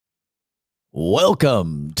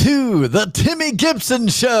Welcome to the Timmy Gibson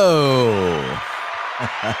Show.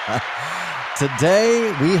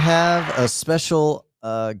 Today we have a special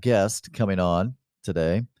guest coming on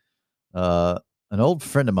today. An old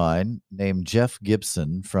friend of mine named Jeff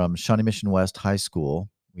Gibson from Shawnee Mission West High School.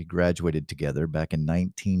 We graduated together back in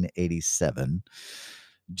 1987.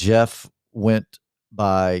 Jeff went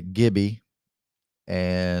by Gibby,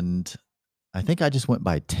 and I think I just went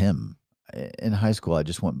by Tim. In high school, I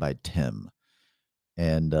just went by Tim.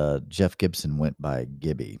 And Jeff Gibson went by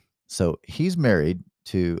Gibby. So he's married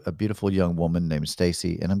to a beautiful young woman named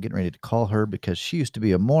Stacy, and I'm getting ready to call her because she used to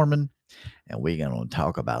be a Mormon, and we're going to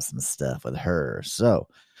talk about some stuff with her. So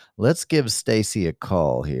let's give Stacy a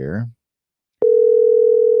call here.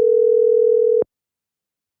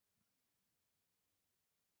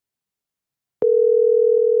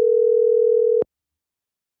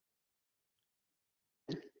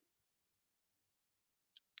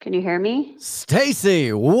 Can you hear me?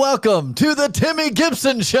 Stacy, welcome to the Timmy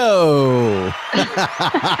Gibson Show.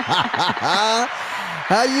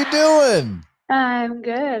 How you doing? I'm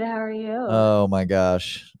good. How are you? Oh my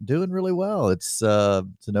gosh, doing really well. It's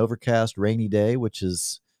an overcast, rainy day, which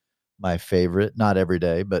is my favorite. Not every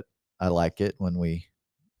day, but I like it when we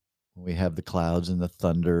have the clouds and the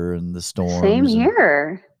thunder and the storms. Same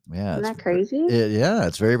here. Yeah, Isn't that crazy?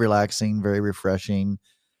 It's very relaxing, very refreshing.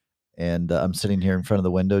 And I'm sitting here in front of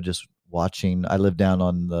the window just watching. I live down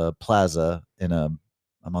on the plaza I'm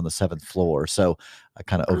on the 7th floor, so I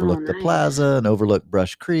kind of overlook the plaza and overlook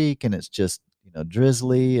Brush Creek, and it's just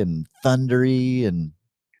drizzly and thundery, and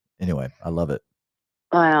anyway, I love it.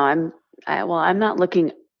 Well, I'm not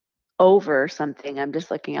looking over something. I'm just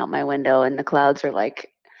looking out my window, and the clouds are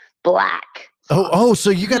like black. So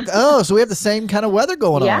you got so we have the same kind of weather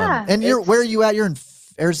going on. And where are you at? You're in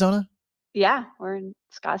Arizona? Yeah, we're in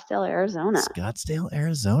Scottsdale, Arizona. Scottsdale,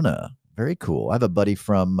 Arizona. Very cool. I have a buddy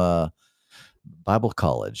from Bible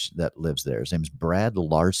College that lives there. His name's Brad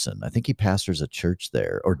Larson. I think he pastors a church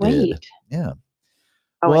there, or did. Yeah.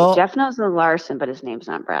 Oh, Jeff knows the Larson, but his name's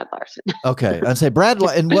not Brad Larson. Okay. I'd say Brad.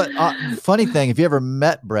 And what funny thing, if you ever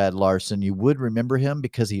met Brad Larson, you would remember him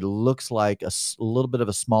because he looks like a little bit of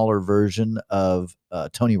a smaller version of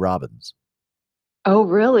Tony Robbins. Oh,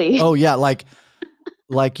 really? Oh, yeah.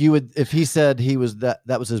 Like you would, if he said he was that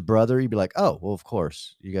was his brother, you'd be like, oh, well, of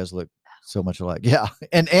course, you guys look so much alike. Yeah,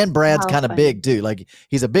 and Brad's kind of big too. Like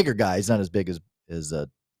he's a bigger guy. He's not as big as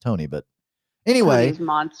Tony, but anyway, Tony's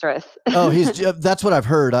monstrous. That's what I've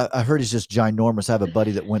heard. I heard he's just ginormous. I have a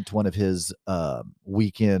buddy that went to one of his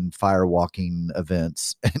weekend fire walking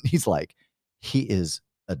events, and he's like, he is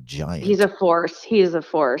a giant. He's a force. He is a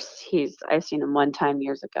force. I've seen him one time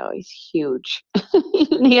years ago. He's huge.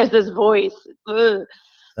 He has this voice. Ugh.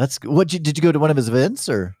 That's what did you go to one of his events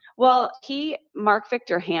or? Well, Mark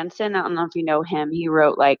Victor Hansen, I don't know if you know him. He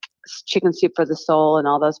wrote like Chicken Soup for the Soul and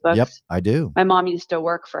all those books. Yep, I do. My mom used to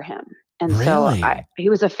work for him. And really? So he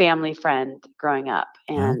was a family friend growing up.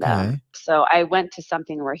 And so I went to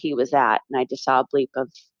something where he was at, and I just saw a bleep of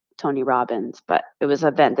Tony Robbins, but it was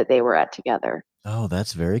an event that they were at together. Oh,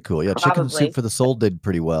 that's very cool. Yeah, Chicken Soup for the Soul did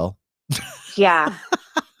pretty well. Yeah.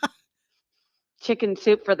 Chicken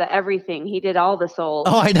Soup for the everything. He did all the soul.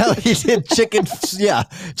 Oh, I know. He did chicken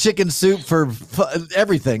soup for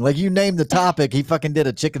everything. Like you name the topic, he fucking did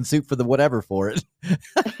a chicken soup for the whatever for it.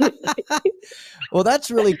 Well, that's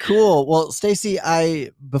really cool. Well, Stacy,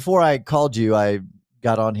 before I called you, I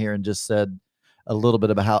got on here and just said a little bit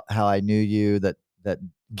about how I knew you, that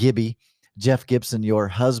Gibby, Jeff Gibson, your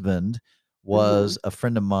husband, was a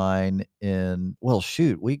friend of mine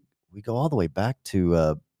we go all the way back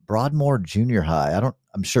to Broadmoor Junior High.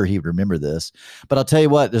 I'm sure he'd remember this, but I'll tell you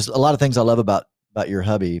what, there's a lot of things I love about your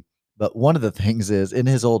hubby. But one of the things is in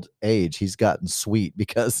his old age, he's gotten sweet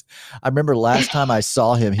because I remember last time I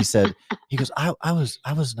saw him, he goes, I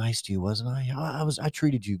was nice to you, wasn't I? I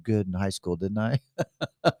treated you good in high school, didn't I?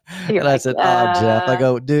 And I said, oh, Jeff, I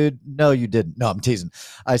go, dude, no, you didn't. No, I'm teasing.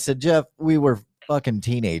 I said, Jeff, we were fucking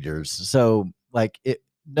teenagers. So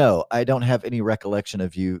no, I don't have any recollection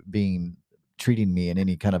of you treating me in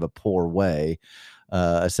any kind of a poor way.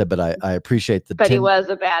 I said, but I appreciate the. But he was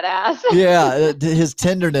a badass. Yeah, his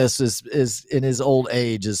tenderness is in his old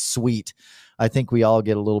age is sweet. I think we all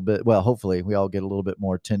get a little bit. Well, hopefully, we all get a little bit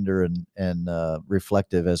more tender and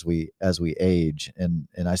reflective as we age. And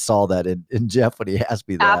I saw that in Jeff when he asked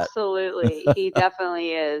me that. Absolutely, he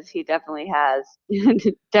definitely is. He definitely has.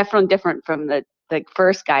 Definitely different from the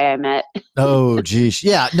first guy I met. Oh, geez.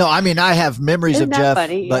 Yeah. No, I mean, I have memories Isn't of Jeff,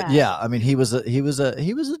 funny? But yeah, I mean, he was a jock,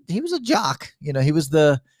 he was he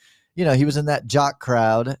was in that jock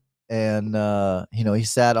crowd, and he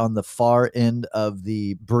sat on the far end of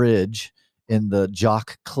the bridge in the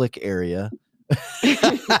jock clique area.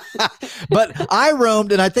 But I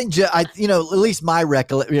roamed, and I think at least my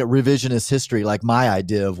revisionist history, like my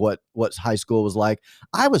idea of what high school was like.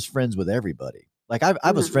 I was friends with everybody. Like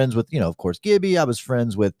I was friends with, of course, Gibby. I was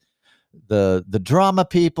friends with the drama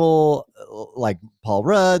people like Paul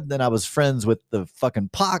Rudd. Then I was friends with the fucking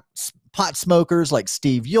pot smokers like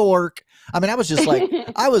Steve York. I mean, I was just like,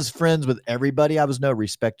 I was friends with everybody. I was no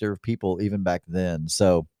respecter of people even back then.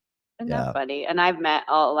 So isn't that funny? And I've met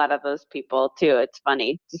a lot of those people too. It's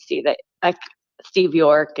funny to see that, like Steve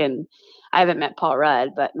York, and I haven't met Paul Rudd,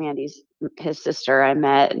 but Mandy's his sister I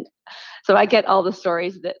met. And so I get all the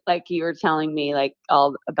stories that, like you were telling me, like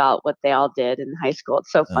all about what they all did in high school.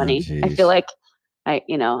 It's so funny. I feel like I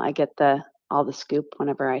get all the scoop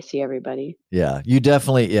whenever I see everybody. Yeah, you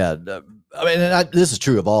definitely. Yeah. I mean, this is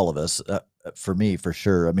true of all of us. For me, for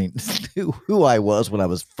sure. I mean, who I was when I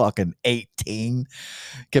was fucking 18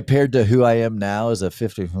 compared to who I am now as a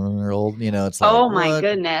 54-year-old, it's like, oh my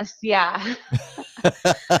goodness. Yeah.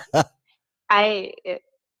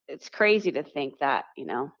 It's crazy to think that,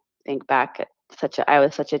 think back at I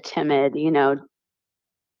was such a timid,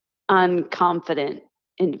 unconfident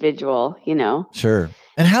individual, Sure.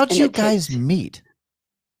 And how'd you guys meet?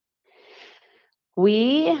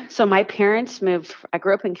 So my parents moved, I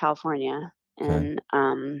grew up in California, and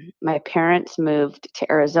my parents moved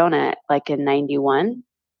to Arizona like in 91.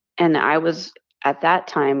 And I was at that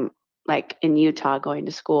time, like in Utah going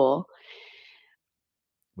to school.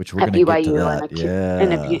 Which we're going to get to that.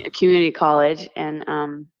 In a community college. And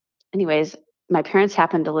anyways, my parents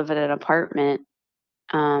happened to live in an apartment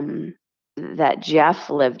that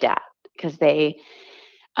Jeff lived at, because they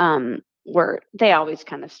always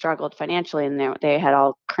kind of struggled financially, and they had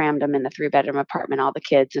all crammed them in the 3-bedroom apartment, all the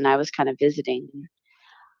kids, and I was kind of visiting.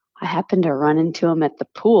 I happened to run into him at the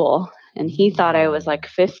pool, and he thought I was like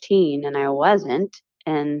 15, and I wasn't.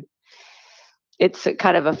 And it's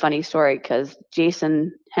kind of a funny story because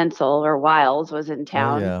Jason Hensel or Wiles was in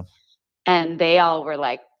town, and they all were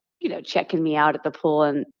like, checking me out at the pool,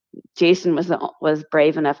 and Jason was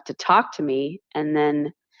brave enough to talk to me, and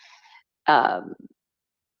then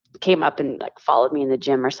came up and like followed me in the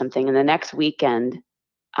gym or something. And the next weekend,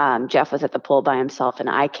 Jeff was at the pool by himself, and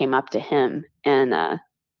I came up to him, and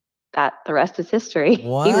that the rest is history.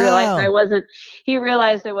 Wow. He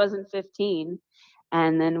realized I wasn't 15,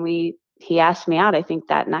 and then he asked me out, I think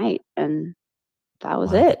that night, and that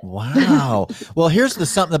was it. Wow. Well, here's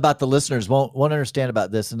something about the listeners won't understand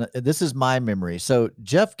about this, and this is my memory. So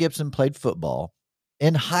Jeff Gibson played football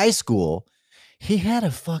in high school. He had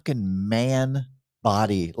a fucking man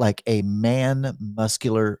body, like a man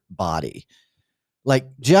muscular body. Like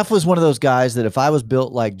Jeff was one of those guys that if I was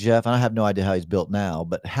built like Jeff, and I have no idea how he's built now,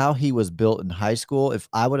 but how he was built in high school, if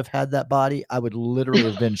I would have had that body, I would literally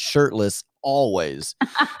have been shirtless always.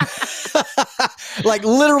 Like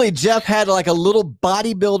literally Jeff had like a little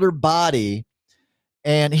bodybuilder body,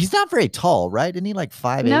 and he's not very tall, right? Isn't he like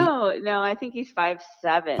 5'8"? No, I think he's 5'7".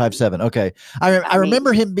 5'7". Okay. I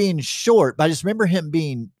remember him being short, but I just remember him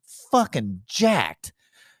being fucking jacked.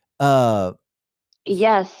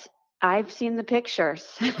 Yes, I've seen the pictures.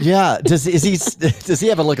 Yeah. Does he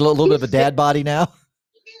have a little bit of a dad body now?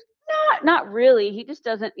 Not really. He just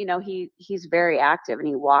doesn't, he's very active, and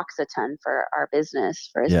he walks a ton for his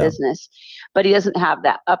business, but he doesn't have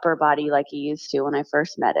that upper body like he used to when I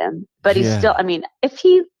first met him. But he's still, I mean, if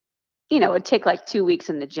he, it'd take like 2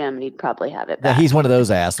 weeks in the gym and he'd probably have it back. Yeah, he's one of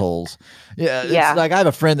those assholes. Yeah. It's like I have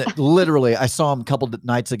a friend that literally, I saw him a couple of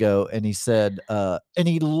nights ago, and he said, and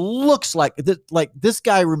he looks like this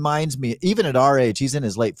guy reminds me, even at our age, he's in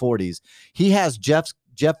his late 40s. He has Jeff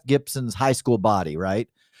Gibson's high school body, right?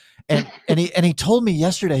 And he told me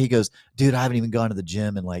yesterday, he goes, dude, I haven't even gone to the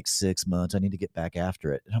gym in like 6 months. I need to get back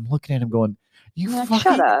after it. And I'm looking at him going, you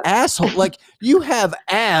fucking asshole. Like you have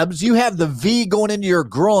abs, you have the V going into your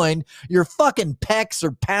groin, your fucking pecs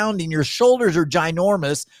are pounding, your shoulders are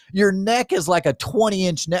ginormous, your neck is like a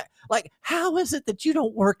 20-inch neck. Like, how is it that you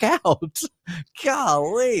don't work out?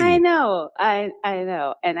 Golly. I know. I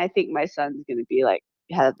know. And I think my son's going to be like,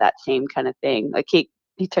 have that same kind of thing. Like he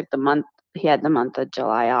took he had the month of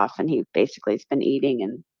July off, and he basically has been eating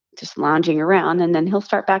and just lounging around, and then he'll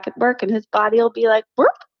start back at work, and his body will be like, whoop.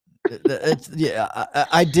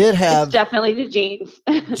 I did have. It's definitely the genes.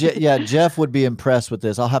 Jeff would be impressed with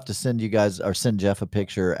this. I'll have to send Jeff a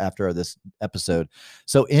picture after this episode.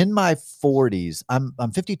 So in my 40s, I'm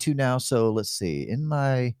 52 now. So let's see. In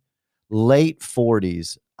my late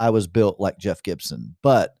 40s, I was built like Jeff Gibson,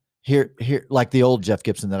 but here, like the old Jeff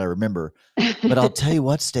Gibson that I remember. But I'll tell you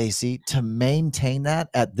what, Stacy, to maintain that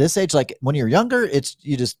at this age, like when you're younger,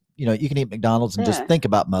 you just you can eat McDonald's and just Yeah. think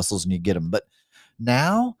about muscles and you get them. But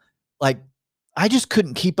now, like, I just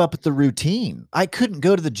couldn't keep up with the routine. I couldn't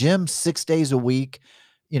go to the gym 6 days a week,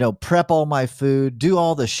 prep all my food, do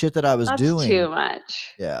all the shit that I was That's too doing.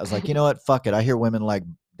 much. Yeah. I was like, you know what? Fuck it. I hear women like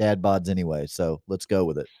dad bods anyway. So let's go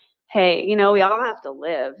with it. Hey, we all have to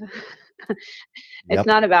live. It's Yep.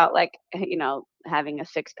 not about like, having a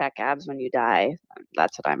six pack abs when you die.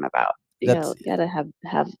 That's what I'm about. That's You gotta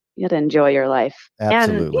you gotta enjoy your life and,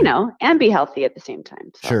 absolutely. and be healthy at the same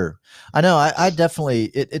time. So Sure. I know. I definitely,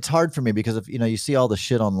 it's hard for me because if, you see all the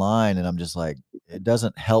shit online and I'm just like, it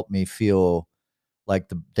doesn't help me feel like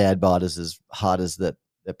the dad bod is as hot as that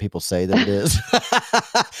people say that it is.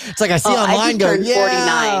 It's like I see I online just go, turned yeah, 49,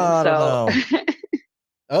 I don't know. so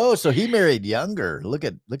Oh, so he married younger. Look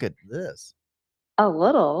at this. a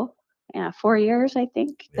little. Yeah, 4 years, I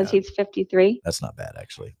think, because Yeah, he's 53, that's not bad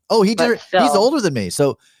actually. Oh, but he's still, older than me.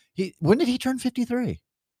 So when did he turn 53?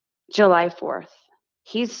 July 4th.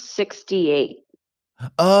 He's 68.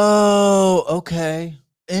 Oh, okay.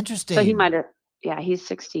 So he Interesting. might have, yeah, he's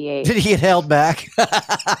 68. Did he get held back?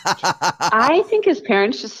 I think his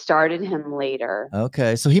parents just started him later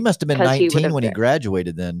Okay, so he must have been because he would 19 have when he been,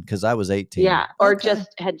 graduated then, because I was 18. yeah, or Okay.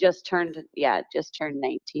 just turned Well,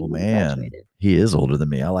 19 when he man, graduated. he is older than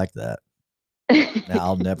me. I like that. Now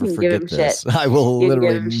I'll You never can give forget him shit. this. I will You can give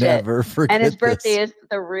literally him shit. never And his forget birthday this. is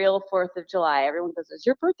the real 4th of July. Everyone goes, "Is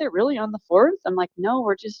your birthday really on the 4th?" I'm like, "No,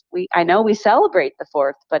 I know we celebrate the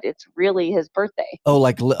 4th, but it's really his birthday."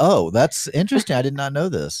 Oh, that's interesting. I did not know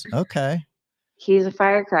this. Okay. He's a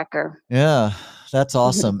firecracker. Yeah, that's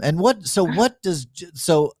awesome. And I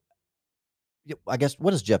guess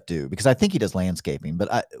what does Jeff do? Because I think he does landscaping,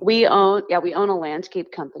 but We own a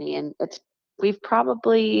landscape company, and it's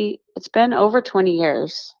been over 20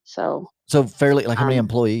 years. So, so fairly like how many um,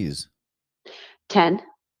 employees? 10.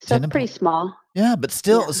 So 10 pretty employees. small. Yeah, but Yeah.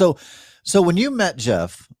 still, so when you met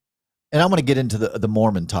Jeff, and I'm going to get into the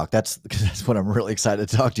Mormon talk. That's what I'm really excited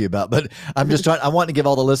to talk to you about. But I want to give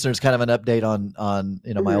all the listeners kind of an update on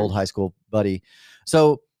my old high school buddy.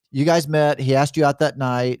 So you guys met. He asked you out that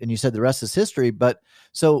night, and you said the rest is history. But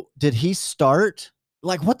so did he start?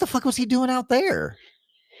 Like, what the fuck was he doing out there?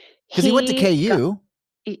 Because he went to He got KU,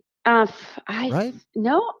 he I right?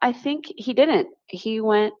 No, I think he didn't. He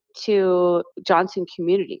went to Johnson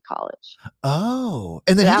Community College. Oh,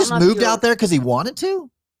 and then But he I don't just know if moved you out there because he wanted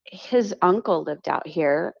to. his uncle lived out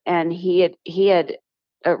here, and he had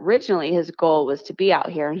originally his goal was to be out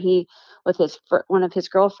here, and he with one of his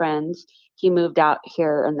girlfriends, he moved out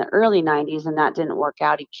here in the early 90s, and that didn't work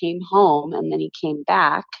out. He came home, and then he came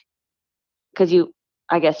back because you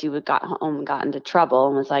I guess you would got home and got into trouble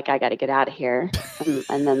and was like, I got to get out of here,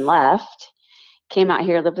 and then left. Came out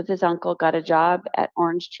here, lived with his uncle, got a job at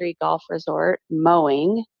Orange Tree Golf Resort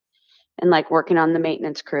mowing and like working on the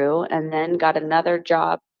maintenance crew, and then got another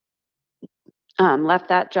job. Left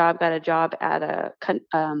that job, got a job at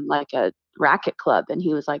like a racket club, and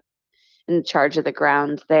he was like in charge of the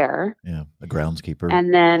grounds there. Yeah, a groundskeeper.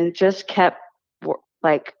 And then just kept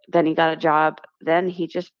then he got a job. Then he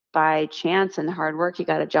just by chance and hard work, he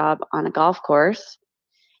got a job on a golf course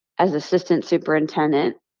as assistant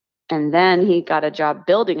superintendent. And then he got a job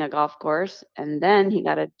building a golf course. And then he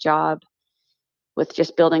got a job with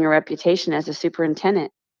just building a reputation as a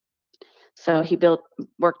superintendent. So he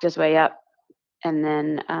worked his way up, and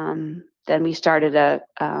then we started a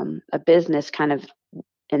business kind of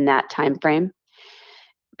in that time frame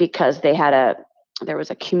because there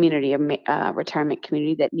was a community, a retirement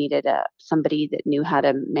community that needed somebody that knew how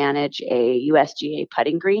to manage a USGA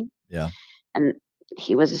putting green. Yeah. And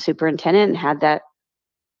he was a superintendent and had that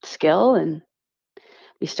skill, and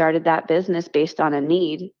we started that business based on a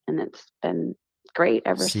need, and it's been great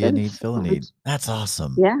ever See a need, since. fill a need. That's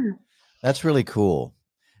awesome. Yeah. That's really cool.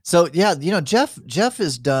 So yeah, Jeff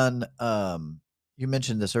has done you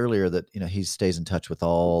mentioned this earlier that he stays in touch with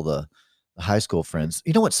all the high school friends.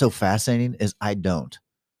 You know what's so fascinating is I don't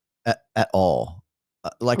at all.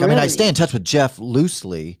 I mean, I stay in touch with Jeff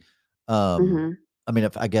loosely. I mean,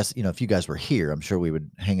 if you guys were here, I'm sure we would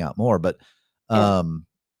hang out more, but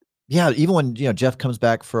yeah, even when Jeff comes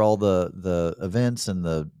back for all the events and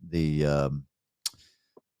the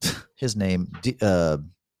his name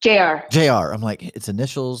JR. JR. I'm like, it's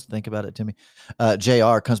initials. Think about it, Timmy.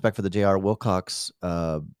 JR comes back for the JR Wilcox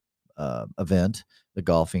event, the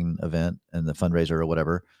golfing event and the fundraiser or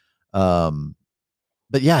whatever.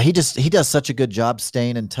 But yeah, he does such a good job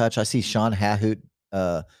staying in touch. I see Sean Hahoot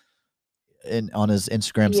on his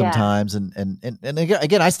Instagram sometimes. And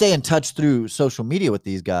again, I stay in touch through social media with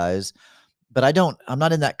these guys. but I'm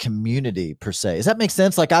not in that community per se. Does that make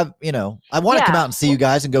sense? Like I want to come Yeah, out and see you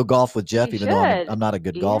guys and go golf with Jeff, you even though should. I'm not a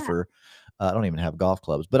good Yeah. golfer. I don't even have golf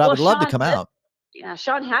clubs, but I Well, would love to Sean come lived out. yeah,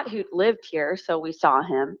 Sean Hathoot lived here, so we saw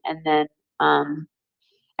him, um,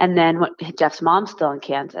 and then what Jeff's mom's still in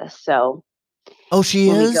Kansas, so Oh, she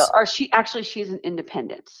when we go is? or she's an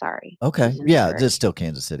independent, sorry. Okay. She's in Yeah, Missouri. it's still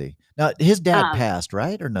Kansas City. Now, his dad Um, passed,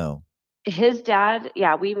 right? Or no? his dad,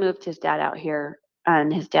 yeah, we moved his dad out here,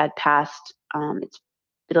 and his dad passed,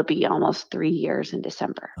 it'll be almost 3 years in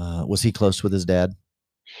December. Was he close with his dad?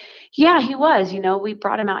 Yeah, he was, we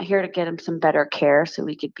brought him out here to get him some better care so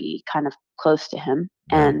we could be kind of close to him,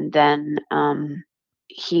 Yeah. and then,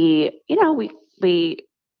 he we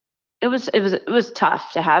it was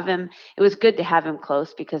tough to have him. It was good to have him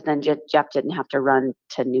close because then Jeff didn't have to run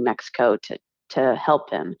to New Mexico to help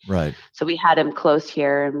him. Right. So we had him close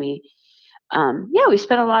here, and we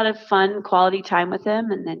spent a lot of fun quality time with him.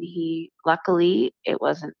 And then luckily, it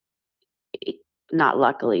wasn't not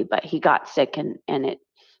luckily, but he got sick, and it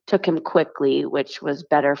took him quickly, which was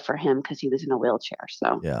better for him because he was in a wheelchair.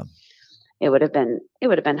 So Yeah. it would have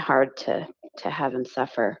been hard to have him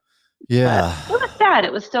suffer. Yeah. But it was sad.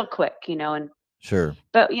 It was still quick, and Sure.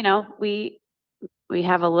 but we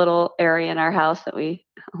have a little area in our house that we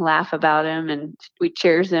laugh about him, and we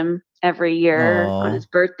cheers him every year on Oh. his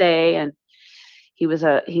birthday. And he was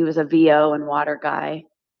a VO and water guy.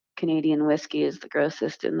 Canadian whiskey is the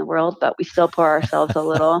grossest in the world, but we still pour ourselves a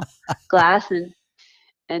little glass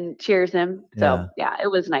and cheers him. Yeah. So yeah, it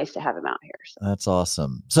was nice to have him out here. So That's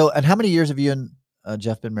awesome. So, and how many years have you and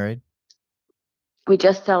Jeff been married? we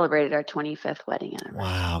just celebrated our 25th wedding anniversary.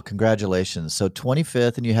 Wow. Congratulations. So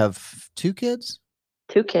 25th, and you have 2 kids?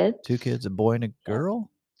 2 kids. 2 kids, a boy and a girl?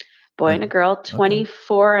 Boy and a girl,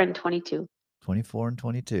 24 and 22. 24 and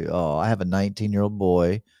 22. Oh, I have a 19-year-old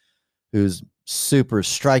boy who's super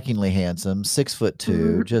strikingly handsome,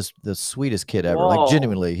 6'2", just the sweetest kid ever. Like Whoa.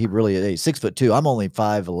 genuinely, he really is 6'2". I'm only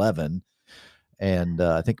 5'11", and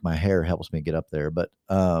I think my hair helps me get up there. But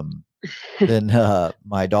then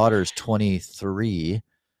my daughter's 23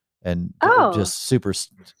 and just super,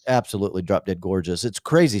 absolutely drop dead gorgeous. It's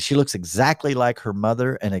crazy. She looks exactly like her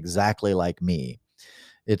mother and exactly like me.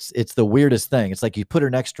 It's the weirdest thing. It's like you put her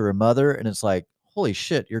next to her mother, and it's like, holy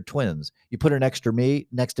shit, you're twins. You put her next to me,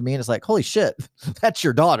 and it's like, holy shit, that's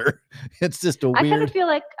your daughter. It's just a weird. I kind of feel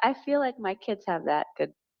like my kids have that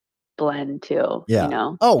good blend too.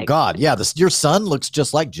 Yeah. Oh like, God, yeah. Your son looks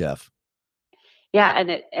just like Jeff. Yeah,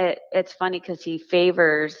 and it's funny because he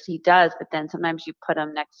does, but then sometimes you put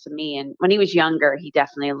him next to me. And when he was younger, he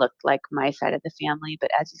definitely looked like my side of the family.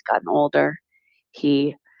 But as he's gotten older,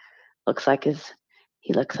 he looks like his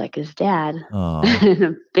dad.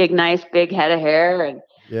 Big, nice, big head of hair. And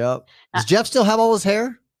yep. Does Jeff still have all his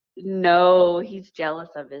hair? No, he's jealous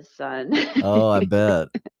of his son. Oh, I bet.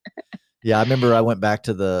 Yeah, I remember I went back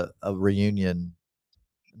to a reunion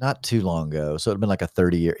not too long ago. So it'd been like a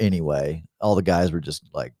 30-year anyway. All the guys were just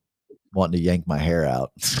like wanting to yank my hair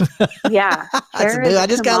out. Yeah. I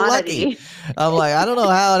just got lucky. I'm like, I don't know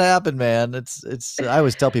how it happened, man. I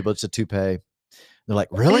always tell people it's a toupee. They're like,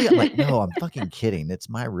 really? I'm like, no, I'm fucking kidding. It's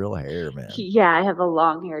my real hair, man. Yeah, I have a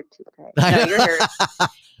long haired toupee. No,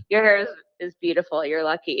 your hair is beautiful. You're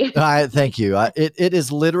lucky. Thank you. It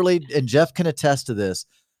is literally, and Jeff can attest to this.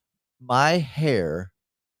 My hair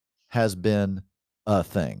has been a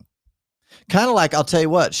thing. Kind of like, I'll tell you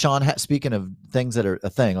what, Sean, speaking of things that are a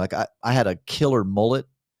thing, like I had a killer mullet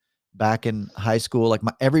back in high school. Like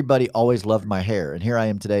everybody always loved my hair. And here I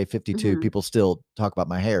am today, 52. Mm-hmm. People still talk about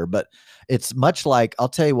my hair, but it's much like, I'll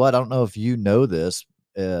tell you what, I don't know if you know this.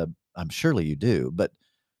 I'm surely you do, but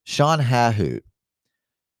Sean Hathoot,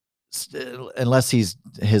 unless his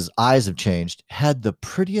eyes have changed, had the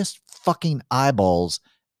prettiest fucking eyeballs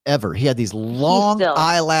ever. He had these long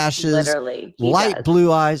eyelashes, literally light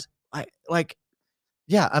blue eyes.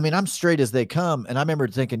 Yeah, I mean, I'm straight as they come. And I remember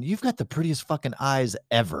thinking, you've got the prettiest fucking eyes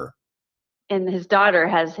ever. And his daughter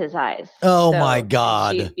has his eyes. Oh, so my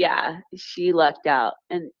God. She lucked out.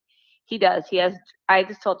 And he does. I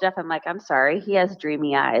just told Jeff, I'm like, I'm sorry. He has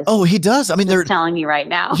dreamy eyes. Oh, he does. I mean, they're telling you right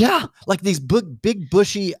now. Yeah. Like these big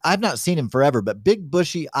bushy, I've not seen him forever, but big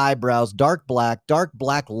bushy eyebrows, dark black,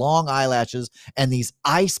 long eyelashes, and these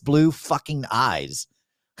ice blue fucking eyes.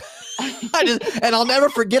 And I'll never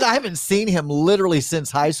forget, I haven't seen him literally since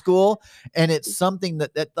high school. And it's something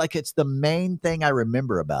that like, it's the main thing I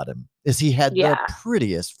remember about him is he had the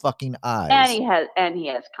prettiest fucking eyes. And he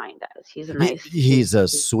has kind eyes. He's a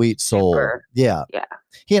sweet soul. Super, yeah.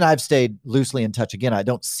 He and I've stayed loosely in touch. Again, I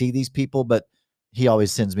don't see these people, but he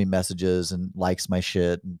always sends me messages and likes my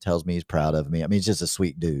shit and tells me he's proud of me. I mean, he's just a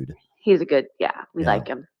sweet dude. He's a good, we like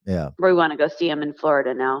him. Yeah. We want to go see him in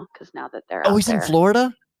Florida now because now that they're Oh, out he's in there,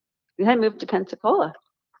 Florida? I moved to Pensacola.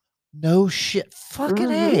 No shit. Fucking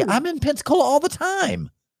A. Hmm. I'm in Pensacola all the time.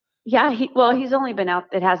 Yeah, he's only been out.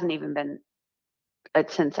 It hasn't even been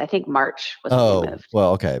since I think March was when we Oh, moved.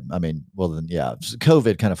 well, okay. I mean, well then, yeah.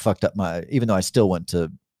 COVID kind of fucked up even though I still went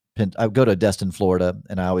to I would go to Destin, Florida,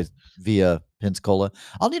 and I always via Pensacola.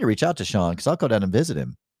 I'll need to reach out to Sean because I'll go down and visit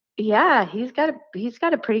him. Yeah, he's got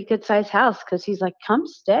a pretty good sized house because he's like, come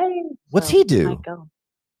stay. What's So he we might do? go.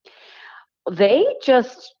 They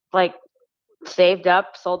just like saved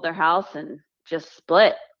up, sold their house, and just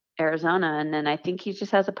split Arizona. And then I think he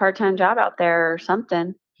just has a part time job out there or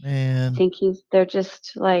something. I Man. think they're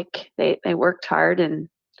just like they worked hard and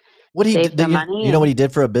What he saved did their you money. know what And he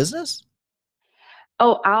did for a business?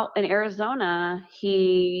 out in Arizona,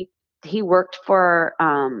 he worked for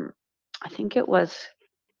I think it was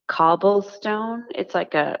Cobblestone. It's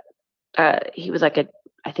like he was like a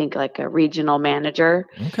I think like a regional manager,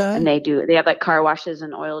 and Okay. they have like car washes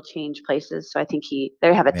and oil change places. So I think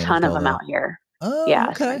they have a ton Managed of all them that. out here. Oh,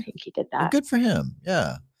 Yeah, so I okay. think he did Well, that. good for him.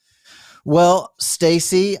 Yeah. Well,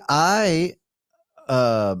 Stacy,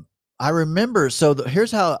 uh I remember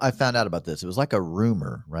here's how I found out about this. It was like a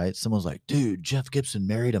rumor, right? Someone was like, dude, Jeff Gibson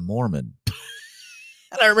married a Mormon.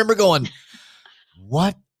 And I remember going,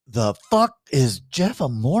 what the fuck is Jeff a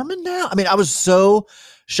Mormon now? I mean, I was so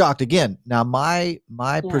shocked. Again, now my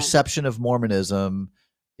Yeah, perception of Mormonism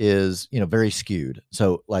is, very skewed.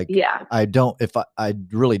 So like yeah. I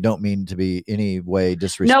really don't mean to be any way No,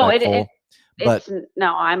 disrespectful, but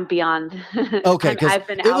no. I'm beyond. okay, because I've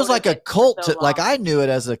been it was out of like a it for cult so like long. I knew it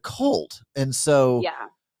as a cult. And so Yeah.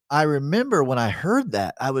 I remember when I heard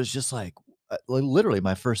that, I was just like, literally,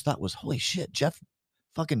 my first thought was, holy shit, Jeff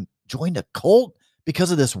fucking joined a cult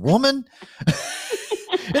because of this woman.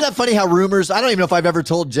 Isn't that funny how rumors, I don't even know if I've ever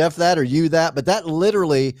told Jeff that or you that, but that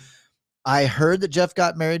literally, I heard that Jeff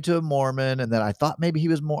got married to a Mormon and then I thought maybe he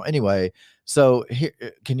was more. Anyway, so here,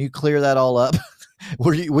 can you clear that all up?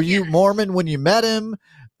 Were you Mormon when you met him?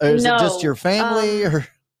 Or is it just your No. family or?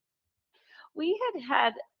 We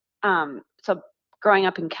had so growing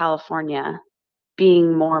up in California,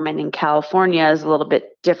 being Mormon in California is a little bit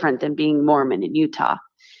different than being Mormon in Utah.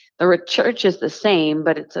 The church is the same,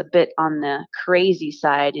 but it's a bit on the crazy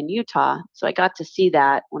side in Utah. So I got to see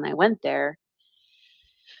that when I went there.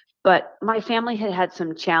 But my family had had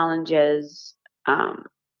some challenges um,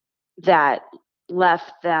 that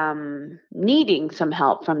left them needing some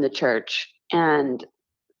help from the church. And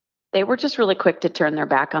they were just really quick to turn their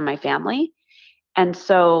back on my family. And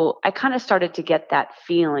so I kind of started to get that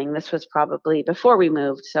feeling. This was probably before we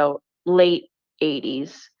moved, so late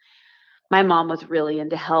 80s. My mom was really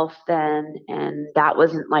into health then, and that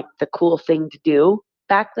wasn't like the cool thing to do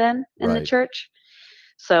back then in the Right. church.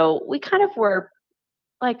 So we kind of were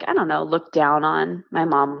like, I don't know, looked down on. My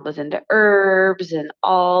mom was into herbs and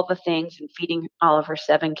all the things and feeding all of her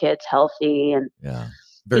 7 kids healthy. And, Yeah.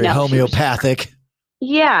 Very she was just, homeopathic.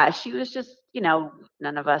 yeah, she was just,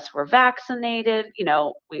 none of us were vaccinated.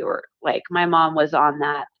 We were like, my mom was on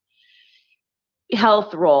that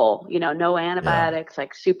health roll, no Yeah. antibiotics,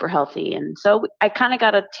 like super healthy. And so I kind of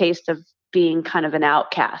got a taste of being kind of an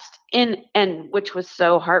outcast and which was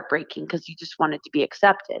so heartbreaking because you just wanted to be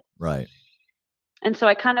accepted. Right. And so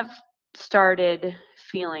I kind of started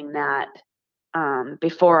feeling that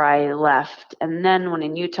before I left. And then when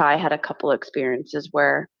in Utah, I had a couple of experiences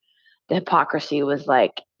where the hypocrisy was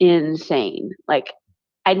like insane. Like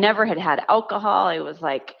I never had alcohol. I was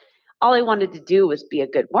like, all I wanted to do was be a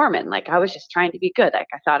good Mormon. Like I was just trying to be good. Like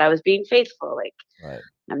I thought I was being faithful. Like Right.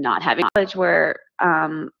 I'm not having college where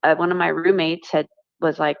one of my roommates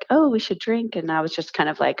was like, oh, we should drink. And I was just kind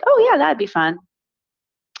of like, oh yeah, that'd be fun.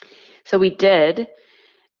 So we did.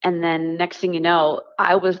 And then next thing you know,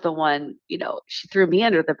 I was the one, she threw me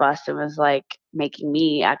under the bus and was like making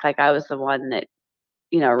me act like I was the one that,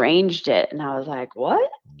 arranged it. And I was like, what?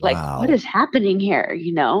 Like, what Wow. is happening here?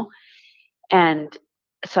 And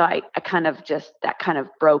so I kind of that kind of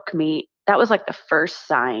broke me. That was like the first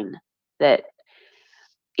sign that,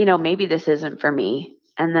 maybe this isn't for me.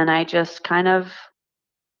 And then I just kind of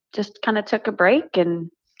took a break and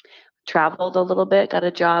traveled a little bit, got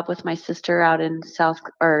a job with my sister out in South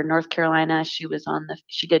or North Carolina. She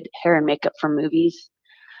did hair and makeup for movies.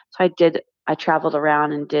 So I traveled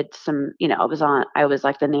around and did some, I was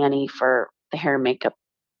like the nanny for the hair and makeup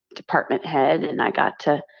department head, and I got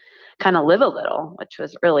to kind of live a little, which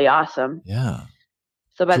was really awesome. Yeah.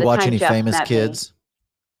 So Did by you the watch time any Jeff famous met me, kids?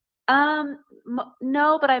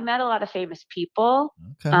 no, but I met a lot of famous people.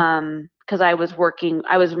 Okay. Because I was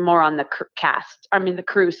more on the cast. I mean, the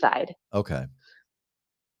crew side. Okay.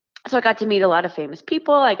 So I got to meet a lot of famous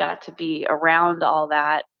people. I got to be around all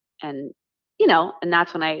that. And, and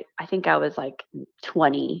that's when I think I was like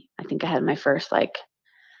 20. I think I had my first like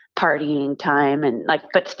partying time and like,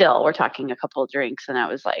 but still we're talking a couple of drinks and I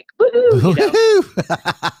was like, woohoo.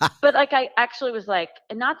 Woohoo! But like, I actually was like,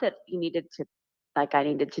 and not that you needed to, like, I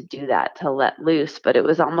needed to do that to let loose, but it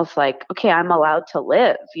was almost like, okay, I'm allowed to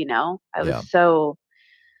live, I was Yeah, so,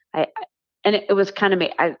 I and it was kind of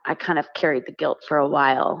me. I kind of carried the guilt for a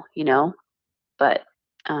while, but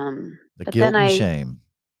the but then guilt and I shame.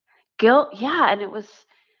 guilt, yeah, and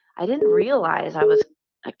I didn't realize I was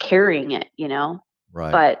carrying it,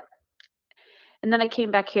 Right. but and then I came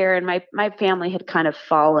back here and my family had kind of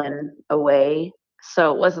fallen away,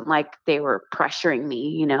 so it wasn't like they were pressuring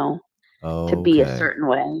me, to be a Okay. certain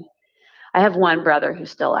way. I have one brother who's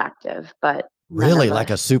still active, but none Really, of like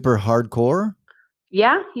us. a super hardcore?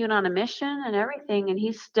 Yeah, he went on a mission and everything, and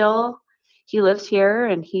he lives here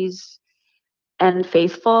and he's and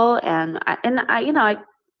faithful and I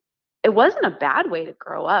it wasn't a bad way to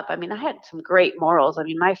grow up. I mean, I had some great morals. I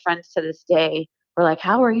mean, my friends to this day were like,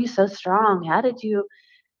 "How are you so strong? How did you?"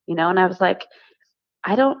 And I was like,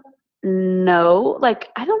 "I don't know. Like,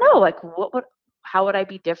 I don't know. Like, how would I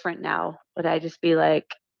be different now? Would I just be like,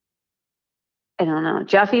 I don't know."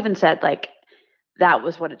 Jeff even said like that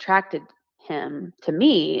was what attracted him to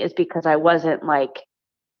me is because I wasn't like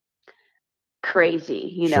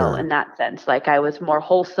crazy, Sure. in that sense. Like I was more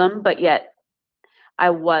wholesome, but yet I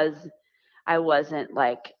was I wasn't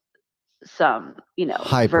like some,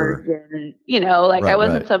 Hyper. virgin, like I Right,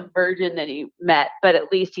 wasn't right. some virgin that he met, but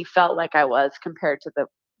at least he felt like I was compared to the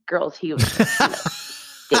girls he was,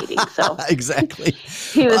 dating. So Exactly.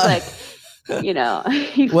 he was Uh, like,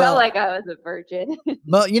 he felt well, like I was a virgin.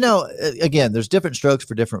 well, again, there's different strokes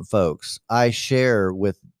for different folks. I share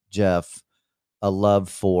with Jeff a love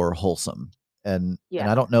for wholesome, and I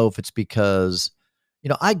Yeah. don't know if it's because,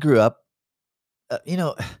 I grew up, uh, you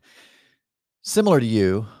know, similar to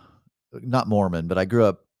you, not Mormon, but I grew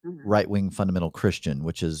up Hmm. right wing fundamental Christian,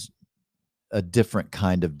 which is a different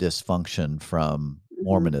kind of dysfunction from Hmm.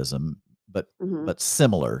 Mormonism, but Hmm.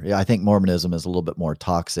 similar. Yeah, I think Mormonism is a little bit more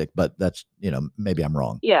toxic, but that's, maybe I'm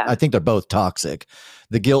wrong. I Yeah. think they're both toxic.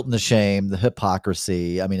 The guilt and the shame, the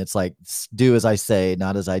hypocrisy. I mean, it's like do as I say,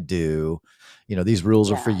 not as I do. These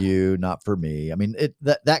rules are for Yeah. you, not for me. I mean,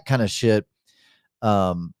 that kind of shit.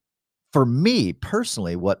 Um, for me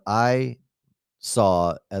personally, what I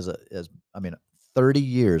saw as I mean, 30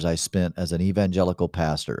 years I spent as an evangelical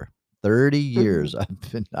pastor. 30 Hmm. years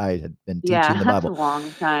I had been teaching Yeah. the That's a Bible.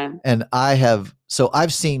 long time. And I've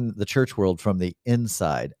seen the church world from the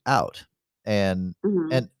inside out. And Hmm.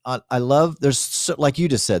 I love like you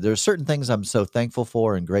just said, there's certain things I'm so thankful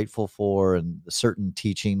for and grateful for, and certain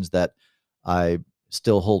teachings that I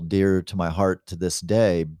still hold dear to my heart to this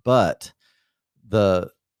day. But the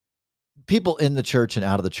people in the church and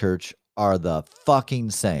out of the church are the fucking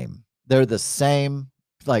same. They're the same.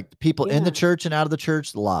 Like people in the Yeah. church and out of the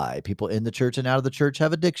church lie. People in the church and out of the church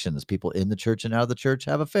have addictions. People in the church and out of the church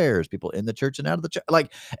have affairs. People in the church and out of the church,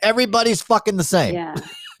 like everybody's fucking the same. Yeah.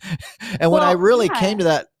 And when I Well, really came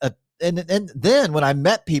yeah. to that, and then when I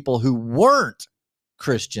met people who weren't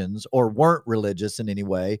Christians or weren't religious in any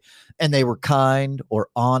way, and they were kind or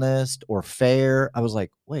honest or fair, I was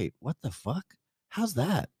like, wait, what the fuck? How's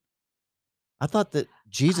that? I thought that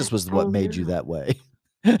Jesus was I what made you know. that way.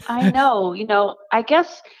 I know. I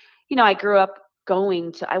guess, I grew up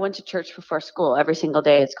I went to church before school every single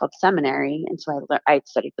day. It's called seminary. And so I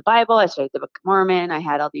studied the Bible, I studied the Book of Mormon. I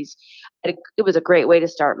had all these, it was a great way to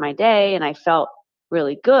start my day. And I felt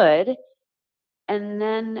really good. And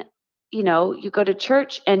then, you go to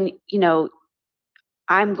church and,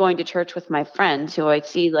 I'm going to church with my friends who I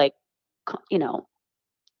see like, you know,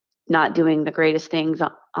 not doing the greatest things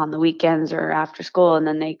on the weekends or after school, and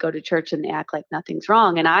then they go to church and they act like nothing's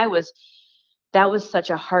wrong. And that was such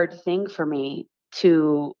a hard thing for me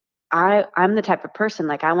to I'm the type of person,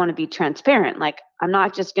 like, I want to be transparent. Like, I'm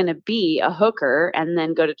not just going to be a hooker and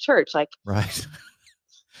then go to church, like, Right.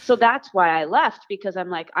 so that's why I left, because I'm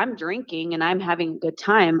like, I'm drinking and I'm having a good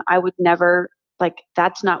time. I would never, like,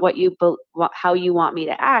 that's not how you want me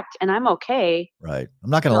to act, and I'm okay. Right. I'm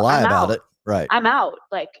not going to So lie I'm about out. it. Right. I'm out.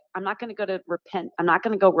 Like, I'm not going to go to repent. I'm not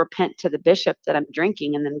going to go repent to the bishop that I'm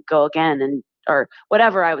drinking and then go again, and or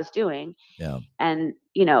whatever I was doing. Yeah. And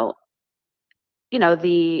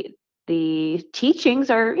the teachings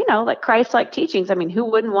are, like Christ-like teachings. I mean, who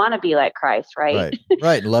wouldn't want to be like Christ, right? Right.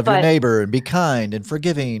 Right. And love your But neighbor and be kind and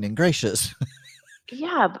forgiving and gracious.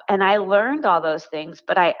 yeah, and I learned all those things,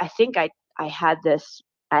 but I think I had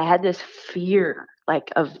this fear,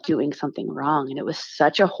 like, of doing something wrong, and it was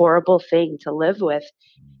such a horrible thing to live with.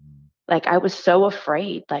 Like I was so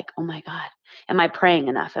afraid, like, oh my God, am I praying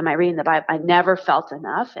enough? Am I reading the Bible? I never felt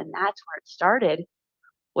enough. And that's where it started,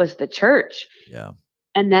 was the church. Yeah.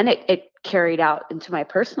 And then it carried out into my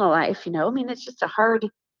personal life, I mean, it's a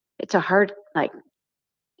hard, like,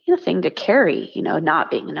 thing to carry,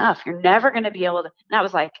 not being enough. You're never going to be able to. And I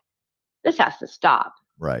was like, this has to stop,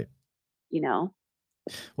 Right. you know?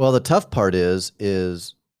 Well, the tough part is,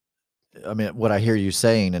 I mean, what I hear you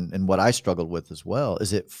saying and what I struggled with as well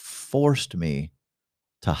is it forced me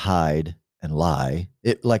to hide and lie.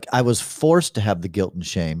 It like I was forced to have the guilt and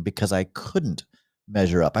shame because I couldn't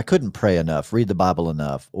measure up. I couldn't pray enough, read the Bible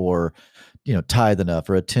enough, or tithe enough,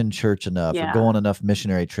 or attend church enough, or go Yeah. on enough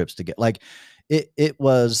missionary trips to get like it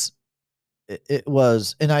was it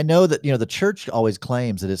was, and I know that the church always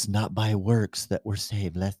claims that it's not by works that we're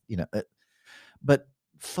saved. But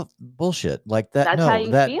bullshit like that. That's how No,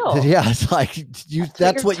 you that feel. yeah, it's like That's what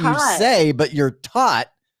that's you're what you taught. say, but you're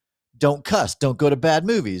taught don't cuss, don't go to bad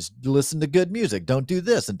movies, listen to good music, don't do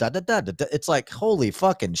this, and da da da da. It's like holy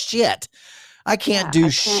fucking shit. I can't Yeah, do I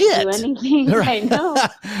can't do shit. anything. Right? I know.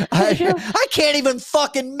 I know. I can't even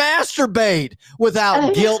fucking masturbate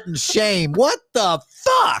without guilt and shame. What the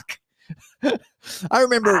fuck? I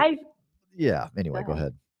remember. I Yeah. Go Anyway, go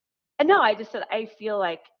ahead. ahead. No, I just said I feel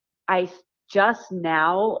like just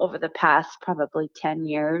now, over the past probably 10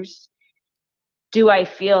 years, do I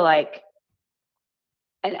feel like,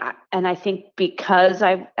 and I think because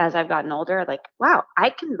as I've gotten older, like, wow, I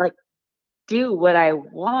can like do what I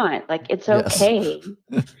want. Like it's Yes. okay.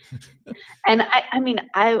 And I mean,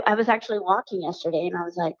 I was actually walking yesterday and I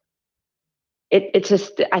was like, it's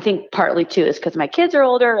just, I think partly too is because my kids are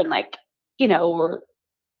older and like, you know, we're,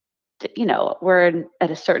 at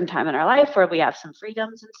a certain time in our life where we have some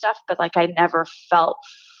freedoms and stuff, but like I never felt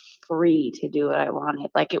free to do what I wanted.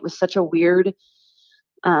 Like it was such a weird,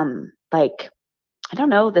 like, I don't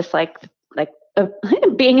know, this like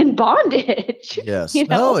being in bondage, Yes. you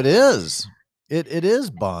No, know? it is. It is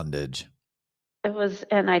bondage. It was,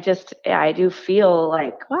 and yeah, I do feel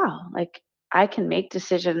like, wow, like I can make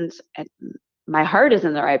decisions and my heart is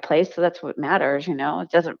in the right place. So that's what matters, It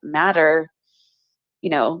doesn't matter, you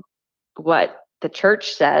know, what the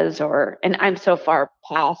church says, and I'm so far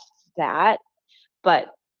past that, but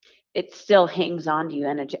it still hangs on to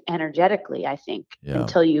you energetically, I think, Yeah.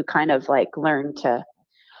 until you kind of like learn to,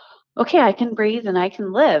 okay, I can breathe and I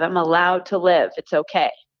can live. I'm allowed to live. It's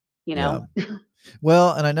okay, you Yeah. know?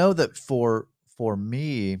 Well, and I know that for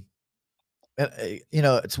me,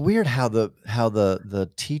 it's weird how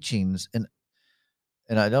the teachings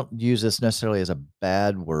and I don't use this necessarily as a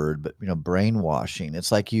bad word, but brainwashing.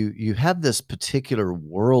 It's like you have this particular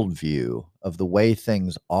worldview of the way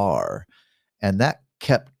things are, and that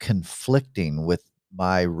kept conflicting with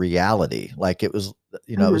my reality. Like it was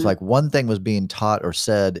Mhm. like one thing was being taught or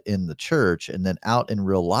said in the church, and then out in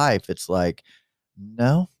real life, it's like,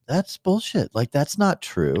 no, that's bullshit. Like that's not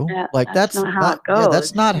true. Yeah, Like that's that's not how not, it yeah, goes.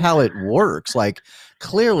 that's not Yeah. how it works. Like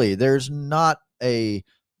clearly, there's not a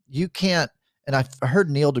you can't. And I heard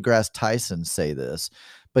Neil deGrasse Tyson say this,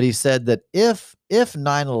 but he said that if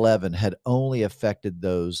 9/11 had only affected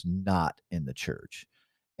those not in the church,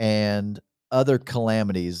 and other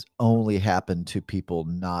calamities only happened to people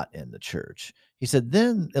not in the church. He said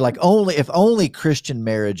then like only if only Christian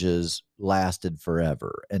marriages lasted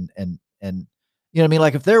forever and what I mean,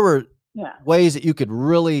 like if there were Yeah. ways that you could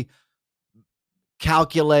really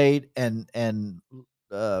calculate and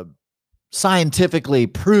uh, scientifically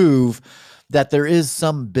prove that there is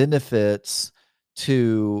some benefits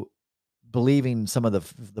to believing some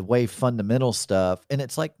of the way fundamental stuff, and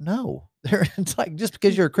it's like no, there it's like just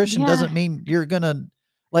because you're a Christian Yeah. doesn't mean you're gonna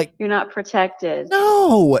like You're not protected,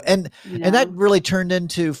 no, you and that know? really turned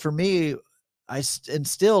into for me. And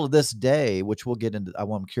still to this day, which we'll get into.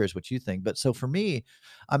 I'm curious what you think, but so for me,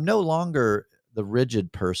 I'm no longer the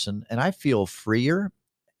rigid person, and I feel freer.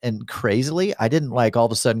 And crazily, I didn't like all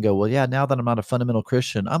of a sudden go, well, yeah, now that I'm not a fundamental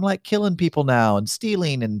Christian, I'm like killing people now and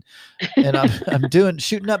stealing and I'm I'm doing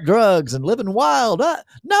shooting up drugs and living wild.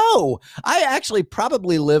 No, I actually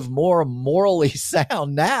probably live more morally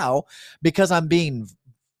sound now because I'm being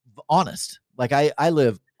honest. Like I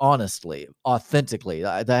live honestly, authentically.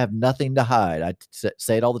 I have nothing to hide. I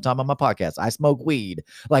say it all the time on my podcast. I smoke weed.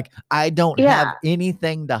 Like I don't have Yeah.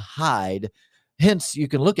 anything to hide. Hence, you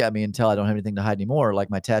can look at me and tell I don't have anything to hide anymore. Like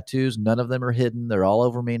my tattoos, none of them are hidden. They're all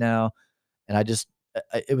over me now. And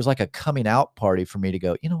it was like a coming out party for me to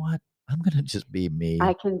go, you know what? I'm going to just be I me.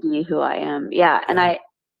 can be who I am. Yeah, and Yeah.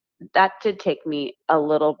 that did take me a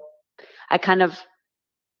little. I kind of,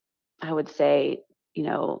 I would say, you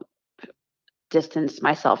know, distanced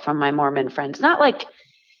myself from my Mormon friends. Not like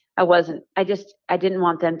I didn't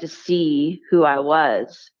want them to see who I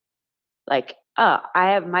was. Like, oh,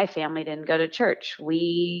 my family didn't go to church.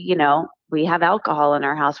 We have alcohol in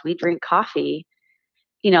our house. We drink coffee.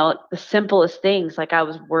 The simplest things. Like, I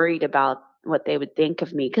was worried about what they would think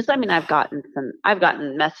of me. Cause I mean, I've gotten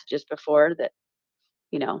messages before that,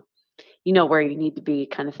 you know, where you need to be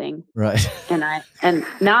kind of thing. Right. And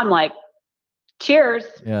now I'm like, cheers.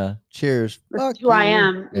 Yeah. Cheers. This Fuck is who I you.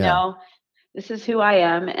 am. Yeah. This is who I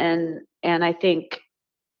am. And I think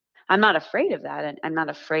I'm not afraid of that. And I'm not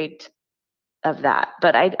afraid of that.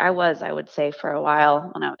 But I would say for a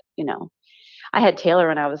while when I had Taylor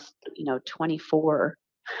when I was, 24.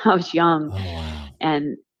 I was young. Oh, wow.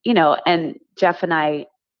 And, and Jeff and I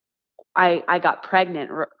got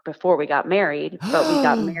pregnant before we got married, but we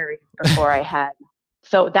got married before I had.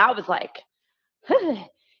 So that was like,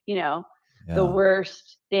 the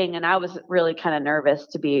worst thing. And I was really kind of nervous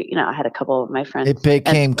to be, I had a couple of my friends. It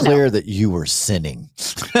became clear that you were sinning.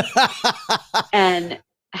 And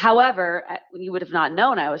however, you would have not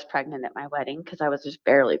known I was pregnant at my wedding because I was just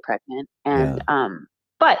barely pregnant. And,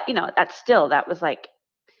 but that was like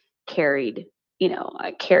carried,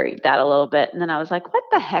 I carried that a little bit. And then I was like, what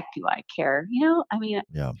the heck do I care? I mean,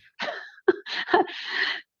 yeah.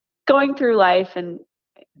 Going through life and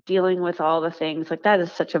dealing with all the things like that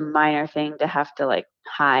is such a minor thing to have to like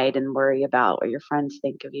hide and worry about what your friends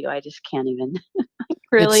think of you. I just can't even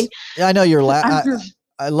really. I know you're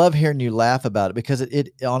I love hearing you laugh about it because it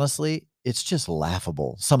honestly, it's just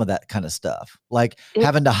laughable. Some of that kind of stuff, like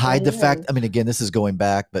having to hide the fact. I mean, again, this is going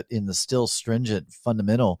back, but in the still stringent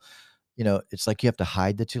fundamental, it's like you have to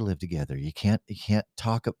hide that you live together. You can't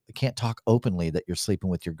talk openly that you're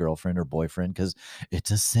sleeping with your girlfriend or boyfriend because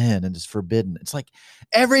it's a sin and it's forbidden. It's like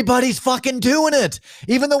everybody's fucking doing it.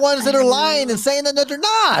 Even the ones that are lying and saying that they're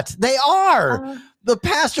not. They are. The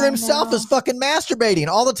pastor himself is fucking masturbating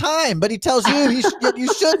all the time, but he tells you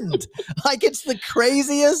you shouldn't. Like, it's the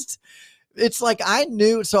craziest. It's like I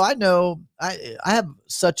know I have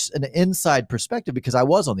such an inside perspective because I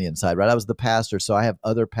was on the inside, right? I was the pastor, so I have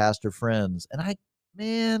other pastor friends, and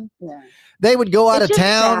they would go out of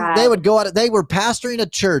town. They were pastoring a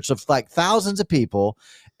church of like thousands of people,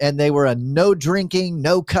 and they were a no drinking,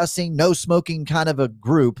 no cussing, no smoking kind of a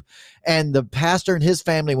group. And the pastor and his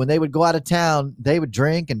family, when they would go out of town, they would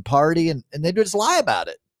drink and party, and they'd just lie about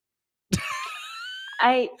it.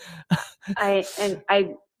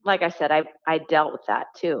 Like I said, I dealt with that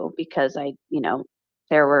too, because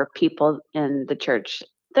there were people in the church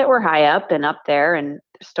that were high up and up there, and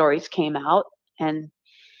stories came out, and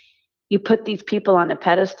you put these people on a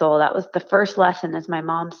pedestal. That was the first lesson, as my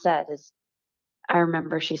mom said, I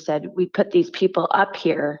remember she said, we put these people up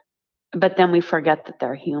here, but then we forget that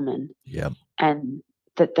they're human. Yeah. And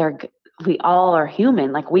that we all are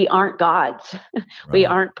human. Like, we aren't gods. Right. We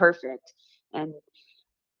aren't perfect. And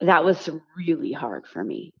that was really hard for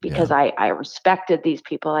me because I respected these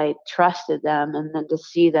people. I trusted them. And then to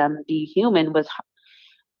see them be human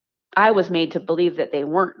I was made to believe that they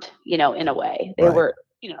weren't, in a way. They were,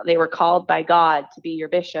 they were called by God to be your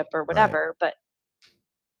bishop or whatever. But,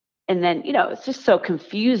 and then, it's just so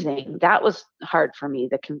confusing. That was hard for me,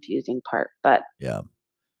 the confusing part. But yeah,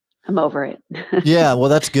 I'm over it. Yeah, well,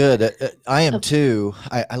 that's good. I am too.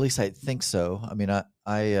 At least I think so. I mean,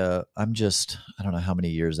 I'm just, I don't know how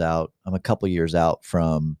many years out. I'm a couple years out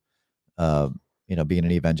from, being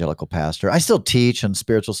an evangelical pastor. I still teach on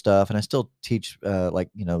spiritual stuff, and I still teach,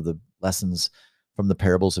 the lessons from the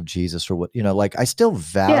parables of Jesus, or what, like I still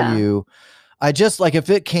value. Yeah. I just, like,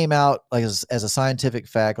 if it came out like as a scientific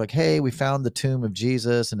fact, like, hey, we found the tomb of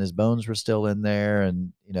Jesus and his bones were still in there,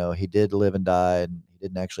 and he did live and die, and he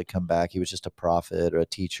didn't actually come back. He was just a prophet or a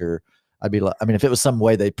teacher. I'd be like, I mean, if it was some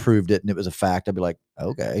way they proved it and it was a fact, I'd be like,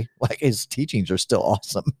 okay, like, his teachings are still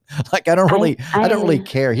awesome. Like, I don't really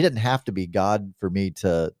care. He didn't have to be God for me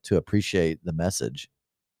to appreciate the message.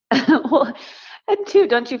 Well, and too,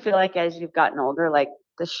 don't you feel like as you've gotten older, like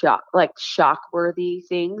the shock worthy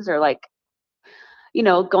things, or like,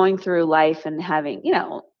 going through life and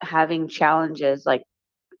having challenges, like,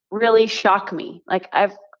 really shock me. Like,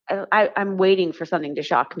 I'm waiting for something to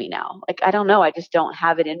shock me now. Like, I don't know. I just don't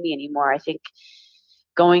have it in me anymore. I think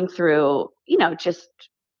going through, just,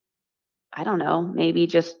 I don't know, maybe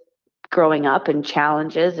just growing up and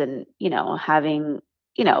challenges and, having,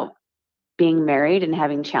 being married and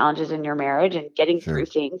having challenges in your marriage and getting through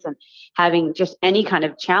things and having just any kind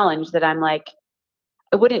of challenge that I'm like,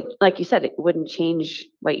 it wouldn't, like you said, it wouldn't change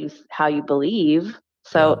how you believe.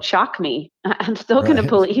 So shock me. I'm still going to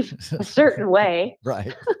believe a certain way.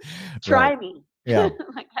 Right. Try me. Yeah.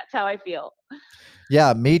 Like, that's how I feel.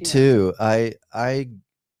 Yeah, me too. I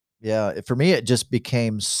Yeah. For me, it just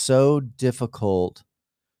became so difficult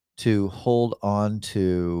to hold on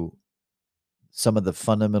to some of the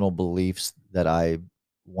fundamental beliefs that I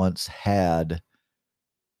once had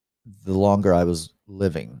the longer I was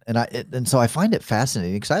living. And so I find it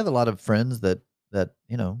fascinating because I have a lot of friends that,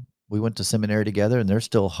 we went to seminary together and they're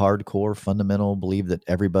still hardcore fundamental believe that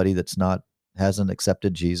everybody that's not hasn't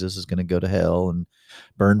accepted Jesus is going to go to hell and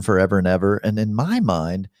burn forever and ever. And in my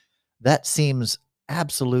mind, that seems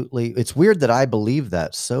absolutely, it's weird that I believe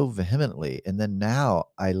that so vehemently. And then now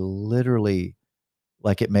I literally,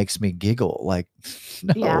 like, it makes me giggle. Like,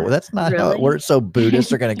 no, Yeah, that's not how it really? works. So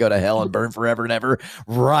Buddhists are going to go to hell and burn forever and ever.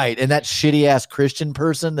 Right. And that shitty ass Christian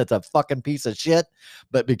person that's a fucking piece of shit,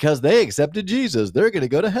 but because they accepted Jesus, they're going to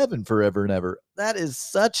go to heaven forever and ever. That is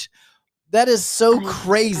so I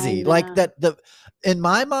crazy. Like know. in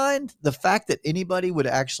my mind, the fact that anybody would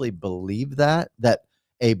actually believe that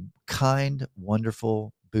a kind,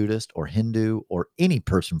 wonderful Buddhist or Hindu or any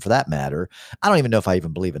person for that matter, I don't even know if I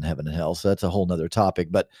even believe in heaven and hell. So that's a whole nother topic.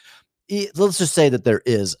 But let's just say that there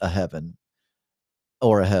is a heaven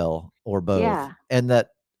or a hell or both, Yeah,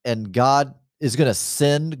 and God is going to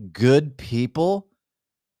send good people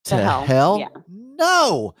to to hell. Yeah. hell?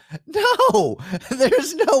 No, no,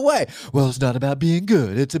 there's no way. Well, it's not about being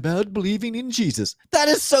good. It's about believing in Jesus. That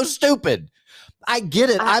is so stupid. I get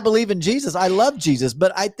it. I I believe in Jesus. I love Jesus,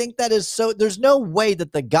 but I think that is so, there's no way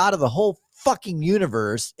that the God of the whole fucking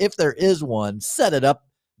universe, if there is one, set it up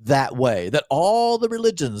that way, that all the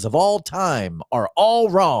religions of all time are all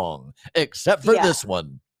wrong except for yeah. this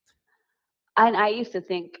one. And I used to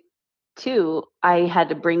think too, I had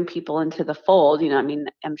to bring people into the fold, I mean,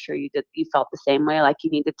 I'm sure you felt the same way, like you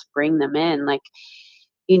needed to bring them in, like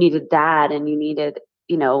you needed that and you needed,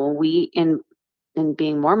 we in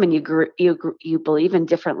being Mormon, you believe in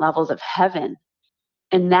different levels of heaven.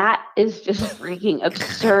 And that is just freaking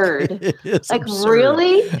absurd. It is Like, absurd.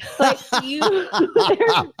 really? Like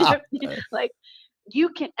like you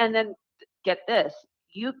can, and then get this,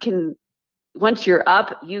 you can, once you're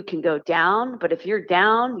up, you can go down, but if you're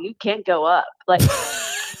down, you can't go up.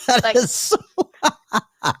 That Like is so.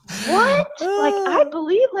 what? Like I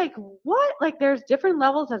believe, like what? Like there's different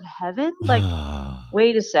levels of heaven. Like,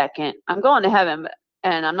 wait a second, I'm going to heaven,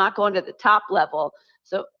 and I'm not going to the top level.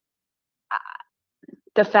 So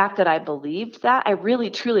the fact that I believed that, I really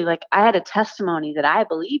truly, like, I had a testimony that I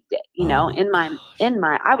believed it, Oh gosh.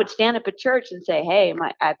 I would stand up at church and say, "Hey,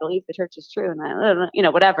 I believe the church is true,"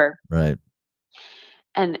 and whatever. Right.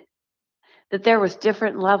 And that there was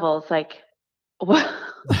different levels, like, what,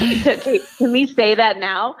 like, to me say that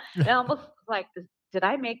now, it almost like, did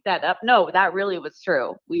I make that up? No, that really was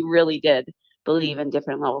true. We really did believe in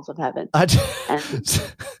different levels of heaven. I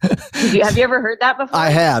And have you ever heard that I before?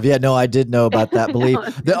 have. Yeah, no, I did know about that No, belief. I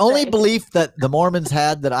was The gonna only say. belief that the Mormons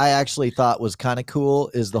had that I actually thought was kind of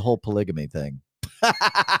cool is the whole polygamy thing.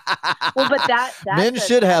 Well, but Men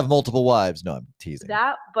should have multiple wives. No, I'm teasing.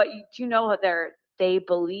 but do you know what they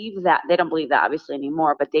believe that they don't believe that obviously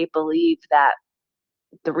anymore, but they believe that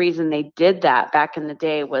the reason they did that back in the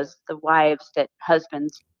day was the wives that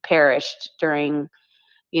husbands perished during,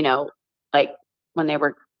 you know, like when they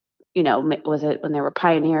were, was it when they were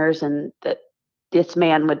pioneers, and that this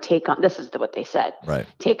man would take on, this is what they said, Right.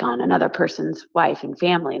 take on another person's wife and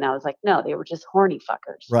family. And I was like, no, they were just horny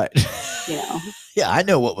fuckers, Right. you know? Yeah, I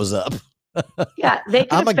know what was up. Yeah, they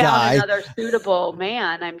could I'm have a found guy. another suitable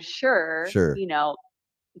man, I'm sure, Sure.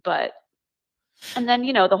 but and then,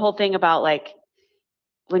 the whole thing about like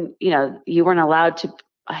when, you weren't allowed to,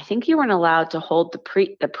 I think you weren't allowed to hold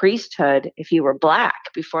the priesthood if you were black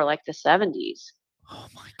before like the 70s. Oh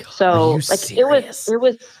my God. Are you So like serious? it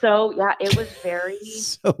was so, yeah, it was very,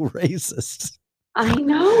 So racist. I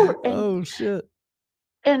know. Oh shit.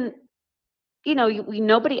 And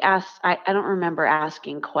nobody asked, I don't remember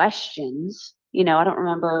asking questions, I don't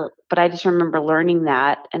remember, but I just remember learning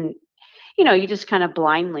that. And you just kind of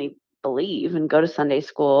blindly believe and go to Sunday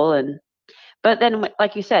school. And but then,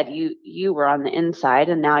 like you said, you were on the inside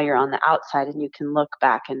and now you're on the outside and you can look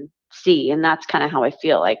back and see. And that's kind of how I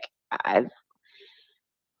feel like i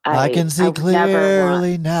I i can I see would never want.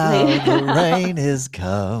 clearly now the rain is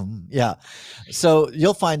come. Yeah. So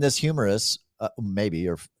you'll find this humorous, maybe,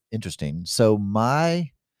 or interesting. So my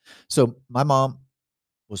mom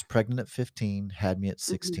was pregnant at 15, had me at Mhm.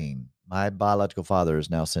 16. My biological father is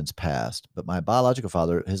now since passed, but my biological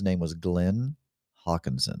father, his name was Glenn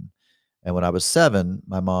Hawkinson. And when I was 7,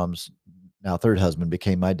 my mom's now third husband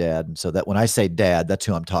became my dad. And so that when I say dad, that's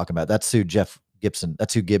who I'm talking about. That's who Jeff Gibson,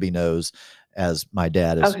 that's who Gibby knows as my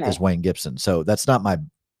dad is Okay. Wayne Gibson. So that's not my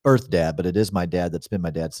birth dad, but it is my dad that's been my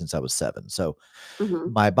dad since I was 7. So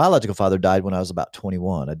Mhm. my biological father died when I was about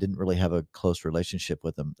 21. I didn't really have a close relationship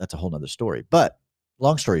with him. That's a whole nother story. But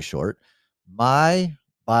long story short, my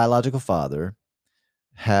biological father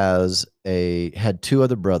had two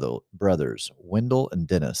other brothers, Wendell and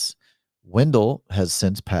Dennis. Wendell has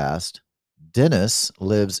since passed. Dennis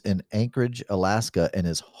lives in Anchorage, Alaska, and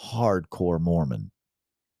is hardcore Mormon.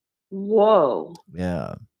 Whoa.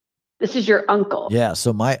 Yeah. This is your uncle. Yeah.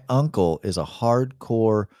 So my uncle is a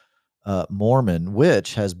hardcore Mormon,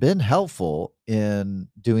 which has been helpful in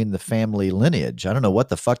doing the family lineage. I don't know what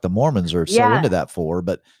the fuck the Mormons are so into that for,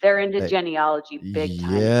 but they're into genealogy big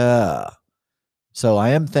time. yeah. So I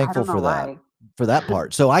am I thankful don't know for why. that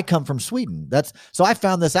part. So I come from Sweden. So I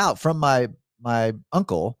found this out from my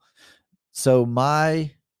uncle. So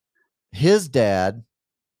his dad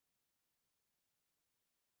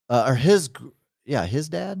or his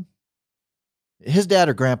dad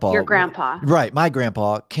or grandpa. Your grandpa. Right, my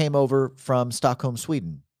grandpa came over from Stockholm,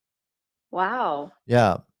 Sweden. Wow.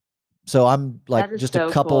 Yeah. So I'm like That is just so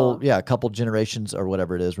cool. a couple generations or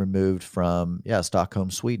whatever it is removed from Stockholm,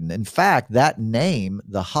 Sweden. In fact, that name,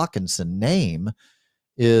 the Hawkinson name,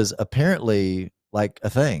 is apparently like a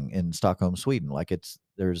thing in Stockholm, Sweden. Like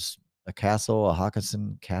there's a castle, a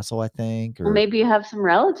Hawkinson castle, I think. Well, Or maybe you have some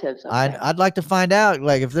relatives up there. I'd like to find out,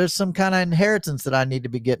 like, if there's some kind of inheritance that I need to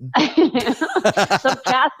be getting. Some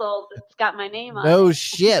castle that's got my name on it. No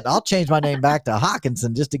shit. I'll change my name back to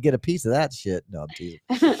Hawkinson just to get a piece of that shit. No, I'm teasing.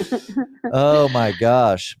 Oh my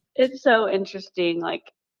gosh. It's so interesting. Like,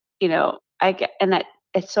 I get, and that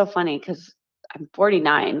it's so funny because I'm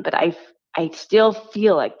 49, but I still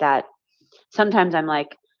feel like that. Sometimes I'm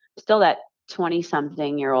like still that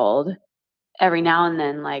 20-something-year-old every now and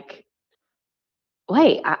then, like,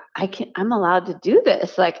 wait, I'm allowed to do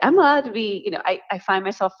this. Like, I'm allowed to be, I find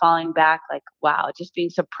myself falling back, like, wow, just being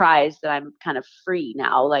surprised that I'm kind of free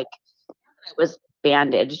now. Like, it was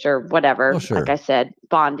bandaged or whatever, Oh, like sure. I said,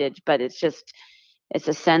 bondage, but it's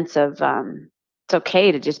a sense of, it's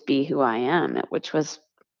okay to just be who I am, which was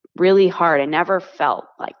really hard. I never felt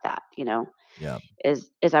like that, Yeah. is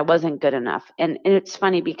I wasn't good enough. And it's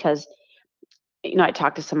funny because, I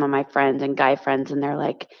talked to some of my friends and guy friends, and they're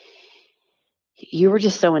like, you were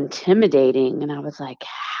just so intimidating. And I was like,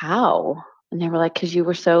 how? And they were like, because you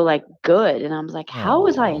were so like good. And I was like, how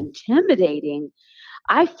was I Oh. intimidating?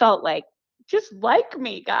 I felt like, just like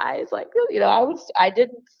me, guys. Like, I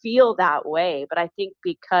didn't feel that way, but I think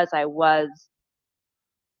because I was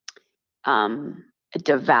um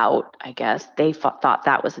devout, I guess they thought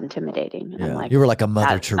that was intimidating. And I'm Yeah. like, You were like a Mother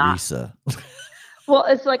that's not. Teresa. Well,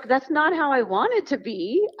 it's like that's not how I wanted to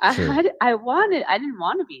be. Sure. I didn't want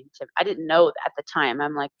to be intimidated. I didn't know at the time.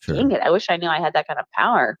 I'm like, Sure. dang it, I wish I knew I had that kind of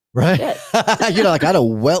power. Right. Shit. Like I'd have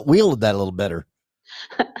wielded that a little better.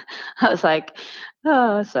 I was like,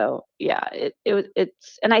 oh, so yeah,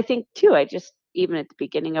 it's, and I think too, I just, even at the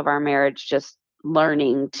beginning of our marriage, just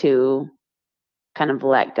learning to kind of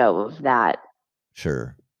let go of that,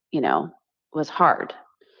 Sure. was hard.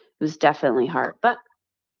 It was definitely hard, but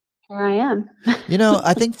here I am.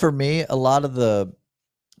 I think for me, a lot of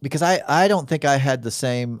because I don't think I had the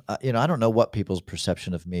same, I don't know what people's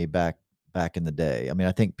perception of me back in the day. I mean,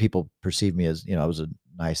 I think people perceive me as, I was a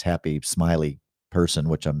nice, happy, smiley person,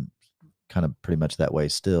 which I'm kind of pretty much that way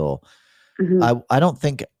still. Mhm. I don't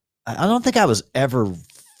think I was ever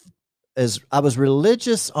I was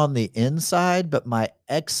religious on the inside, but my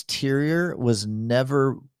exterior was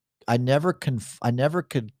never I never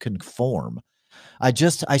could conform. I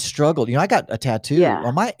struggled. I got a tattoo Yeah.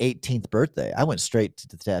 on my 18th birthday. I went straight to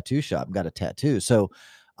the tattoo shop and got a tattoo. So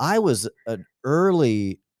I was an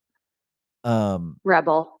early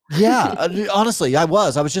Rebel. yeah, honestly, I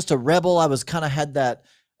was. I was just a rebel. I was kind of had that,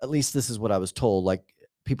 at least this is what I was told. Like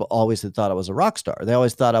people always had thought I was a rock star. They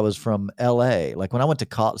always thought I was from LA. Like when I went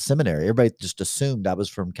to seminary, everybody just assumed I was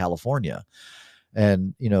from California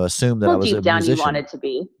and, assumed that I Well, was a deep down, you musician. wanted to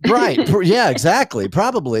be. Right. Yeah, exactly.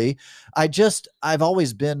 Probably. I've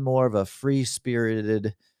always been more of a free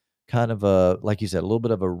spirited kind of like you said, a little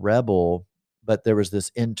bit of a rebel, but there was this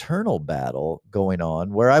internal battle going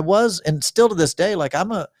on where I was, and still to this day, like I'm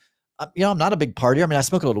not a big partier. I mean, I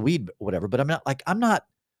smoke a little weed, whatever, but I'm not like,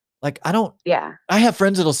 Yeah. I have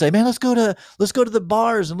friends that'll say, man, let's go to the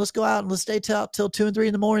bars and let's go out and let's stay till 2 and 3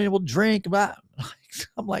 in the morning and we'll drink.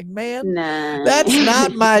 I'm like, man, Nah. that's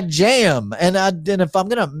not my jam. And if I'm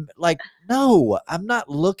going to no, I'm not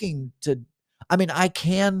looking to, I mean, I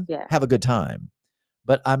can have a good time,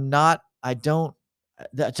 but I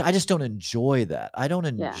just don't enjoy that. I don't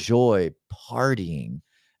enjoy partying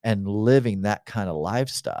and living that kind of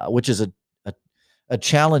lifestyle, which is a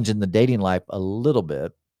challenge in the dating life a little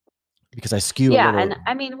bit. because I skew a Yeah, little. and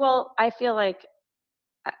I mean, well, I feel like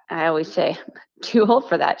I always say, too old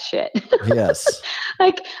for that shit. Yes.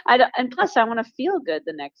 Like I don't, and plus I want to feel good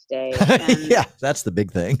the next day, and Yeah, that's the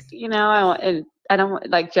big thing. I want, and I don't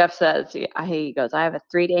like Jeff says. He goes, I have a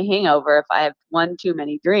 3-day hangover if I have one too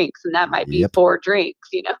many drinks, and that might be Yep. 4 drinks.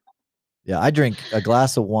 Yeah, I drink a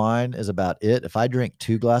glass of wine is about it. If I drink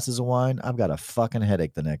 2 glasses of wine, I've got a fucking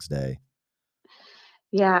headache the next day.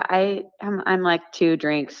 Yeah, I'm like 2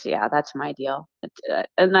 drinks. Yeah, that's my deal.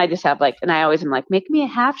 And I just have like, and I always am like, make me a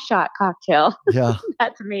half shot cocktail. Yeah.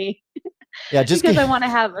 That's me. Yeah, just Because get I want to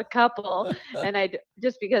have a couple, and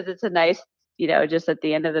just because it's a nice, just at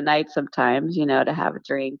the end of the night sometimes, to have a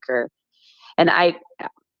drink and I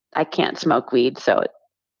can't smoke weed, so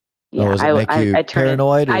Oh, yeah, does it make you I turn it.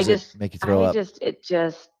 paranoid or does it make you throw up? It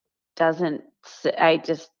just doesn't. I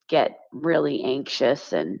just get really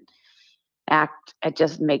anxious and act. It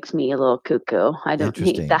just makes me a little cuckoo. I don't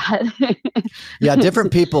need Interesting. that. Yeah,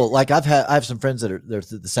 different people. Like I have some friends that they're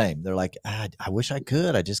the same. They're like, I wish I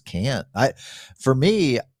could, I just can't. For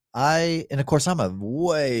me, and of course I'm a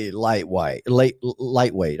way lightweight.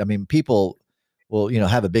 I mean, people will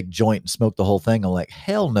have a big joint and smoke the whole thing. I'm like,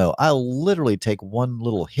 hell no. I'll literally take one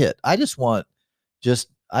little hit. I just like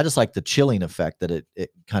the chilling effect that it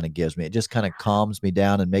kind of gives me. It just kind of calms me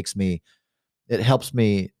down and it helps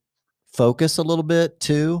me focus a little bit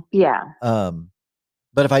too. Yeah. Um,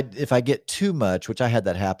 but if I get too much, which I had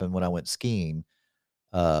that happen when I went skiing,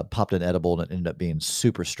 popped an edible and it ended up being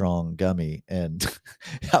super strong gummy, and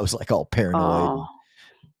I was like all paranoid. Oh,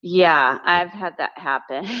 yeah. I've had that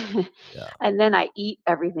happen. Yeah. And then I eat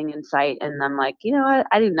everything in sight, and I'm like, you know what?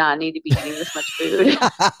 I do not need to be eating this much food.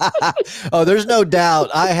 Oh, there's no doubt.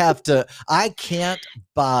 I can't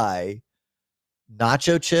buy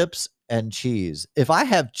nacho chips and cheese. If I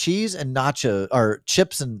have cheese and nacho or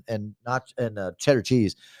chips and cheddar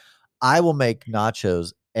cheese, I will make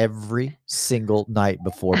nachos every single night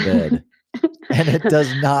before bed. And it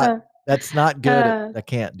does not, Uh, that's not good. uh, I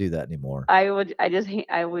can't do that anymore. I would just,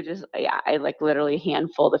 yeah, I like literally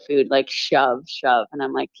handful the food, like shove. And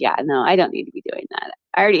I'm like, yeah, no, I don't need to be doing that.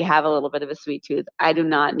 I already have a little bit of a sweet tooth. I do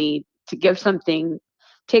not need to take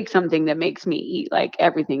something that makes me eat like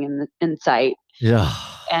everything in sight. Yeah.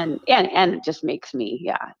 And it just makes me,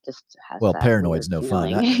 yeah, just has Well, that paranoid's weird no fun.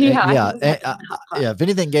 feeling. Yeah, Yeah. not fun. Yeah. If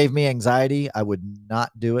anything gave me anxiety, I would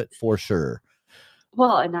not do it for sure.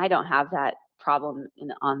 Well, and I don't have that problem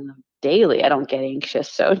on the daily. I don't get anxious.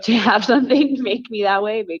 So to have something make me that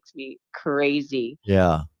way makes me crazy,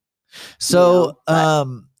 Yeah. So, but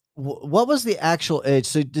what was the actual age?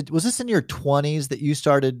 So, was this in your 20s that you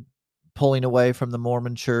started pulling away from the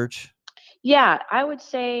Mormon church? yeah, I would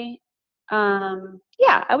say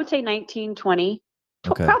 19, 20,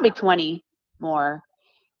 Okay. probably 20 more.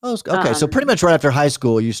 Oh, okay. So, pretty Um, much right after high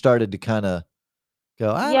school, you started to kind of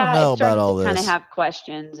go, I don't yeah, I know about started to all kind of this. have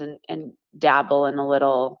questions and dabble in a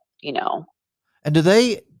little, And I'm going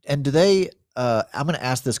to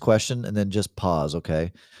ask this question and then just pause.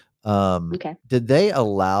 Okay. okay. Did they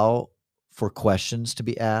allow for questions to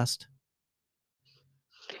be asked?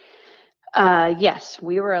 Yes,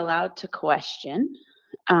 we were allowed to question.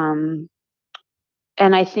 Um,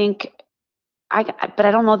 and I think but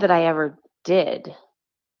I don't know that I ever did.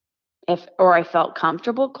 Or I felt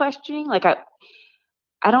comfortable questioning. Like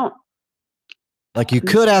I don't, Like you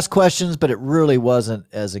could ask questions, but it really wasn't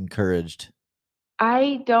as encouraged.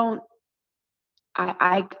 I don't,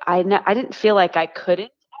 I didn't feel like I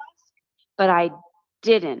couldn't, but I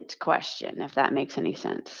didn't question, if that makes any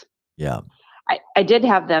sense. Yeah. I did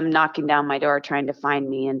have them knocking down my door trying to find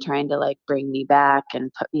me and trying to like bring me back and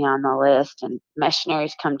put me on the list, and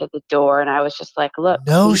missionaries come to the door, and I was just like, look,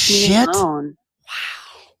 No leave me shit. alone.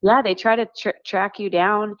 Yeah, they try to track you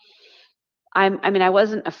down. I mean, I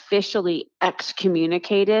wasn't officially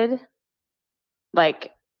excommunicated,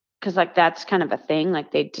 like, because like that's kind of a thing.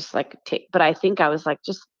 Like they just like take, but I think I was like,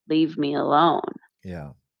 just leave me alone.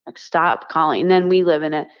 Yeah. Like stop calling. And then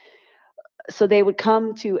so they would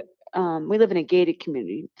come to, we live in a gated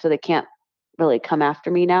community, so they can't really come after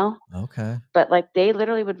me now. Okay. But like they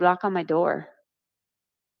literally would knock on my door,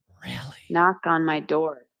 Really? knock on my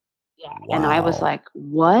door. Yeah. And I was Wow. like,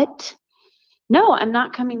 what? No, I'm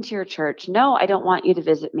not coming to your church. No, I don't want you to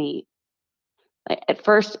visit me. Like at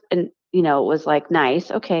first, and it was like nice.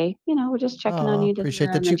 Okay, we're just checking on Oh, you. appreciate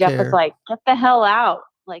And that then you Jeff was care. like, "Get the hell out!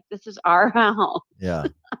 Like this is our house." Yeah.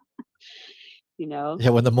 You know. Yeah,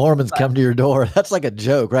 when the Mormons But come to your door, that's like a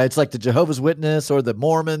joke, right? It's like the Jehovah's Witness or the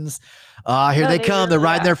Mormons. Ah, here no, they they come. They're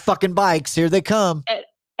really riding their are. fucking bikes. Here they come.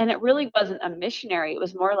 And it really wasn't a missionary. It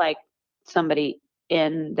was more like somebody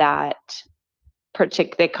in that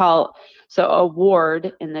particular. So a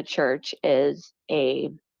ward in the church is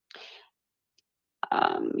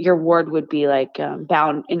your ward would be like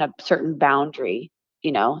bound in a certain boundary,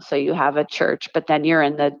 so you have a church, but then you're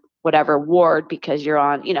in the whatever ward because you're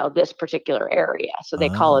on, this particular area. So they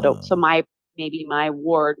call it, so Oh, maybe my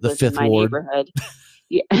ward the was in fifth my ward. neighborhood.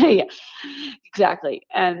 Yeah, yeah, exactly.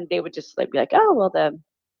 And they would just like be like, oh, well, the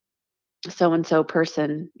so and so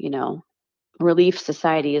person, Relief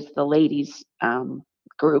Society is the ladies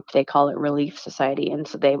group. They call it Relief Society. And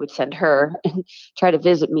so they would send her and try to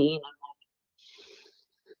visit me. And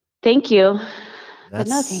thank you, but That's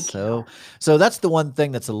no, thank you. so that's the one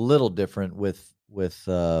thing that's a little different with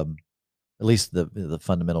at least the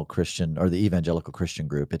fundamental Christian or the evangelical Christian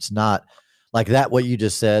group. It's not like that. What you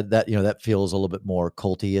just said, that that feels a little bit more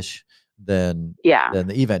culty-ish than Yeah.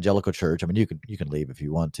 the evangelical church. I mean, you can leave if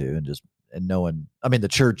you want to, and no one. I mean, the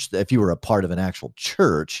church. If you were a part of an actual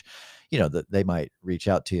church, that they might reach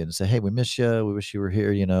out to you and say, "Hey, we miss you. We wish you were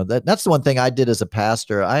here." That's the one thing I did as a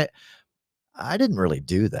pastor. I didn't really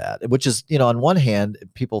do that, which is, on one hand,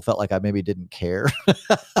 people felt like I maybe didn't care,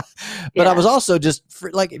 but I was also just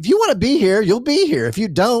like, if you want to be here, you'll be here. If you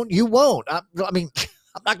don't, you won't. I mean,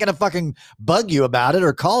 I'm not going to fucking bug you about it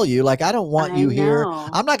or call you. Like, I don't want you here.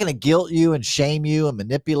 I'm not going to guilt you and shame you and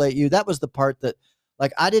manipulate you. That was the part that,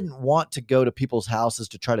 like, I didn't want to go to people's houses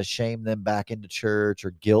to try to shame them back into church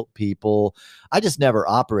or guilt people. I just never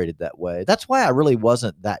operated that way. That's why I really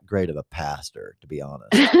wasn't that great of a pastor, to be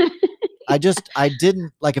honest. I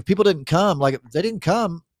didn't like, if people didn't come, like if they didn't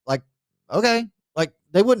come, like, okay, like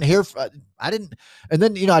they wouldn't hear. I didn't. And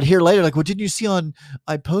then, I'd hear later, like, well, didn't you see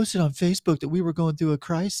I posted on Facebook that we were going through a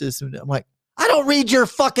crisis. And I'm like, I don't read your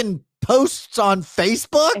fucking posts on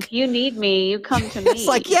Facebook. If you need me, you come to me. It's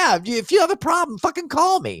like, yeah, if you have a problem, fucking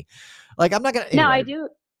call me. Like, I'm not going to. No, I do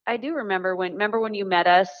remember when you met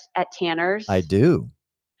us at Tanner's. I do.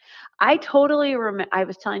 I totally remember. I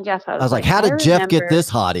was telling Jeff, I was like, how did Jeff get this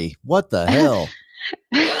hottie? What the hell?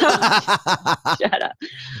 Shut up.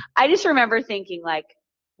 I just remember thinking, like,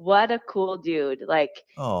 what a cool dude. Like,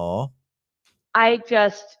 oh, I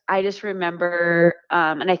just remember,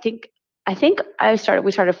 and I think we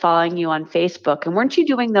started following you on Facebook, and weren't you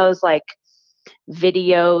doing those like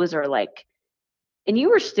videos or like, and you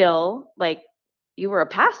were still like, you were a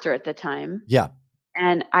pastor at the time. yeah.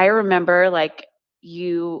 And I remember like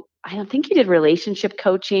I don't think you did relationship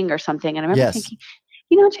coaching or something. And I remember thinking,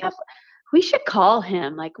 Jeff, we should call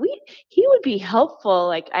him. Like he would be helpful.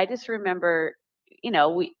 Like, I just remember,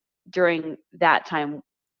 during that time,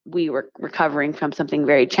 we were recovering from something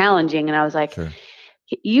very challenging. And I was like, Sure.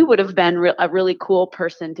 You would have been a really cool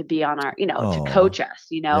person to be on our, to coach us,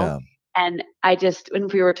 Yeah. And when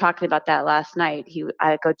we were talking about that last night,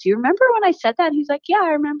 I go, do you remember when I said that? He's like, yeah, I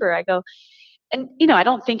remember. I go, and I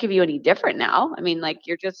don't think of you any different now. I mean, like,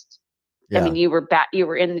 you're just, I mean, you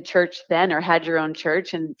were in the church then, or had your own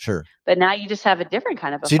church, and sure, but now you just have a different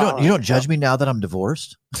kind of a so you don't judge me now that I'm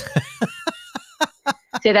divorced?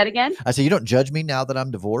 Say that again? I say, you don't judge me now that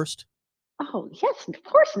I'm divorced? Oh, yes, of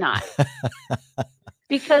course not.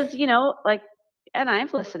 Because, like, and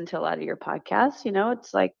I've listened to a lot of your podcasts,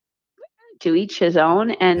 it's like, to each his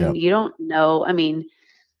own, and you don't know. I mean,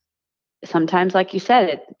 sometimes, like you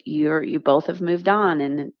said, you both have moved on,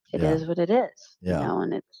 and it is what it is,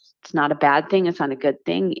 and it's not a bad thing. It's not a good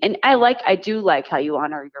thing. And I do like how you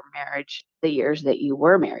honor your marriage, the years that you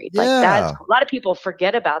were married. Like, that's a lot of people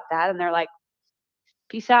forget about that, and they're like,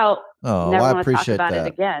 peace out. Oh, Never well, I want to talk appreciate about that.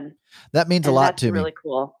 it again. That means a lot to me. Really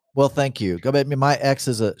cool. Well, thank you. My ex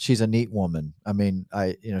she's a neat woman. I mean,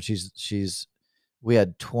 we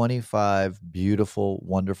had 25 beautiful,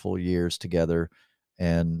 wonderful years together,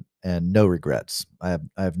 and no regrets. I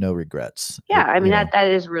have no regrets. Yeah. I mean, that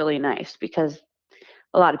is really nice, because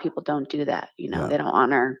a lot of people don't do that. They don't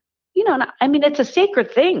honor, I mean, it's a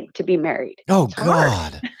sacred thing to be married. Oh,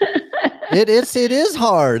 God. It is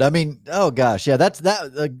hard. I mean, oh gosh, yeah. That's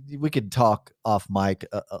that. We could talk off mic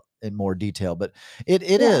in more detail, but it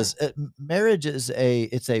is. Marriage is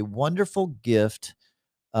it's a wonderful gift.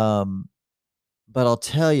 But I'll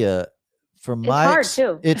tell you, from it's hard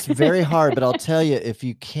too. It's very hard. But I'll tell you, if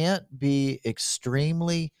you can't be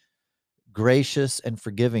extremely gracious and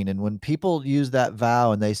forgiving, and when people use that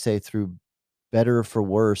vow and they say through better or for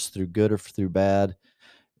worse, through good or through bad,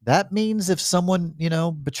 that means if someone,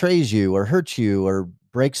 betrays you or hurts you or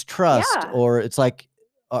breaks trust, or it's like,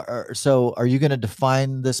 so are you going to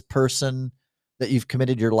define this person that you've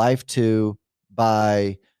committed your life to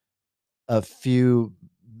by a few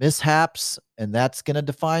mishaps, and that's going to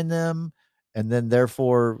define them, and then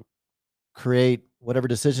therefore create whatever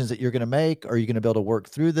decisions that you're going to make? Are you going to be able to work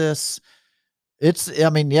through this? I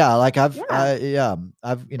mean, yeah, like Yeah,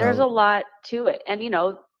 I've, there's a lot to it. And,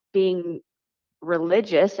 being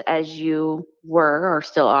religious as you were or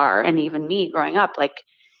still are, and even me growing up, like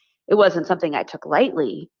it wasn't something I took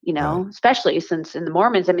lightly, right, especially since in the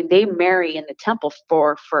Mormons, I mean, they marry in the temple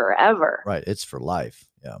for forever. right. It's for life.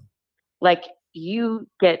 Yeah. Like you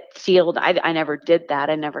get sealed. I never did that.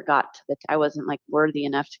 I never got to I wasn't like worthy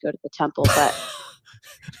enough to go to the temple, but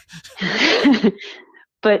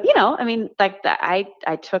but I mean, like that,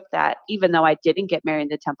 I took that, even though I didn't get married in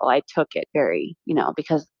the temple, I took it very,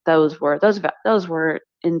 because those were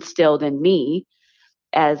instilled in me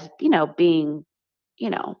as, being, you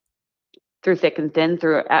know, through thick and thin,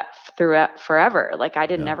 through forever. Like I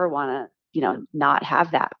didn't Yeah. ever want to, not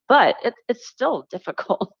have that, but it's still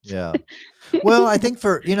difficult. Yeah. Well, I think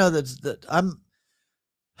for, that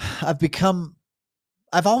I've become,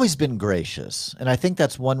 I've always been gracious. And I think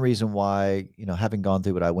that's one reason why, having gone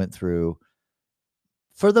through what I went through,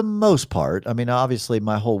 for the most part, I mean, obviously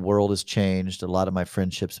my whole world has changed. A lot of my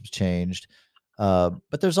friendships have changed.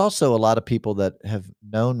 But there's also a lot of people that have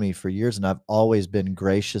known me for years and I've always been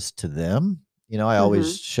gracious to them. I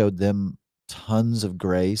always Hmm. showed them tons of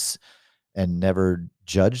grace and never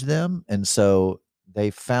judged them. And so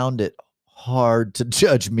they found it hard to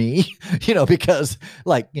judge me, because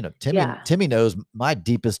like, Yeah. Timmy knows my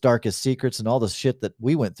deepest, darkest secrets and all the shit that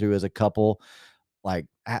we went through as a couple. Like,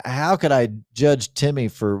 how could I judge Timmy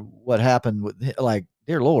for what happened with, like,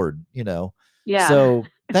 dear Lord, Yeah. So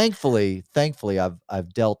thankfully,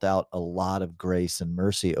 I've dealt out a lot of grace and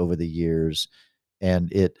mercy over the years,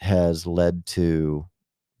 and it has led to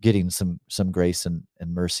getting some grace and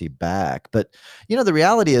mercy back. But the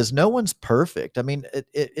reality is no one's perfect. I mean,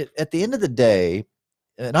 at the end of the day,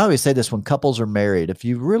 and I always say this when couples are married, if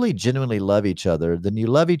you really genuinely love each other, then you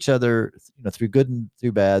love each other, through good and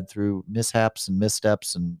through bad, through mishaps and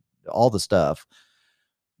missteps and all the stuff.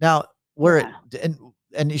 Now, where it Yeah.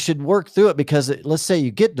 and you should work through it because let's say you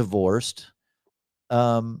get divorced,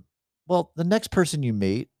 um, well, the next person you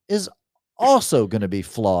meet is also going to be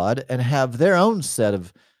flawed and have their own set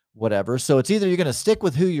of whatever. So it's either you're going to stick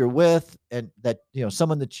with who you're with and that,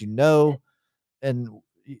 someone that and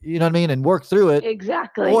you know what I mean, and work through it, or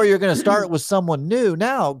Exactly. you're going to start with someone new.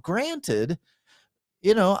 Now, granted,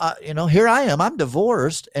 here I am. I'm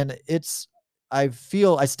divorced, and I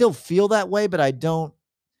still feel that way, but I don't.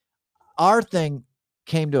 Our thing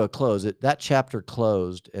came to a close. That chapter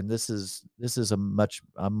closed, and this is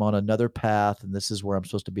I'm on another path, and this is where I'm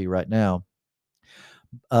supposed to be right now.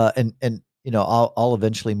 And I'll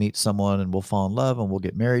eventually meet someone, and we'll fall in love, and we'll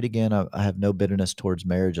get married again. I have no bitterness towards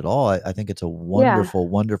marriage at all. I think it's a Yeah. wonderful,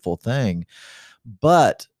 wonderful thing.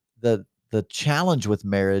 But the challenge with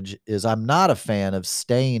marriage is I'm not a fan of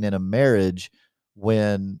staying in a marriage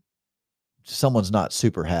when someone's not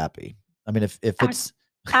super happy. I mean, if Ac- it's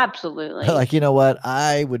Absolutely. like, what,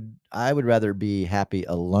 I would rather be happy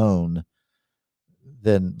alone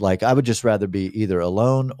than, like, I would just rather be either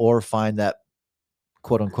alone or find that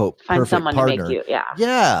quote unquote Find perfect someone to make partner. you, yeah.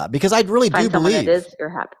 Yeah, because I really do Find someone that believe. is you're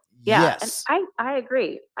happy. Yeah, and Yes. I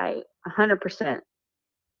agree. I 100%.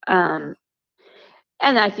 Um,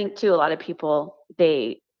 and I think too, a lot of people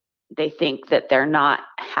they think that they're not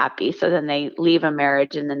happy, so then they leave a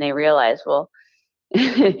marriage, and then they realize, well,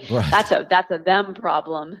 Right. that's a them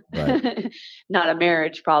problem, Right. not a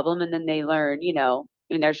marriage problem. And then they learn, I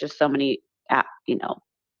mean, there's just so many,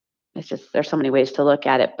 it's just there's so many ways to look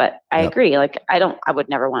at it. But I Yep. agree. Like I would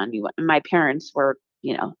never want anyone. My parents were,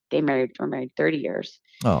 they were married 30 years,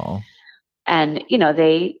 Oh. and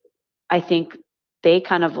I think they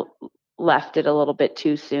kind of left it a little bit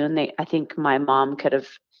too soon. I think my mom could have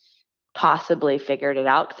possibly figured it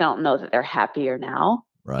out, because I don't know that they're happier now.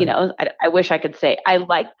 Right. I wish I could say I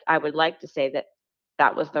would like to say that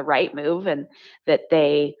that was the right move, and that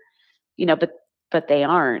they, but they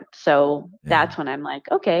aren't. So Yeah. that's when I'm like,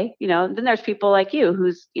 okay, then there's people like you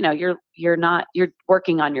who's, you're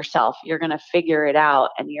working on yourself. You're going to figure it out,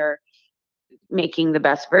 and you're making the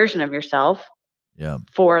best version of yourself Yeah.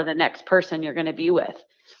 for the next person you're going to be with.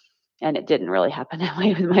 And it didn't really happen that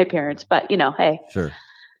way with my parents, but hey. Sure.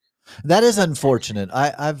 That is unfortunate.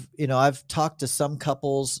 I've talked to some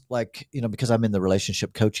couples, like, because I'm in the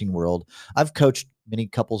relationship coaching world. I've coached many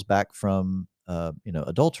couples back from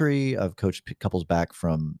adultery. I've coached couples back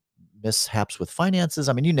from mishaps with finances.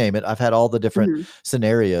 I mean, you name it. I've had all the different Mhm.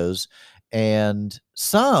 scenarios, and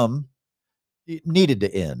some needed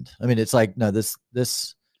to end. I mean, it's like, no, this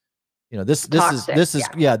Toxic, this is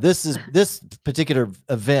yeah. yeah, this particular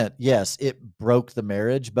event, yes, it broke the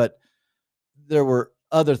marriage, but there were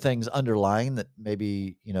other things underlying that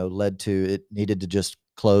maybe, led to it needed to just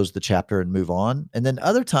close the chapter and move on. And then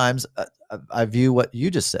other times, I view what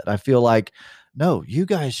you just said. I feel like, no, you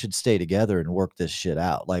guys should stay together and work this shit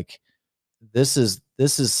out. Like, this is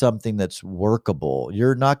something that's workable.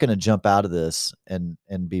 You're not going to jump out of this and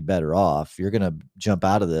be better off. You're going to jump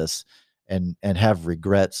out of this and have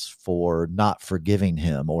regrets for not forgiving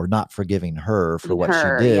him or not forgiving her for what she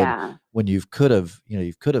Her, did, yeah. when you could have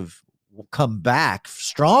come back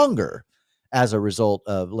stronger as a result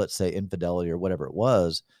of, let's say, infidelity or whatever it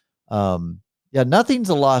was. Yeah, nothing's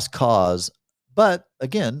a lost cause, but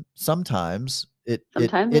again, sometimes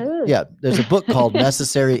Sometimes it yeah, there's a book called is.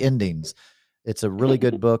 Necessary Endings. It's a really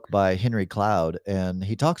good book by Henry Cloud, and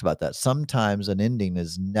he talks about that. Sometimes an ending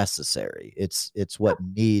is necessary. It's what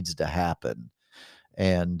needs to happen.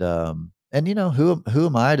 And who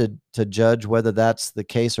am I to judge whether that's the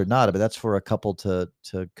case or not? I mean, that's for a couple to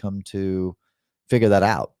come to figure that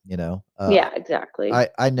out. Yeah, exactly.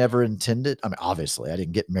 I never intended. I mean, obviously, I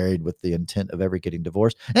didn't get married with the intent of ever getting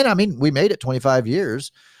divorced. And I mean, we made it 25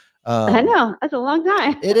 years. I know, that's a long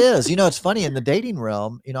time. It is. It's funny in the dating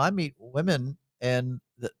realm. I meet women, and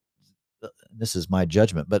this is my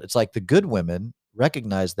judgment, but it's like the good women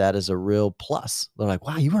recognize that as a real plus. They're like,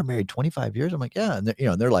 "Wow, you were married 25 years." I'm like, "Yeah,"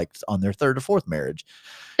 and they're like on their third or fourth marriage,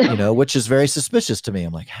 which is very suspicious to me.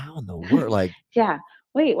 I'm like, "How in the world?" Like, Yeah.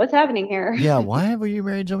 Wait, what's happening here? yeah, why were you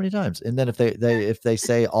married so many times? And then if they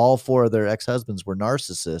say all four of their ex-husbands were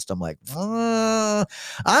narcissists, I'm like,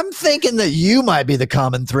 I'm thinking that you might be the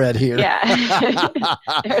common thread here. Yeah.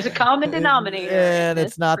 There's a common denominator and in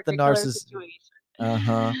it's this not the particular narcissist. situation.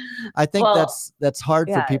 Uh-huh. I think Well, that's hard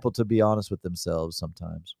for yeah, people to be honest with themselves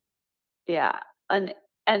sometimes. yeah. And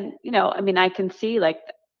I mean, I can see like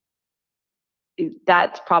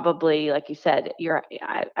that's probably like you said,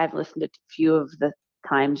 I've listened to a few of the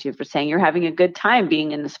times you've been saying you're having a good time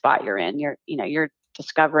being in the spot you're in. You're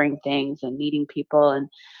discovering things and meeting people,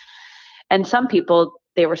 and some people,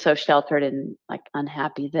 they were so sheltered and like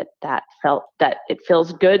unhappy that it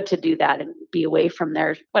feels good to do that and be away from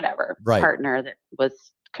their whatever Right. partner that was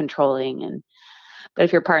controlling. And but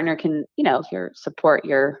if your partner can, if your support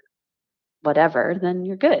your whatever, then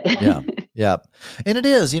you're good. Yeah. Yeah. And it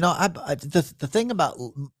is, the thing about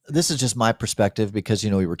this is just my perspective, because,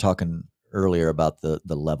 we were talking earlier about the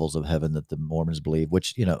levels of heaven that the Mormons believe,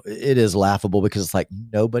 which, it is laughable because it's like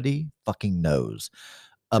nobody fucking knows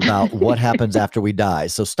about what happens after we die.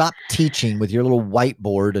 So stop teaching with your little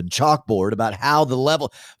whiteboard and chalkboard about how the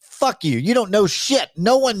level. Fuck you. You don't know shit.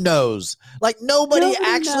 No one knows. Like nobody Nobody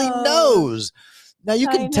actually knows. knows. Now you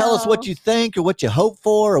I can tell us what know. you think or what you hope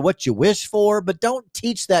for or what you wish for, but don't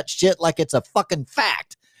teach that shit like it's a fucking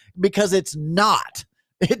fact, because it's not.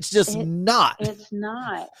 It's just It not. it's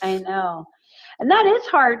not. I know. And that is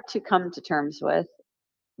hard to come to terms with,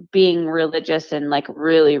 being religious and like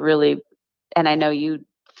really, really, and I know you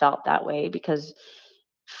felt that way because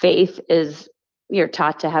faith is, you're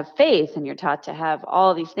taught to have faith and you're taught to have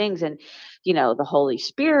all these things and the Holy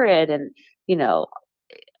Spirit and you know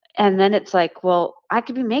and then it's like, well, I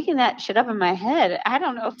could be making that shit up in my head. I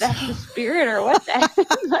don't know if that's the spirit or what that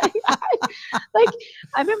like, like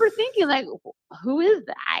I remember thinking like, who is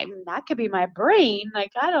that? That could be my brain.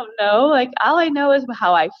 Like I don't know. Like all I know is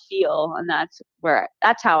how I feel, and that's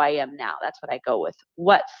how I am now. That's what I go with.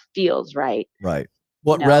 What feels right, Right.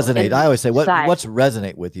 What resonate? I always say, inside. what's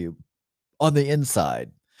resonate with you on the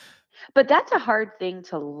inside? But that's a hard thing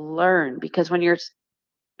to learn because when you're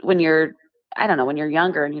I don't know, when you're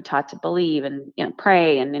younger and you're taught to believe and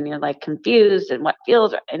pray and then you're like confused and what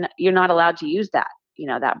feels, and you're not allowed to use that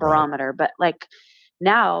Right. barometer. But like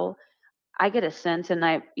now I get a sense, and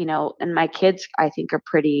and my kids I think are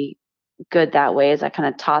pretty good that way, as I kind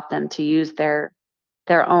of taught them to use their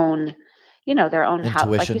own, their own, how, like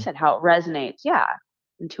you Intuition. said, how it resonates. Yeah.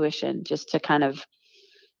 Intuition, just to kind of,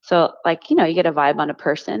 so like, you get a vibe on a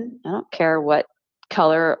person. I don't care what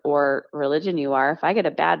color or religion you are. If I get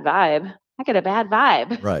a bad vibe, I get a bad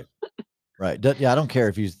vibe. Right. Right. Yeah, I don't care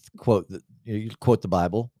if you quote the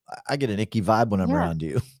Bible. I get an icky vibe when I'm Yeah. around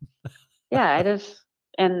you. Yeah.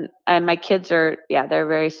 And my kids are, yeah, they're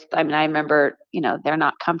very, I mean, I remember, they're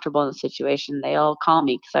not comfortable in the situation. They all call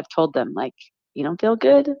me because I've told them, like, you don't feel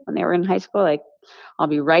good when they were in high school. Like, I'll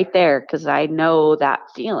be right there because I know that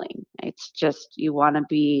feeling. It's just, you want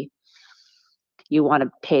to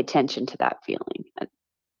pay attention to that feeling.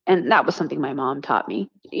 And that was something my mom taught me,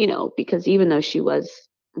 because even though she was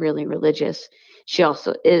really religious, she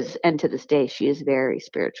also is, and to this day, she is very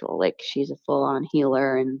spiritual. Like she's a full on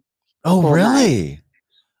healer and Oh, whole nine. really?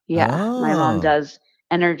 Yeah, my mom Oh, does.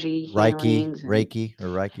 energy healings and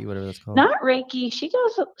Reiki, whatever that's called. not Reiki.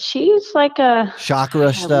 She's like a, Chakra I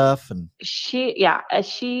would, stuff and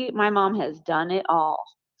my mom has done it all.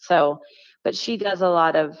 So, but she does a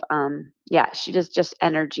lot of, she does just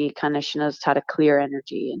energy kind of, she knows how to clear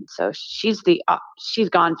energy. And so she's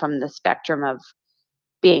gone from the spectrum of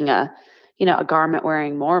being a garment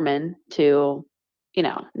wearing Mormon to,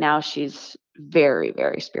 now she's very,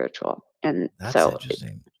 very spiritual. And that's so,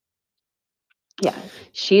 interesting. yeah,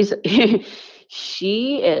 she's, my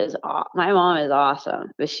mom is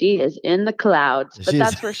awesome, but she is in the clouds, but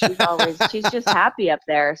that's where she's just happy up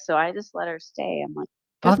there. So I just let her stay. I'm like,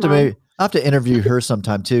 I'll have to interview her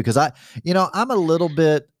sometime too. Cause I'm a little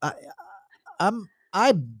bit,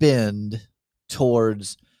 I bend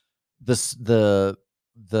towards the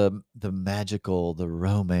magical, the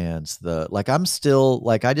romance, I'm still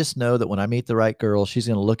like, I just know that when I meet the right girl, she's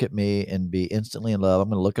going to look at me and be instantly in love. I'm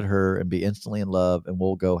going to look at her and be instantly in love, and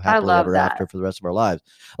we'll go happily ever after for the rest of our lives.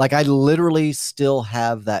 Like, I literally still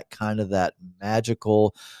have that kind of that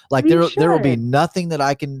magical, like there will be nothing that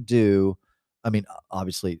I can do. I mean,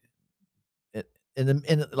 obviously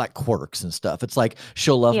in like quirks and stuff. It's like,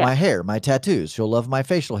 she'll love my hair, my tattoos. She'll love my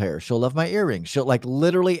facial hair. She'll love my earrings. She'll like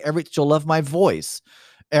literally she'll love my voice,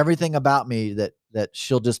 everything about me that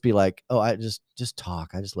she'll just be like, oh, I just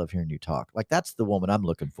talk. I just love hearing you talk. Like, that's the woman I'm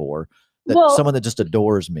looking for. Someone that just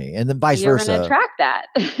adores me, and then vice versa. You're going to attract that.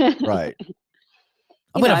 Right.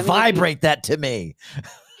 I'm going to vibrate that to me.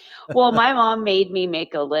 Well, my mom made me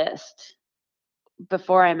make a list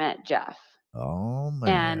before I met Jeff. Oh,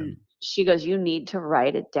 man. And she goes, you need to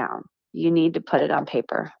write it down. You need to put it on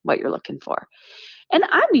paper, what you're looking for. And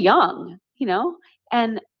I'm young,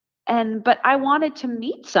 but I wanted to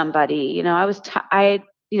meet somebody. I was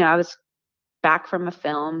back from a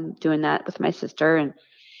film doing that with my sister,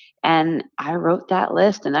 and I wrote that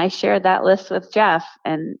list and I shared that list with Jeff.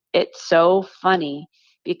 And it's so funny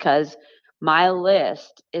because my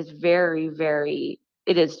list is very, very,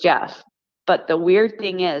 it is Jeff. But the weird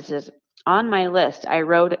thing is on my list, I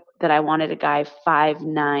wrote that I wanted a guy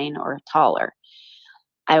 5'9" or taller.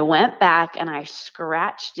 I went back and I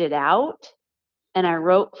scratched it out and I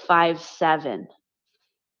wrote 5'7".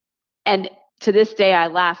 And to this day, I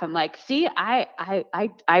laugh. I'm like, see, I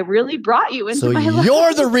really brought you into my life. So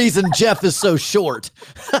you're the reason Jeff is so short.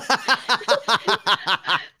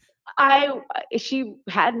 She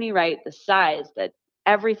had me write the size, that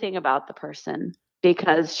everything about the person,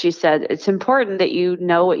 because she said it's important that you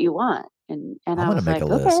know what you want. And I was like,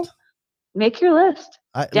 okay, make your list.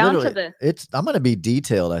 I'm going to be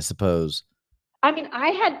detailed, I suppose. I mean, I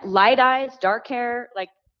had light eyes, dark hair, like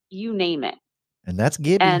you name it. And that's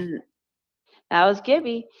Gibby. And that was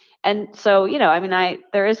Gibby. And so,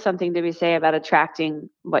 there is something to be said about attracting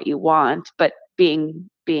what you want, but being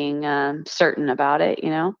certain about it,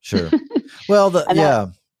 Sure. Well, go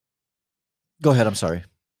ahead. I'm sorry.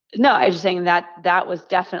 No, I was just saying that was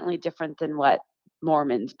definitely different than what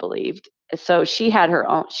Mormons believed. So she had her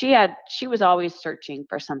own, she was always searching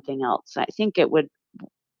for something else. I think it wouldn't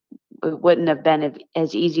have been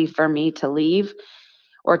as easy for me to leave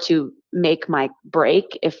or to make my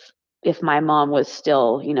break if my mom was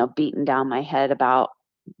still, beating down my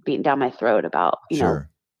throat about, sure.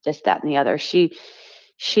 This, that, and the other. She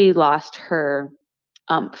lost her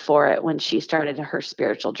for it when she started her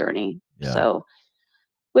spiritual journey. Yeah. So,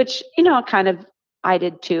 which, kind of I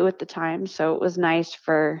did too at the time. So it was nice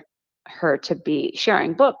for her to be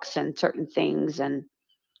sharing books and certain things and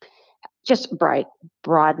just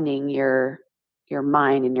broadening your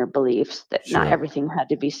mind and your beliefs, that not everything had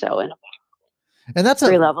to be so in a box. And that's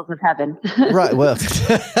 3 levels of heaven. Right. Well,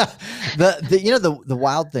 the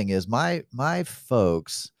wild thing is my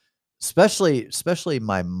folks, especially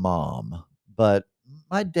my mom, but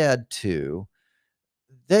my dad too,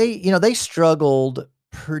 they struggled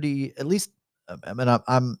pretty, at least, I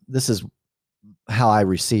mean, this is how I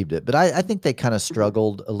received it, but I think they kind of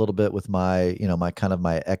struggled a little bit with my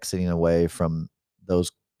exiting away from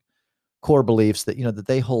those core beliefs that, that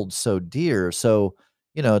they hold so dear. So,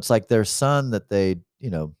 it's like their son that they,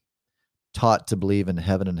 taught to believe in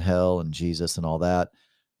heaven and hell and Jesus and all that,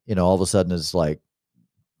 all of a sudden is like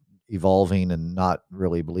evolving and not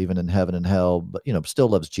really believing in heaven and hell, but, still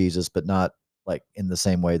loves Jesus, but not like in the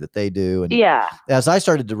same way that they do. And as I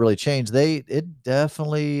started to really change,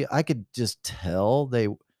 I could just tell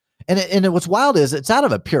and what's wild is it's out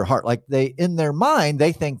of a pure heart. Like in their mind,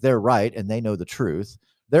 they think they're right and they know the truth.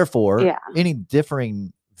 Therefore, any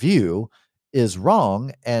differing view is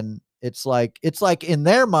wrong. And it's like in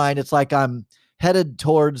their mind, it's like I'm headed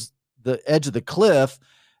towards the edge of the cliff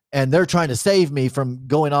and they're trying to save me from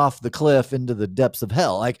going off the cliff into the depths of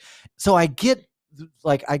hell. Like, so I get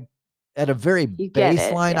like at a very You get it.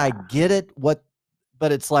 baseline, I Yeah. get it. But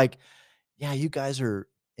it's like, yeah, you guys are,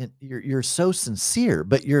 you're so sincere,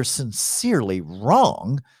 but you're sincerely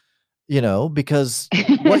wrong, because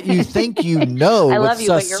what you think I with love you,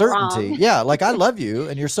 such but you're certainty. wrong. Yeah. Like I love you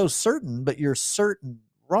and you're so certain, but you're certain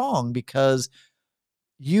wrong because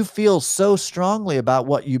you feel so strongly about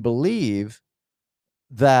what you believe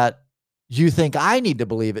that you think I need to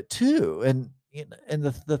believe it too. And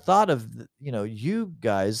the thought of, you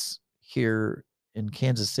guys here in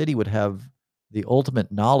Kansas City would have the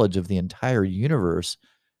ultimate knowledge of the entire universe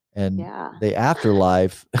and Yeah. the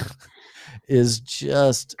afterlife is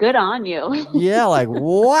just, Good on you. yeah, like,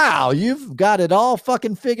 wow, you've got it all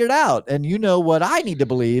fucking figured out. And you know what I need to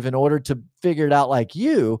believe in order to figure it out like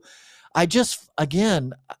you. I just,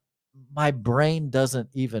 again, my brain doesn't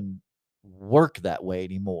even work that way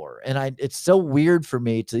anymore. And it's so weird for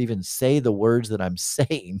me to even say the words that I'm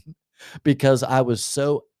saying because I was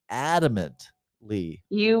so adamantly.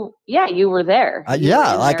 You were there. You were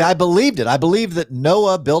Yeah, in like there. I believed it. I believed that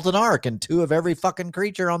Noah built an ark and two of every fucking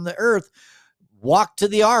creature on the earth walked to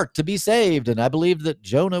the ark to be saved. And I believed that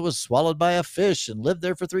Jonah was swallowed by a fish and lived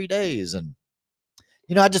there for 3 days. And,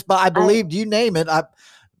 I I believed, you name it.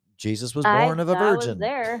 Jesus was born of a I was virgin.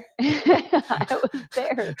 there. I was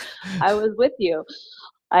there. I was with you.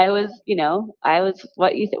 What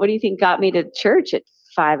do you think got me to church at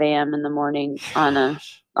 5 a.m. in the morning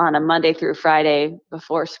Gosh. on a Monday through Friday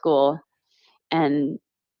before school? And,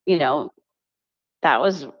 you know,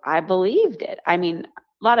 I believed it. I mean,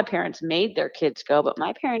 a lot of parents made their kids go, but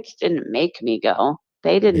my parents didn't make me go.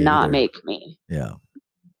 They did Me not either. make me. Yeah.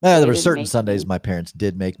 There They were didn't certain make Sundays me. my parents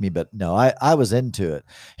did make me, but no, I was into it.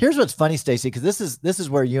 Here's what's funny, Stacy, because this is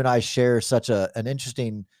where you and I share such an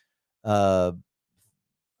interesting uh,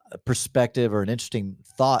 perspective or an interesting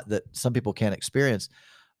thought that some people can't experience.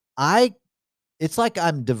 I It's like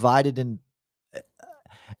I'm divided in.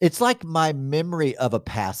 It's like my memory of a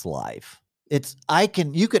past life.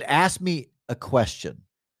 You could ask me a question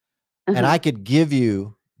and Uh-huh. I could give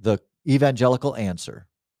you the evangelical answer.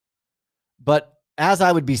 But as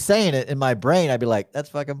I would be saying it in my brain, I'd be like, that's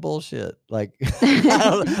fucking bullshit. Like,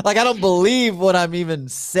 I don't believe what I'm even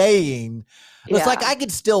saying. It's like Yeah. I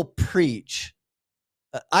could still preach.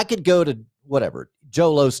 I could go to whatever,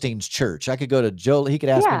 Joel Osteen's church. I could go to Joel. He could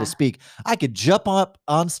ask me to Yeah. speak. I could jump up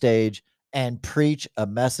on stage and preach a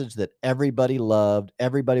message that everybody loved.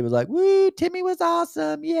 Everybody was like, woo, Timmy was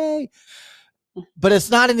awesome. Yay. But it's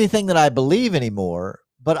not anything that I believe anymore.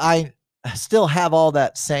 But I still have all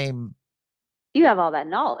that same. You have all that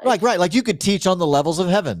knowledge. Right. Like you could teach on the levels of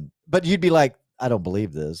heaven, but you'd be like, I don't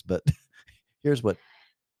believe this, but here's what.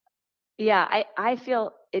 Yeah, I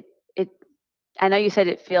feel it I know you said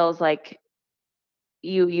it feels like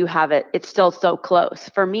you have it, it's still so close.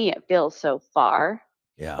 For me, it feels so far.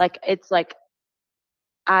 Yeah. Like it's like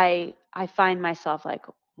I find myself like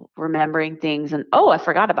remembering things and oh, I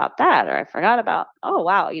forgot about that, or I forgot about, oh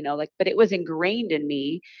wow, like, but it was ingrained in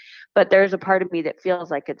me. But there's a part of me that feels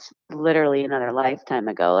like it's literally another lifetime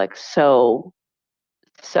ago, like so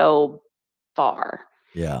far.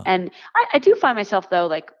 Yeah. And I do find myself though,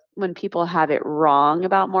 like when people have it wrong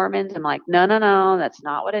about Mormons, I'm like, no, no, no, that's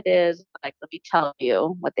not what it is. Like, let me tell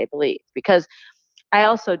you what they believe, because I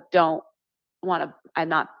also don't want to. I'm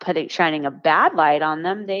not shining a bad light on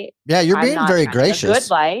them. Yeah. You're I'm being not very shining a good gracious.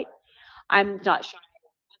 light. I'm not shining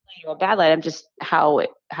a bad light. I'm just how it.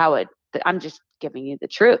 I'm just giving you the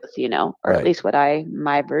truth, or at Right. least what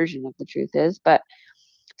my version of the truth is. But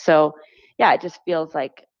so, yeah, it just feels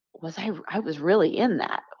like I was really in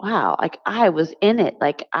that. Wow, like I was in it.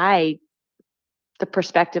 Like the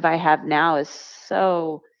perspective I have now is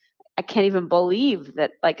so I can't even believe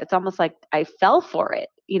that. Like it's almost like I fell for it.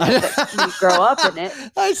 But when you grow up in it,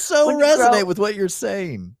 I so when you grow resonate with what you're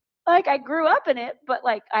saying. like I grew up in it, but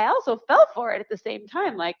like I also fell for it at the same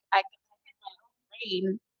time. Like I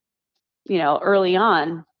brain, early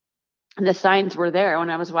on, and the signs were there when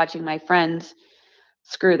I was watching my friends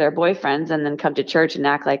screw their boyfriends and then come to church and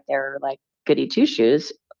act like they're like goody two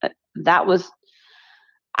shoes. That was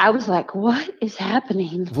I was like, what is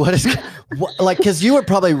happening? What is like? Because you were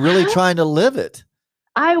probably really trying to live it.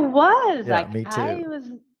 I was Yeah, like, me I too. was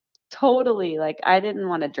totally like, I didn't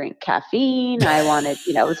want to drink caffeine. I wanted,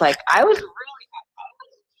 it was like, I was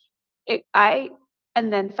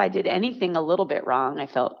and then if I did anything a little bit wrong, I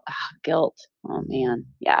felt guilt. Oh man.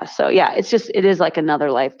 Yeah. So yeah, it is like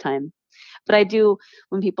another lifetime. But I do,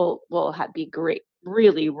 when people will be great,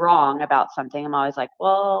 really wrong about something, I'm always like,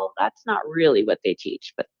 well, that's not really what they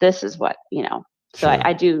teach, but this is what. So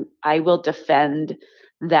Sure. I will defend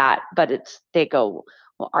that, but they go,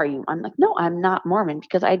 well, are you? I'm like, no, I'm not Mormon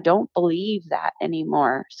because I don't believe that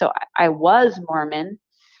anymore. So I was Mormon.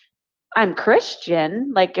 I'm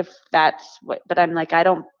Christian, like if that's what, but I'm like,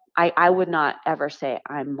 I would not ever say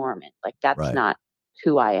I'm Mormon. Like that's Right. not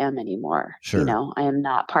who I am anymore. Sure. I am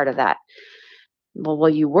not part of that. Well,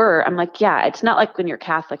 you were. I'm like, yeah, it's not like when you're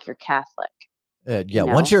Catholic, you're Catholic, Yeah.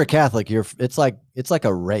 Once you're a Catholic, it's like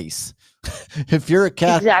a race. If you're a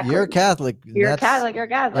Catholic, you're Exactly. a Catholic. You're a That's Catholic, you're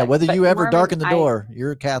yeah. Catholic. Whether But you ever Mormon, darken the door,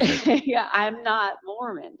 you're a Catholic. yeah, I'm not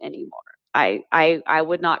Mormon anymore. I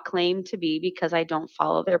would not claim to be because I don't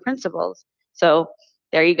follow their principles. So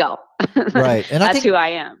there you go. Right. And That's who I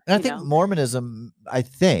am, I think Mormonism, I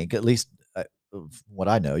think, at least of what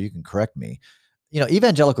I know, you can correct me,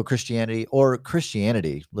 evangelical Christianity or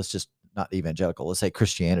Christianity, let's just not evangelical, let's say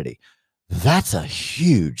Christianity, that's a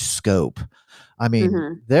huge scope. I mean,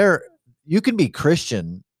 Mhm. you can be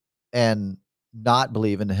Christian and not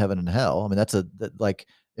believe in heaven and hell. I mean, like,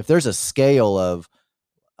 if there's a scale of,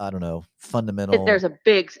 I don't know, fundamental There's a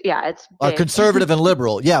big, yeah, it's or big. conservative and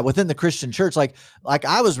liberal, yeah, within the Christian church, like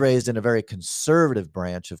I was raised in a very conservative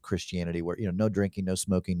branch of Christianity, where no drinking, no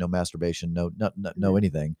smoking, no masturbation, no Mhm.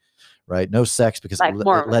 anything, right? No sex, because Like it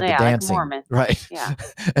Mormon, led to yeah, like dancing, Mormon. right? Yeah.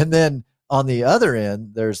 And then on the other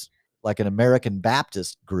end, there's like an American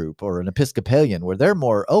Baptist group or an Episcopalian, where they're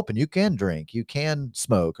more open. You can drink, you can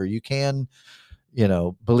smoke, or you can,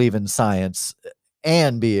 believe in science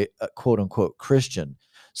and be a quote unquote Christian.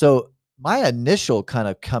 So my initial kind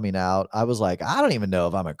of coming out, I was like, I don't even know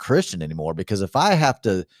if I'm a Christian anymore, because if I have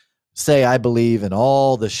to say I believe in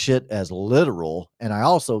all the shit as literal, and I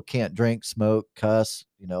also can't drink, smoke, cuss,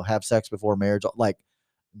 have sex before marriage, like,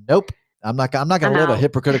 nope. I'm not going I'm to live a out.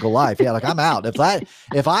 hypocritical life. Yeah, like, I'm out.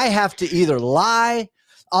 If I have to either lie,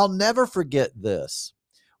 I'll never forget this.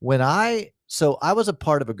 So I was a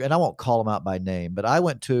part of and I won't call them out by name, but I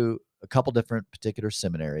went to a couple different particular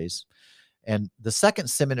seminaries. And the second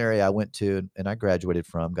seminary I went to and I graduated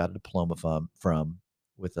from, got a diploma from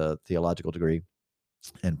with a theological degree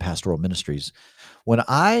in pastoral ministries.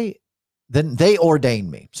 Then they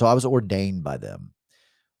ordained me. So I was ordained by them.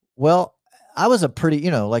 Well, I was a pretty,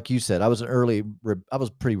 like you said, I was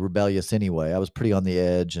pretty rebellious anyway. I was pretty on the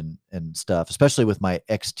edge and stuff, especially with my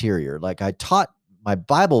exterior. Like, my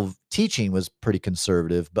Bible teaching was pretty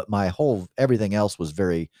conservative, but everything else was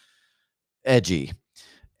very edgy. Mhm.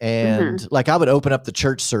 And like, I would open up the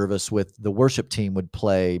church service with the worship team would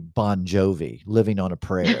play Bon Jovi, Living on a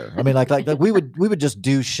Prayer. I mean, like we would just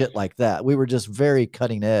do shit like that. We were just very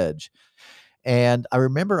cutting edge. And I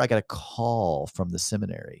remember I got a call from the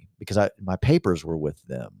seminary because my papers were with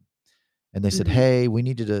them. And they said, Mhm. "Hey, we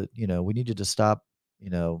need you to stop,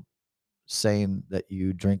 you know, saying that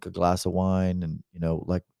you drink a glass of wine, and,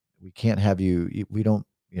 like, we can't have we don't,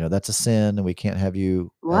 that's a sin, and we can't have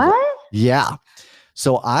you as a." What? Yeah.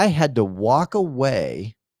 So I had to walk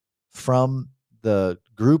away from the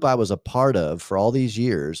group I was a part of for all these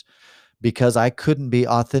years because I couldn't be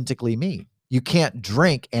authentically me. You can't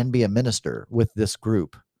drink and be a minister with this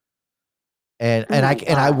group. And Oh and I my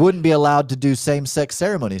and I gosh. wouldn't be allowed to do same-sex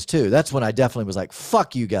ceremonies too. That's when I definitely was like,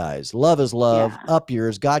 "Fuck you guys. Love is love. Yeah. Up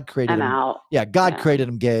yours. God created I'm them. out. Yeah, God Yeah. created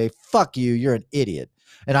them gay. Fuck you. You're an idiot."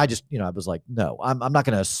 And I just, I was like, "No, I'm not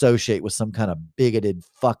going to associate with some kind of bigoted,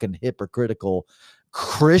 fucking hypocritical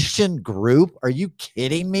Christian group. Are you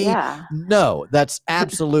kidding me? Yeah. No, that's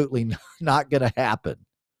absolutely not going to happen."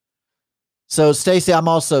 So, Stacey, I'm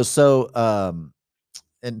also so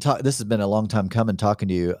this has been a long time coming talking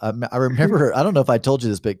to you. I remember, I don't know if I told you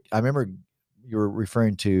this, but I remember you were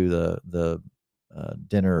referring to the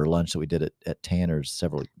dinner or lunch that we did at Tanner's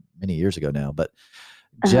many years ago now. But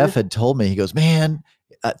Uh-huh. Jeff had told me, he goes, "Man,"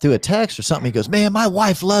 through a text or something, he goes, "Man, my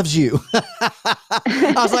wife loves you."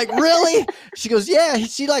 I was like, "Really?" She goes, "Yeah,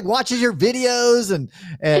 she like watches your videos and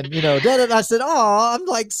And I said, "Oh,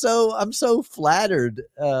 I'm so flattered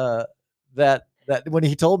that when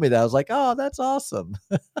he told me that, I was like, oh, that's awesome."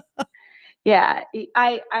 Yeah,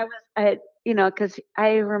 I was because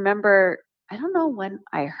I remember I don't know when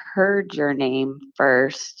I heard your name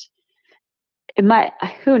first. It might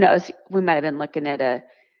who knows? We might have been looking at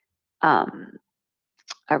um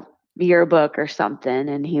a yearbook or something,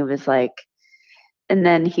 and he was like, and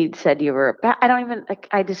then he said you were. I don't even like.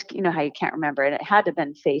 I just how you can't remember, and it had to have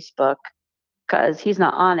been Facebook because he's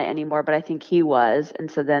not on it anymore, but I think he was, and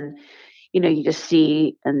so then you just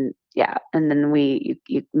see and yeah, and then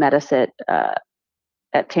you met us at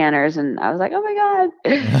Tanner's, and I was like, "Oh my god,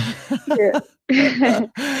 yeah."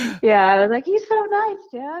 Yeah, I was like, "He's so nice,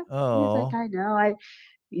 Jack." He's like, Oh, "I know,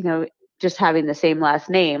 you know, just having the same last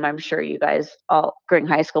name, I'm sure you guys all growing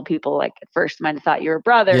high school people like at first might have thought you were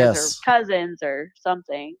brothers or yes. cousins or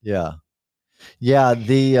something." Yeah. Yeah,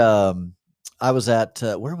 I was at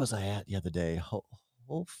where was I at the other day? Whole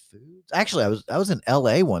Foods. Actually, I was in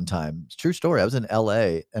LA one time. It's a true story. I was in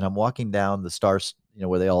LA and I'm walking down the stars,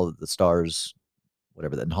 where they all the stars,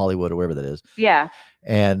 whatever that in Hollywood or wherever that is. Yeah.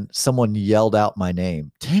 And someone yelled out my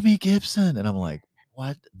name, Timmy Gibson. And I'm like,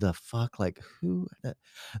 what the fuck? Like who? They're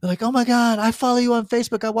like, oh my God, I follow you on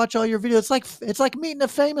Facebook. I watch all your videos. It's like meeting a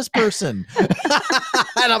famous person.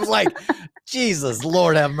 And I was like, Jesus,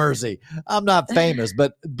 Lord have mercy. I'm not famous,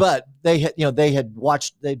 but they'd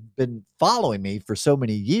been following me for so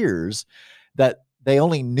many years that they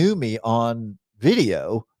only knew me on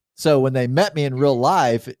video. So when they met me in real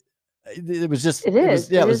life, it was just It it was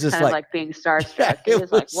is. yeah, it It was is just kind of like like being yeah, starstruck. It it is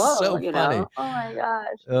was like, whoa, so funny. oh my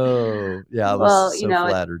gosh. Oh, yeah, I was Well, so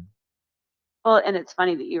flattered. and it's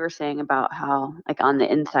funny that you were saying about how, like, on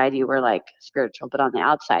the inside you were like spiritual, but on the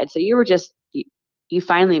outside, so you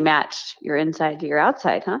finally matched your inside to your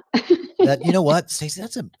outside, huh? That you know what, Stacey,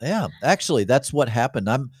 actually, that's what happened.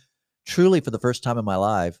 I'm truly, for the first time in my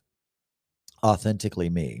life, authentically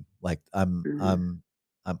me. Like Mhm.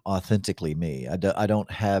 I'm authentically me. I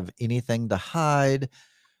don't have anything to hide.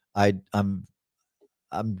 I I'm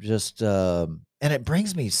just and it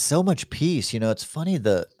brings me so much peace. It's funny,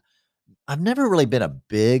 the I've never really been a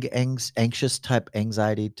big anxious type,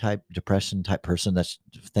 anxiety type, depression type person. That's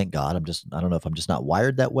thank God. I don't know if I'm just not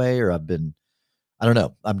wired that way or I don't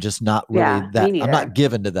know. I'm just not really Yeah, me I'm not neither.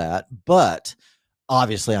 given to that. But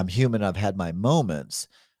obviously I'm human. I've had my moments.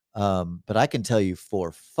 But I can tell you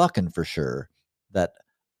for sure that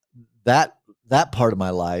that that part of my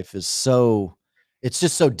life is so it's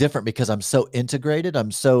just so different because I'm so integrated.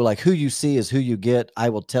 I'm so like who you see is who you get. I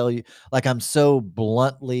will tell you, like I'm so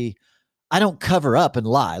bluntly, I don't cover up and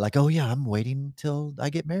lie like, oh yeah, I'm waiting till I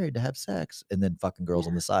get married to have sex and then fucking girls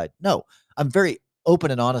on Yeah, the side. No, I'm very open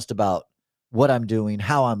and honest about what I'm doing,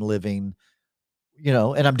 how I'm living,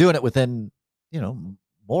 and I'm doing it within,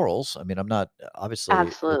 morals. I mean, I'm not obviously it's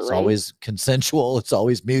absolutely. always consensual, it's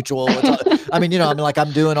always mutual. I mean, I mean, like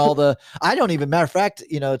I'm doing all the I don't even matter of fact,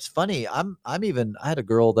 it's funny. I'm even I had a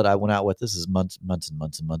girl that I went out with, this is months and months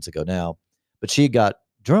and months ago now, but she got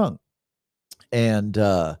drunk and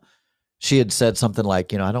she had said something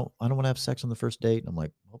like, I don't want to have sex on the first date. I'm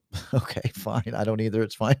like, well, okay, fine. I don't either.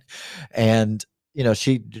 It's fine. And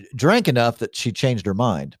she drank enough that she changed her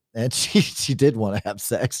mind, and she did want to have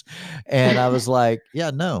sex. And I was like,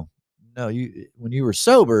 yeah, no, no. You when you were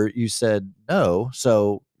sober, you said no.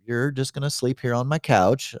 So you're just gonna sleep here on my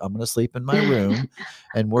couch. I'm gonna sleep in my room,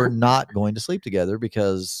 and we're not going to sleep together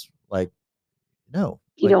because, like, no,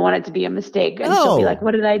 You like, don't want it to be a mistake, and she'll be like, no.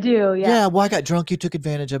 "What did I do?" Yeah. Yeah, well, I got drunk, you took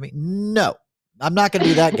advantage of me. No, I'm not gonna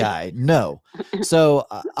be that guy. No. So,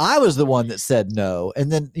 I was the one that said no,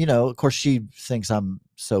 and then, of course, she thinks I'm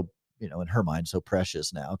so, in her mind, so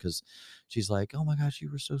precious now because she's like, "Oh my gosh, you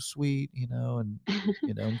were so sweet,"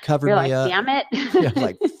 and covered You're me like, up. "Damn it." Yeah, I'm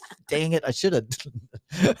like, "Dang it, I shoulda"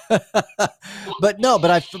 But no, but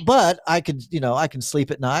I could, I can sleep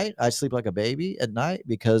at night. I sleep like a baby at night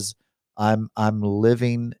because I'm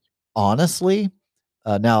living honestly.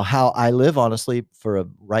 Now, how I live honestly for a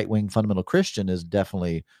right wing fundamental Christian is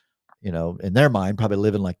definitely, in their mind, probably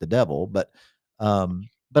living like the devil. But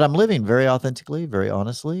I'm living very authentically, very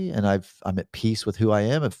honestly, and I'm at peace with who I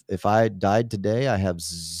am. If I died today, I have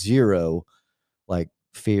zero like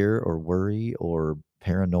fear or worry or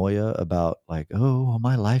paranoia about like, oh, will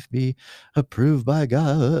my life be approved by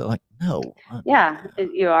God? Like, no, Yeah,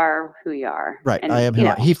 you are who you are, right. I and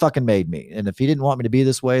am who he fucking made me. And if he didn't want me to be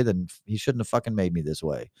this way, then he shouldn't have fucking made me this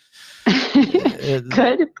way. Uh,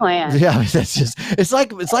 good plan. yeah, I mean, that's just it's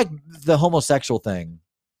like the homosexual thing.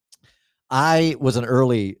 I was an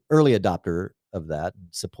early adopter of that and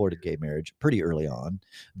supported gay marriage pretty early on,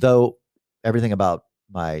 though everything about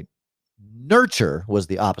my nurture was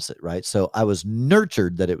the opposite, right? So I was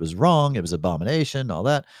nurtured that it was wrong, it was abomination, all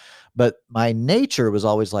that. But my nature was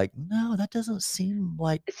always like, no, that doesn't seem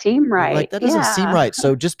Seem like right. that doesn't seem Yeah. right.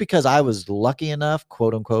 So just because I was lucky enough,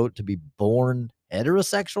 quote unquote, to be born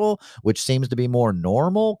heterosexual, which seems to be more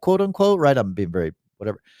normal, quote unquote, right? I'm being very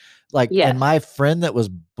whatever. Like, and Yes. my friend that was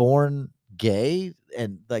born gay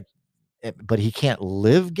and like but he can't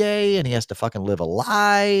live gay and he has to fucking live a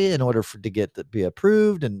lie in order to get to be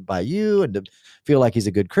approved and by you and to feel like he's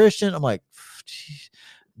a good Christian. I'm like,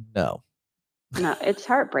 no, No, it's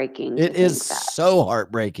heartbreaking to it is think that. so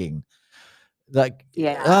heartbreaking. Like,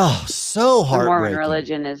 Yeah. oh, so The Mormon heartbreaking.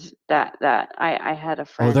 religion is that I had a Oh,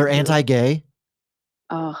 friend they're who, anti-gay.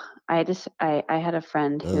 oh, I had a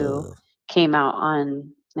friend who Ugh. came out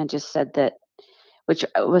on and just said that, which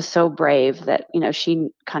was so brave, that, she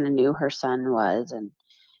kind of knew her son was, and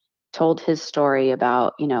told his story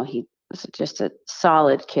about, he was just a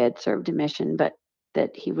solid kid, served a mission, but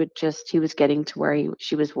that he was getting to where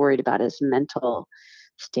she was worried about his mental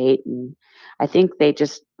state. And I think they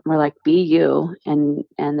just were like, be you. And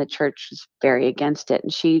the church was very against it.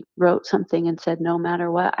 And she wrote something and said, no matter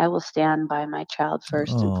what, I will stand by my child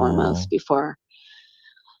first and Oh, foremost before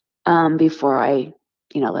I,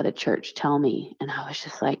 let a church tell me. And I was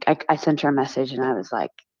just like, I sent her a message and I was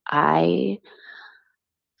like, I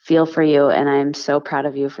feel for you and I'm so proud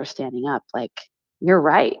of you for standing up. Like, you're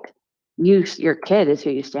right. Your kid is who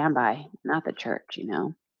you stand by, not the church.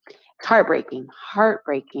 It's heartbreaking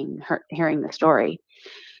hearing the story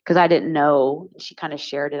because I didn't know. She kind of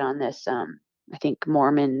shared it on this, I think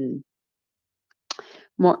more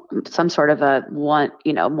some sort of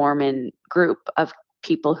Mormon group of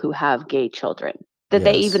people who have gay children, that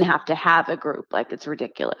they even yes. have to have a group. Like, it's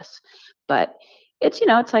ridiculous. But it's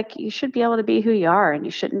like you should be able to be who you are and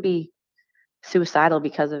you shouldn't be suicidal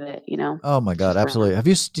because of it. Oh my It's God, just absolutely. wrong.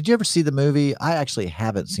 Did you ever see the movie? I actually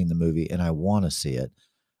haven't seen the movie and I want to see it.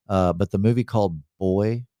 But the movie called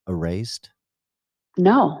Boy Erased.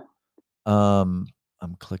 No. Um,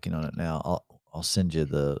 I'm clicking on it now. I'll send you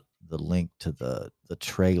the link to the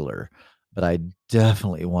trailer, but I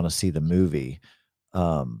definitely want to see the movie.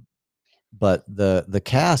 Um, but the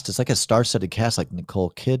cast is like a star-studded cast, like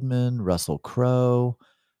Nicole Kidman, Russell Crowe.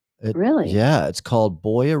 Really? Yeah, it's called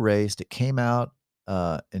Boy Erased. It came out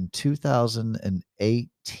in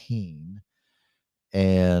 2018,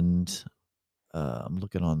 and I'm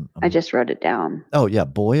looking on. I just wrote it down. Oh yeah,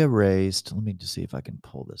 Boy Erased. Let me just see if I can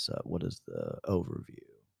pull this up. What is the overview?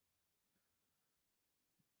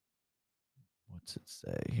 What's it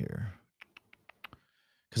say here?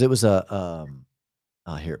 Because it was a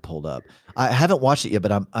here it pulled up. I haven't watched it yet,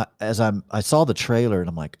 but I saw the trailer and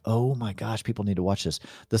I'm like, oh my gosh, people need to watch this.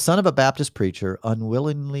 The son of a Baptist preacher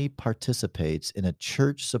unwillingly participates in a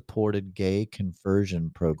church-supported gay conversion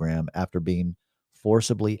program after being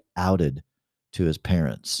forcibly outed to his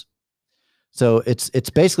parents. So it's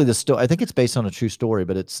basically the story. I think it's based on a true story,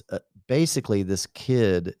 but it's basically this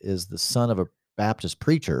kid is the son of a Baptist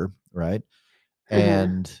preacher, right? Uh-huh.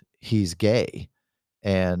 And he's gay,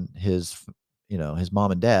 and his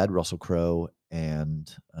mom and dad, Russell Crowe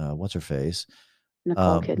and what's her face,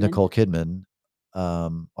 Nicole Kidman. Nicole Kidman,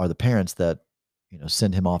 are the parents that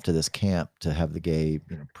send him off to this camp to have the gay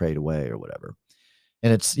prayed away or whatever.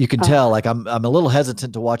 And you can tell, Oh, like I'm a little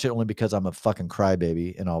hesitant to watch it only because I'm a fucking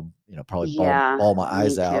crybaby and I'll probably yeah, bawl my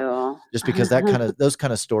eyes me out too. just because those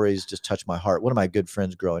kind of stories just touch my heart. One of my good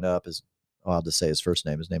friends growing up is, I'll just say his first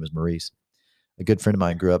name. His name is Maurice. A good friend of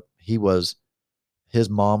mine grew up. His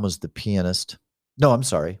mom was the pianist. No, I'm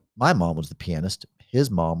sorry. My mom was the pianist. His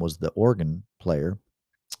mom was the organ player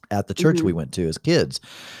at the church we Hmm. went to as kids.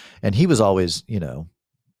 And he was always,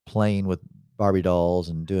 playing with Barbie dolls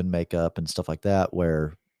and doing makeup and stuff like that,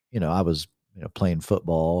 where, I was, playing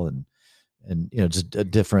football and, just a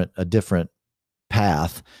different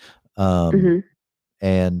path. Um, Hmm.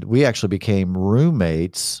 and we actually became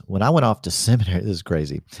roommates when I went off to seminary. This is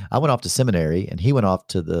crazy. I went off to seminary and he went off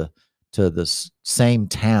to the same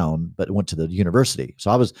town, but went to the university.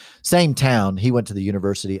 So I was same town. He went to the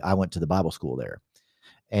university. I went to the Bible school there.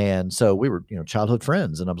 And so we were, childhood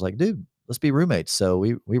friends. And I was like, dude, let's be roommates. So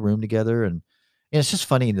we roomed together, and it's just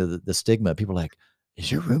funny the stigma. People are like,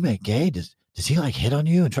 is your roommate gay? Does he like hit on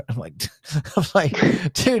you? And I'm like, I'm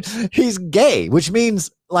like, dude, he's gay, which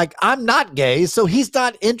means like I'm not gay, so he's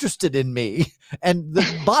not interested in me. And the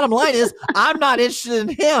bottom line is, I'm not interested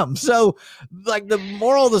in him. So, like, the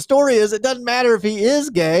moral of the story is, it doesn't matter if he is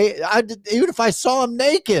gay. Even if I saw him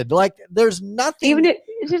naked, like, there's Even nothing. if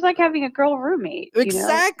it's just like having a girl roommate.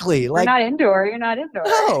 Exactly. If we're Like, not indoor, you're not indoor.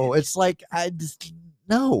 no, it's like I just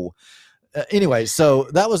no. Anyway, so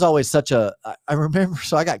that was always such a. I remember.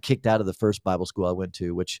 So I got kicked out of the first Bible school I went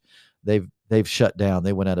to, which they've shut down.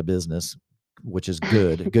 They went out of business, which is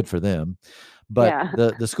good for them. But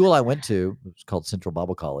Yeah. the school I went to, it was called Central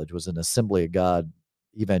Bible College, was an Assembly of God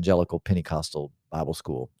evangelical Pentecostal Bible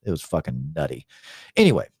school. It was fucking nutty.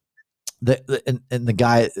 Anyway, and the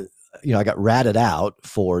guy, I got ratted out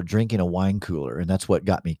for drinking a wine cooler, and that's what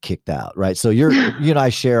got me kicked out, right? So you and I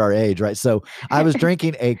share our age, right? So I was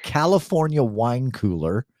drinking a California wine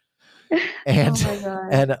cooler, Oh and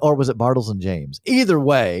my God. or was it Bartles and James? Either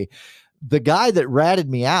way, the guy that ratted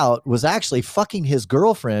me out was actually fucking his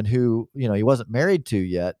girlfriend, who he wasn't married to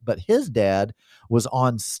yet, but his dad was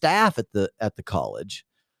on staff at the college,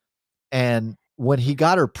 and when he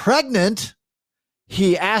got her pregnant,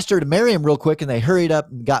 he asked her to marry him real quick, and they hurried up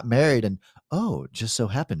and got married. And oh, just so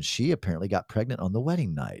happened she apparently got pregnant on the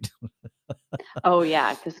wedding night. Oh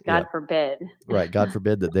yeah, because Yeah. God forbid. Right. God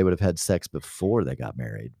forbid that they would have had sex before they got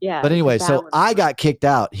married. Yeah, But because anyway, that so would I got kicked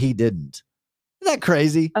out. He didn't. Isn't that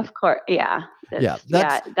crazy? of course, yeah. Yeah.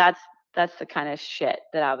 That's the kind of shit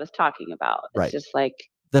that I was talking about. It's Right. just like,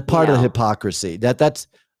 The you part of the know, hypocrisy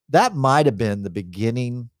that might have been the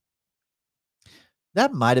beginning.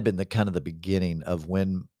 That might have been the kind of the beginning of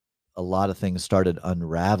when a lot of things started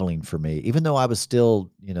unraveling for me, even though I was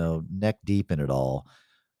still, neck deep in it all.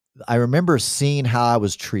 I remember seeing how I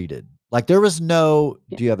was treated. Like there was no,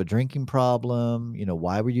 yeah, do you have a drinking problem?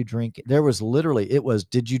 Why were you drinking? There was literally, it was,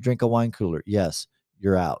 did you drink a wine cooler? Yes,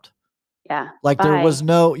 you're out. yeah. Like there was Bye.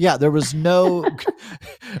 no, yeah, there was no,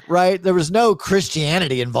 right? There was no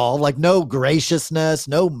Christianity involved, like no graciousness,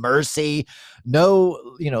 no mercy, no,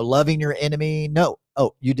 loving your enemy. No.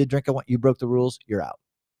 Oh, you did drink a wine, you broke the rules, you're out.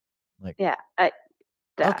 Like, Yeah,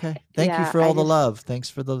 okay, thank you yeah. for all the love. Thanks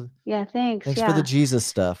for the, Yeah. Thanks. thanks for the Yeah, Jesus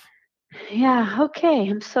stuff. yeah. Okay,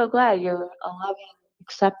 I'm so glad you're a loving,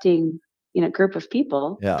 accepting, group of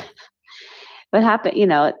people. Yeah. What happened?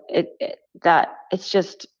 That it's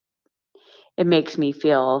just it makes me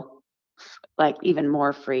feel like even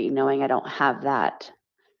more free knowing I don't have that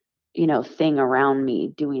thing around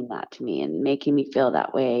me doing that to me and making me feel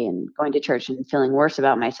that way and going to church and feeling worse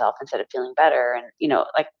about myself instead of feeling better. And,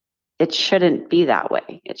 like it shouldn't be that way.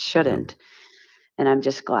 It Yeah. shouldn't. And I'm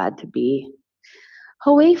just glad to be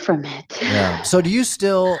away from it. Yeah. So do you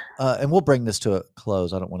still, and we'll bring this to a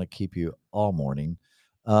close. I don't want to keep you all morning.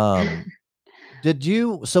 Um,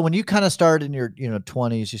 so when you kind of started in your,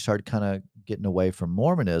 20s, you started kind of getting away from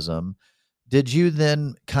Mormonism. Did you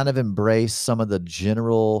then kind of embrace some of the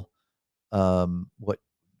general, what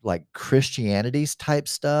like Christianity's type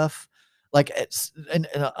stuff? Like it's, and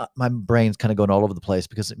my brain's kind of going all over the place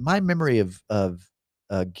because my memory of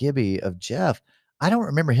Gibby, of Jeff, I don't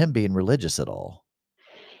remember him being religious at all.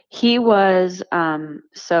 He was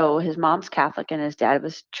so his mom's Catholic and his dad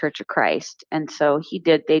was Church of Christ. And so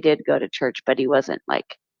they did go to church, but he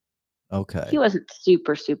Okay. wasn't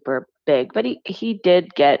super, super big, but he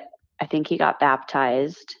did get I think he got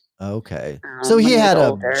baptized Okay. So he when he was had a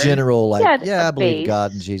older. general He like, had yeah, a I believe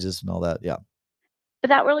God and base, Jesus and all that. Yeah. but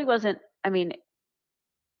that really wasn't, I mean,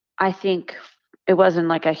 I think it wasn't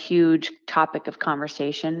like a huge topic of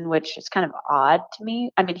conversation, which is kind of odd to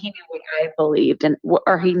me. I mean, he knew what I believed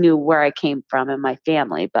or he knew where I came from and my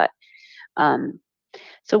family, but um,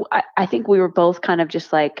 so I think we were both kind of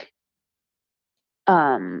just like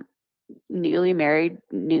um, newly married,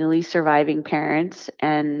 newly surviving parents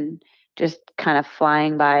and just kind of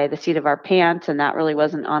flying by the seat of our pants. And that really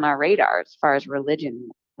wasn't on our radar as far as religion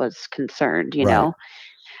was concerned, Right.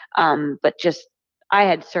 But just I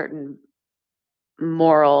had certain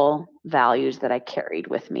moral values that I carried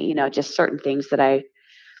with me, just certain things that I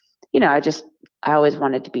always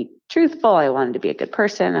wanted to be truthful. I wanted to be a good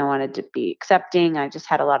person. I wanted to be accepting. I just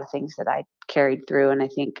had a lot of things that I carried through.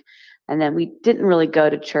 And then we didn't really go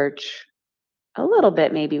to church a little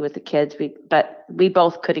bit, maybe with the kids. But we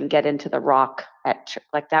both couldn't get into the rock at church.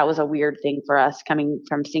 Like that was a weird thing for us coming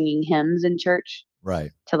from singing hymns in church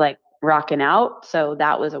Right. to like rocking out. So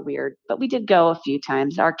that was but we did go a few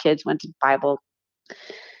times. Our kids went to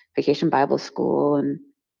vacation Bible school and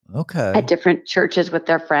at Okay. different churches with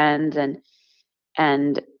their friends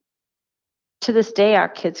and to this day our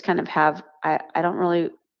kids kind of have I don't really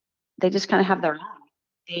they just kind of have their own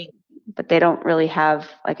thing, but they don't really have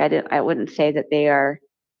like I wouldn't say that they are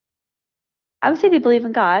I would say they believe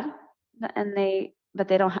in God and but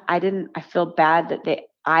they don't I feel bad that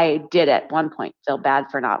I did at one point feel bad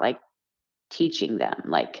for not like teaching them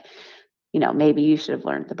like maybe you should have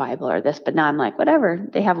learned the Bible or this, but now I'm like whatever,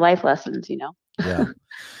 they have life lessons. Yeah.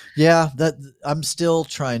 Yeah. That I'm still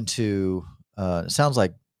trying to, it sounds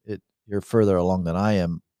like you're further along than I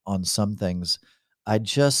am on some things. I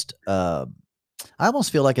just, I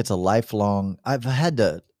almost feel like it's a lifelong, I've had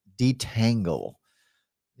to detangle,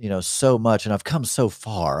 so much and I've come so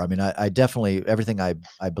far. I mean, I definitely, everything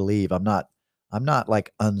I believe, I'm not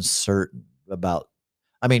like uncertain about,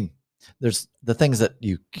 I mean, there's the things that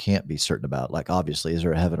you can't be certain about. Like, obviously, is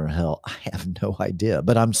there a heaven or hell? I have no idea,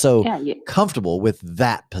 but I'm so Yeah, comfortable with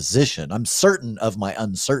that position. I'm certain of my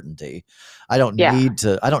uncertainty. yeah, I don't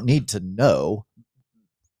need to know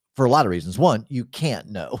for a lot of reasons. One, you can't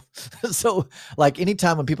know. So, like,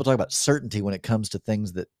 anytime when people talk about certainty when it comes to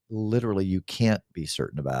things that literally you can't be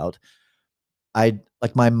certain about, I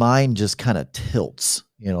like my mind just kind of tilts.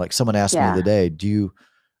 Like someone asked me the other yeah, day, do you,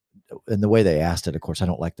 and the way they asked it, of course, I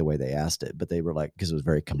don't like the way they asked it, but they were like, because it was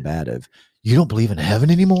very combative. You don't believe in heaven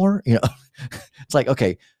anymore? It's like,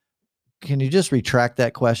 okay, can you just retract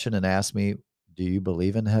that question and ask me, do you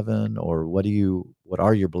believe in heaven, or what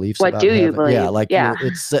are your beliefs What about do you heaven? Yeah, believe? like Yeah.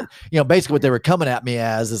 it's basically what they were coming at me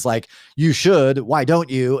as is like, you should, why don't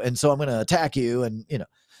you? And so I'm going to attack you, and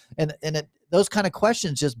those kind of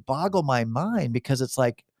questions just boggle my mind, because it's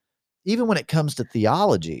like, even when it comes to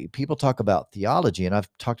theology, people talk about theology, and I've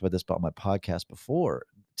talked about this about my podcast before.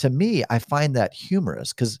 To me, I find that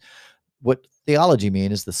humorous, because what theology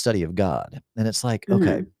means is the study of God. And it's like,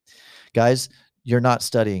 okay, Mhm. guys, you're not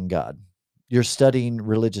studying God. You're studying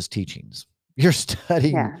religious teachings. You're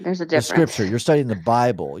studying Yeah, there's a the difference. scripture. You're studying the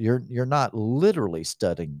Bible. You're not literally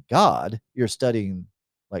studying God. You're studying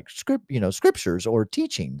like scriptures or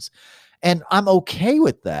teachings. And I'm okay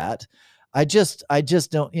with that. I just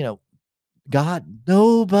don't, God,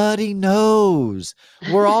 nobody knows.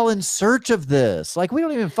 We're all in search of this. Like, we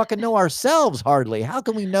don't even fucking know ourselves hardly. How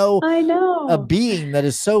can we know I a know. being that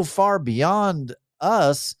is so far beyond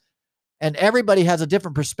us? And everybody has a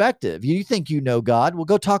different perspective. You think you know God? Well,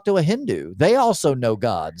 go talk to a Hindu. They also know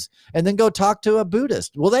gods. And then go talk to a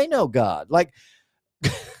Buddhist. Well, they know God. Like,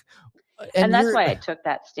 and And that's you're why I took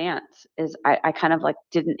that stance, is I kind of like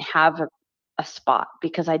didn't have a spot,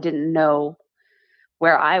 because I didn't know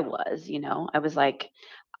where I was, I was like,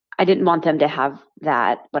 I didn't want them to have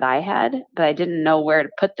that, what I had, but I didn't know where to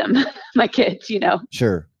put them, my kids.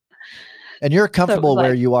 sure. And you're So it was comfortable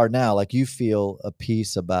where like, you are now. Like, you feel a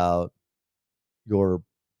peace about your,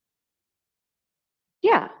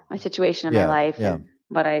 yeah, my situation in my yeah, life yeah, and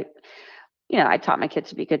what I taught my kids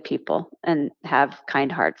to be good people and have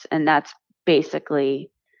kind hearts. And that's basically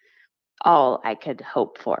all I could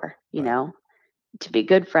hope for, right. to be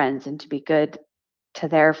good friends and to be good to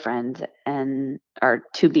their friends, and or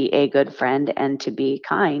to be a good friend and to be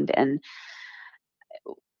kind. And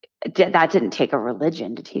that didn't take a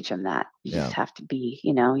religion to teach them that. You Yeah. just have to be,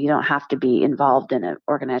 you don't have to be involved in an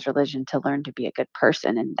organized religion to learn to be a good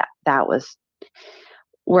person. And that was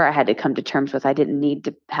where I had to come to terms with. I didn't need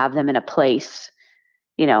to have them in a place,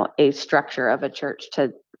 a structure of a church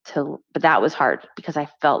but that was hard, because I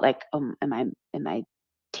felt like, am I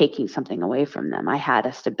taking something away from them? I had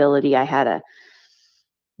a stability. I had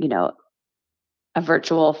you know, a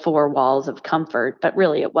virtual four walls of comfort, but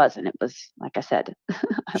really it wasn't. It was, like I said, I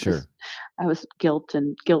was Sure. I was guilt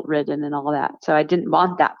ridden and all that. So I didn't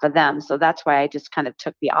want that for them. So that's why I just kind of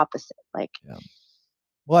took the opposite, like Yeah.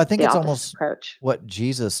 Well, I think the it's opposite almost approach. what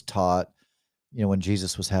Jesus taught, when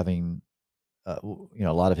Jesus was having, a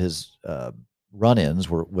lot of his run-ins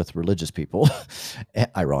were with religious people,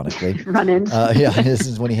 ironically. Run-ins. Yeah, this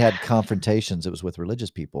is when he had confrontations. It was with religious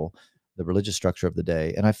people, the religious structure of the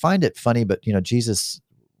day. And I find it funny, but Jesus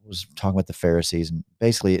was talking with the Pharisees, and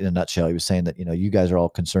basically, in a nutshell, he was saying that you guys are all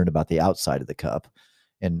concerned about the outside of the cup,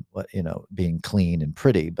 and what being clean and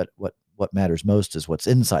pretty, but what matters most is what's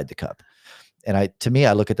inside the cup. And to me,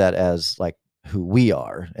 I look at that as like who we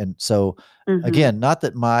are. And so, Hmm. again, not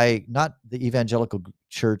the evangelical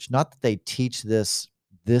church, not that they teach this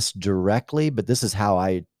directly, but this is how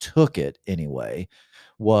I took it anyway,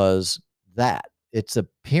 was that it's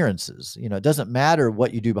appearances. It doesn't matter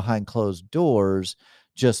what you do behind closed doors,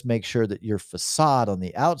 just make sure that your facade on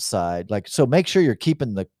the outside, like, so make sure you're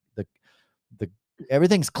keeping the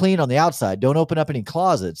everything's clean on the outside. Don't open up any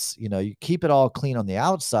closets. You keep it all clean on the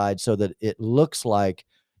outside so that it looks like,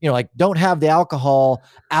 like, don't have the alcohol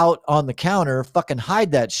out on the counter. Fucking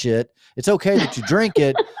hide that shit. It's okay that you drink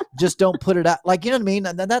it. Just don't put it out. Like, you know what I mean?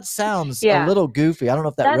 And that sounds a Yeah, little goofy. I don't know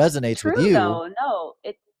if that that's resonates with true you. though. No,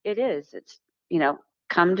 it is. It's,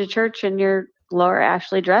 come to church in your Laura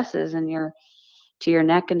Ashley dresses and your to your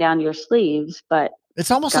neck and down your sleeves, but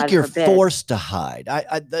It's almost like God you're forbid. forced to hide.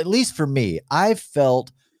 I at least for me, I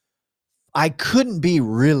felt I couldn't be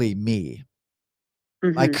really me.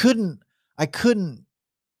 I Hmm. couldn't. I couldn't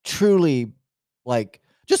truly, like,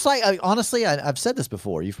 just like, honestly, I've said this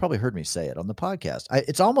before. You've probably heard me say it on the podcast.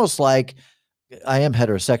 It's almost like I am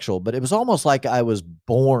heterosexual, but it was almost like I was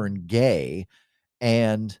born gay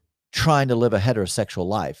and trying to live a heterosexual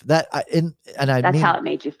life. And I That's how mean, it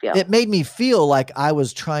made you feel. it made me feel like I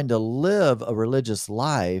was trying to live a religious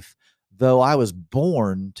life, though I was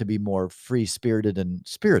born to be more free spirited and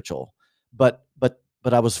spiritual. But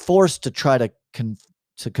I was forced to try to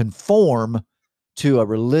conform to a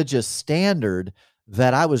religious standard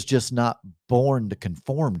that I was just not born to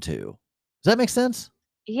conform to. Does that make sense?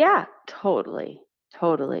 Yeah, totally.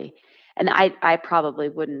 Totally. And I probably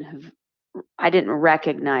wouldn't have, I didn't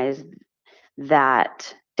recognize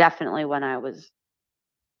that definitely when I was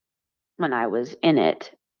in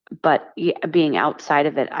it, but being outside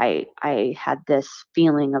of it, I had this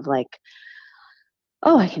feeling of like,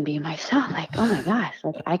 oh, I can be myself. Like, oh my gosh,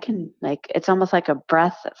 like I can, like, it's almost like a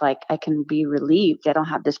breath of like, I can be relieved. I don't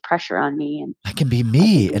have this pressure on me and I can be I can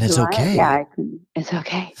me be and it's who I am. Yeah, okay. I can, it's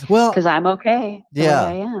okay. Well, Cause I'm okay the way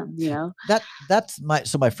I yeah, am, you know?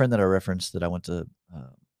 so my friend that I referenced that I went to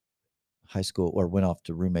high school or went off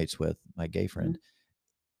to roommates with, my gay Mhm. friend,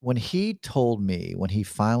 when he told me, when he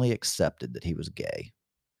finally accepted that he was gay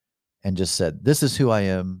and just said, "This is who I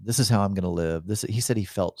am. This is how I'm going to live." He said he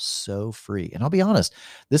felt so free. And I'll be honest,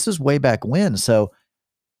 this is way back when. So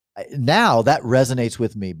now that resonates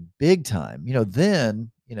with me big time.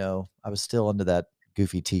 Then, I was still under that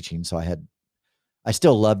goofy teaching. So I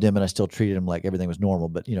still loved him and I still treated him like everything was normal.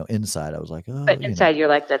 But, inside I was like, oh, But inside you're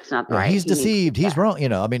like, that's not yeah, right. he's He needs to deceived. get He's that.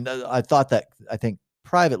 wrong. I mean, I thought that, I think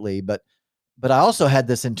privately, but I also had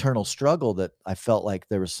this internal struggle that I felt like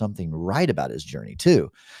there was something right about his journey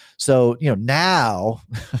too. So, now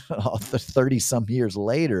 30 some years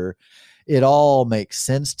later, it all makes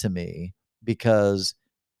sense to me because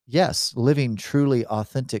yes, living truly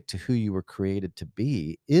authentic to who you were created to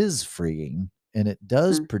be is freeing and it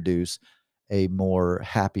does Mhm, produce a more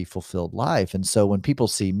happy, fulfilled life. And so when people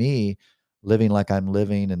see me living like I'm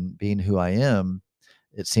living and being who I am,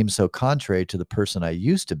 it seems so contrary to the person I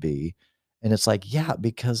used to be. And it's like, yeah,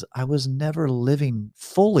 because I was never living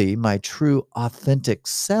fully my true authentic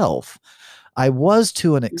self. I was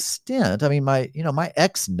to an mhm, extent. I mean, my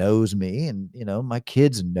ex knows me and, my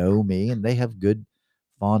kids know me and they have good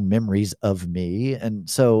fond memories of me. And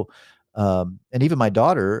so, and even my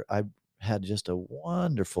daughter, I had just a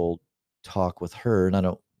wonderful talk with her and I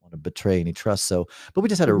don't want to betray any trust. So, but we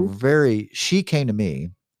just had mhm, she came to me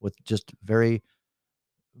with just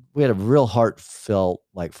we had a real heartfelt,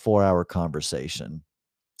 like 4-hour conversation.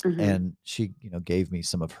 mhm. And she, gave me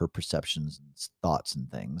some of her perceptions and thoughts and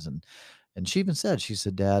things. And she even said, she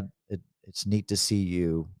said, "Dad, it's neat to see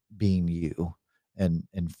you being you and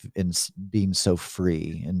being so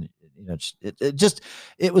free." And,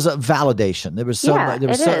 it was a validation. There was so Yeah, much, it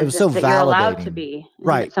it is. was so It's that you're allowed to validating. be and that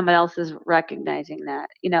Right. someone else is recognizing that.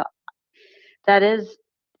 That is,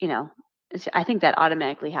 you know, I think that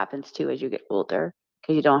automatically happens too as you get older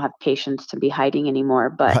because you don't have patience to be hiding anymore.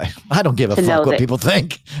 But Right. I don't give a to know fuck what that, people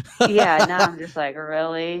think. yeah, now I'm just like,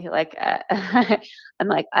 really? Like, I'm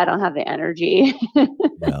like, I don't have the energy.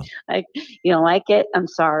 Yeah. Like, you don't like it? I'm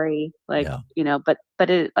sorry. Like, Yeah. but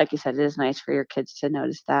it, like you said, it is nice for your kids to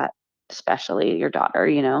notice that, especially your daughter,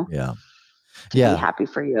 Yeah. to be Yeah. happy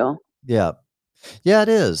for you. Yeah. Yeah, it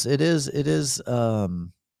is. It is.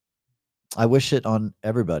 I wish it on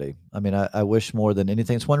everybody. I mean, I wish more than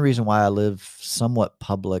anything. It's one reason why I live somewhat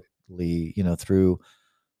publicly, through,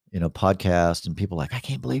 podcast and people like, I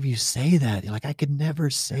can't believe you say that. You're like, I could never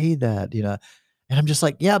say that. And I'm just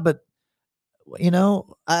like, yeah, but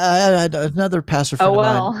I had another pastor Oh friend of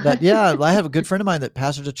mine well. that, yeah, I have a good friend of mine that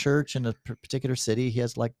pastors a church in a particular city. He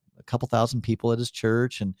has like a couple thousand people at his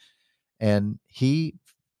church and he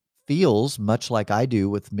feels much like I do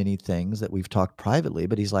with many things that we've talked privately,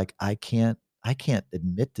 but he's like, I can't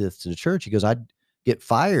admit this to the church. He goes, I'd get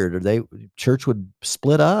fired or church would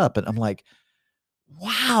split up. And I'm like,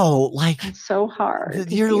 wow, like That's so hard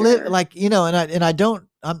to you're hear. like, and I don't,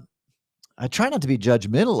 I try not to be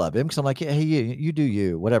judgmental of him because I'm like, hey, you do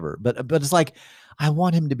you, whatever. But it's like, I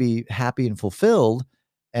want him to be happy and fulfilled.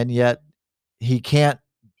 And yet he can't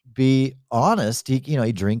be honest. He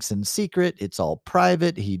drinks in secret. It's all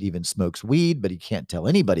private. He even smokes weed, but he can't tell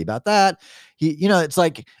anybody about that. It's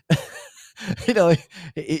like,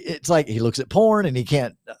 it's like he looks at porn and he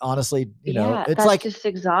can't honestly, Yeah, it's that's like, just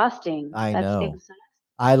exhausting. I That's know exhausting.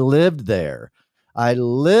 I lived there. I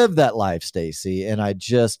lived that life, Stacy, and I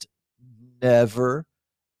just never,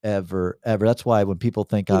 ever, ever. That's why when people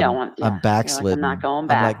think You don't I'm yeah. You're like, I'm not backslidden, going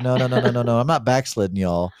I'm like, back. no, no, no, no, no, no. I'm not backslidden,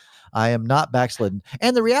 y'all. I am not backslidden.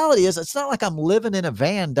 And the reality is, it's not like I'm living in a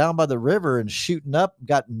van down by the river and shooting up,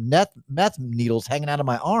 got meth needles hanging out of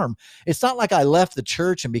my arm. It's not like I left the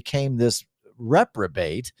church and became this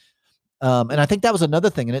reprobate. And I think that was another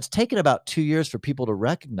thing. And it's taken about 2 years for people to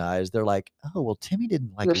recognize. They're like, oh, well, Timmy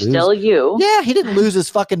didn't like You're lose. still you. Yeah, he didn't lose his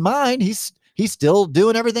fucking mind. He's still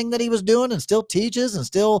doing everything that he was doing and still teaches and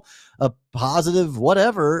still a positive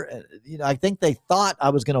whatever. I think they thought I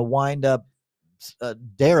was going to wind up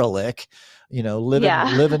derelict, living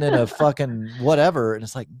Yeah. living in a fucking whatever. And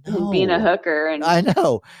it's like, Being a no, hooker and I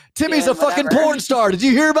know. Timmy's a doing fucking whatever. porn star. Did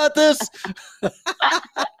you hear about this?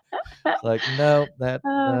 It's like, no, Uh,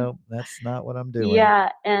 no, that's not what I'm doing. yeah,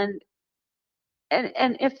 and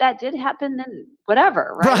if that did happen, then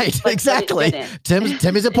whatever, right? Right, But it exactly. didn't.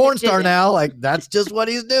 Timmy's a It porn star didn't. now. Like that's just what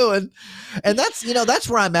he's doing. And that's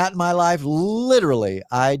where I'm at in my life. Literally,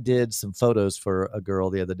 I did some photos for a girl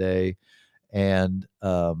the other day And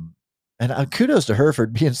kudos to her for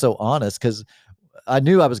being so honest, because I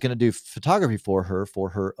knew I was going to do photography for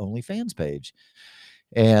her OnlyFans page.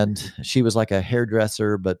 And she was like a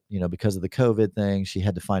hairdresser, but because of the COVID thing, she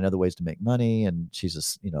had to find other ways to make money. And she's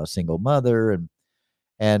a single mother.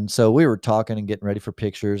 And so we were talking and getting ready for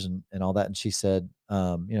pictures and all that. And she said,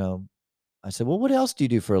 I said, well, what else do you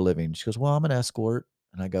do for a living? She goes, well, I'm an escort.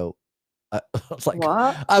 And I go, I was like,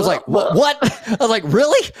 What? What? I was like,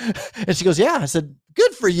 really? And she goes, yeah. I said,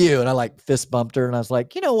 good for you. And I like fist bumped her. And I was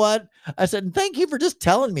like, you know what? I said, thank you for just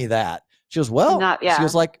telling me that. She goes, well, she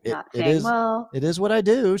was like, it is what I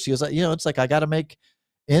do. She was like, it's like, I got to make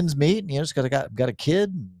ends meet. And, just got a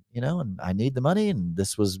kid, and I need the money. And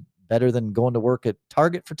this was better than going to work at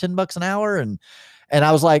Target for $10 an hour. And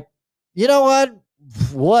I was like, you know what?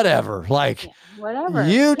 Whatever. Like, whatever.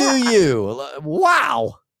 You do you.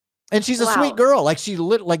 Wow. And she's a sweet girl. Like you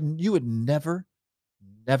would never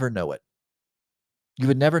know it. You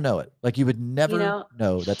would never know it. Like you would never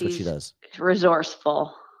know that's what she does.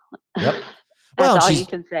 Resourceful. Yep. That's all you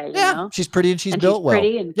can say. She's pretty and she's built well.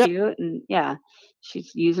 Pretty and cute, and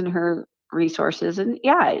she's using her resources. And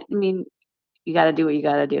I mean, you got to do what you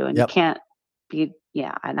got to do, and you can't be.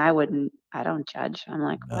 And I don't judge. I'm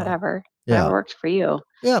like, whatever. Whatever works for you.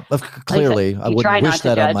 Yeah, clearly, I wouldn't wish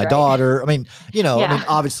that on my daughter. I mean,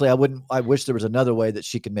 obviously, I wish there was another way that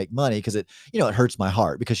she could make money, because it hurts my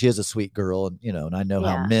heart, because she is a sweet girl, and and I know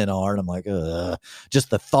how men are, and I'm like, just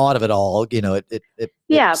the thought of it all, it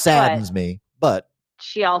saddens me. But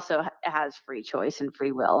she also has free choice and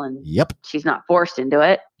free will, and she's not forced into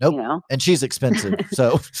it. Nope. And she's expensive.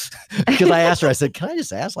 So, because I asked her, I said, can I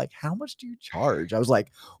just ask, like, how much do you charge? I was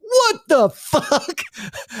like, what the fuck?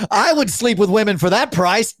 I would sleep with women for that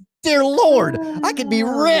price. Dear Lord, I could be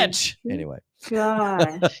rich. Anyway.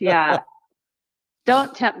 Gosh, yeah.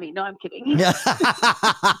 Don't tempt me. No, I'm kidding.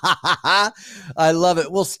 I love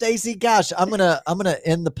it. Well, Stacy, gosh, I'm gonna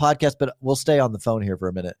end the podcast, but we'll stay on the phone here for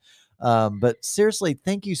a minute. But seriously,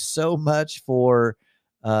 thank you so much for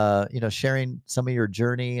sharing some of your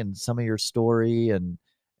journey and some of your story, and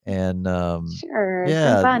sure, it's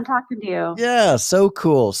been fun talking to you. Yeah, so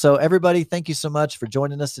cool. So everybody, thank you so much for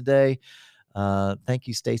joining us today. Thank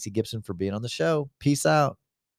you, Stacy Gibson, for being on the show. Peace out.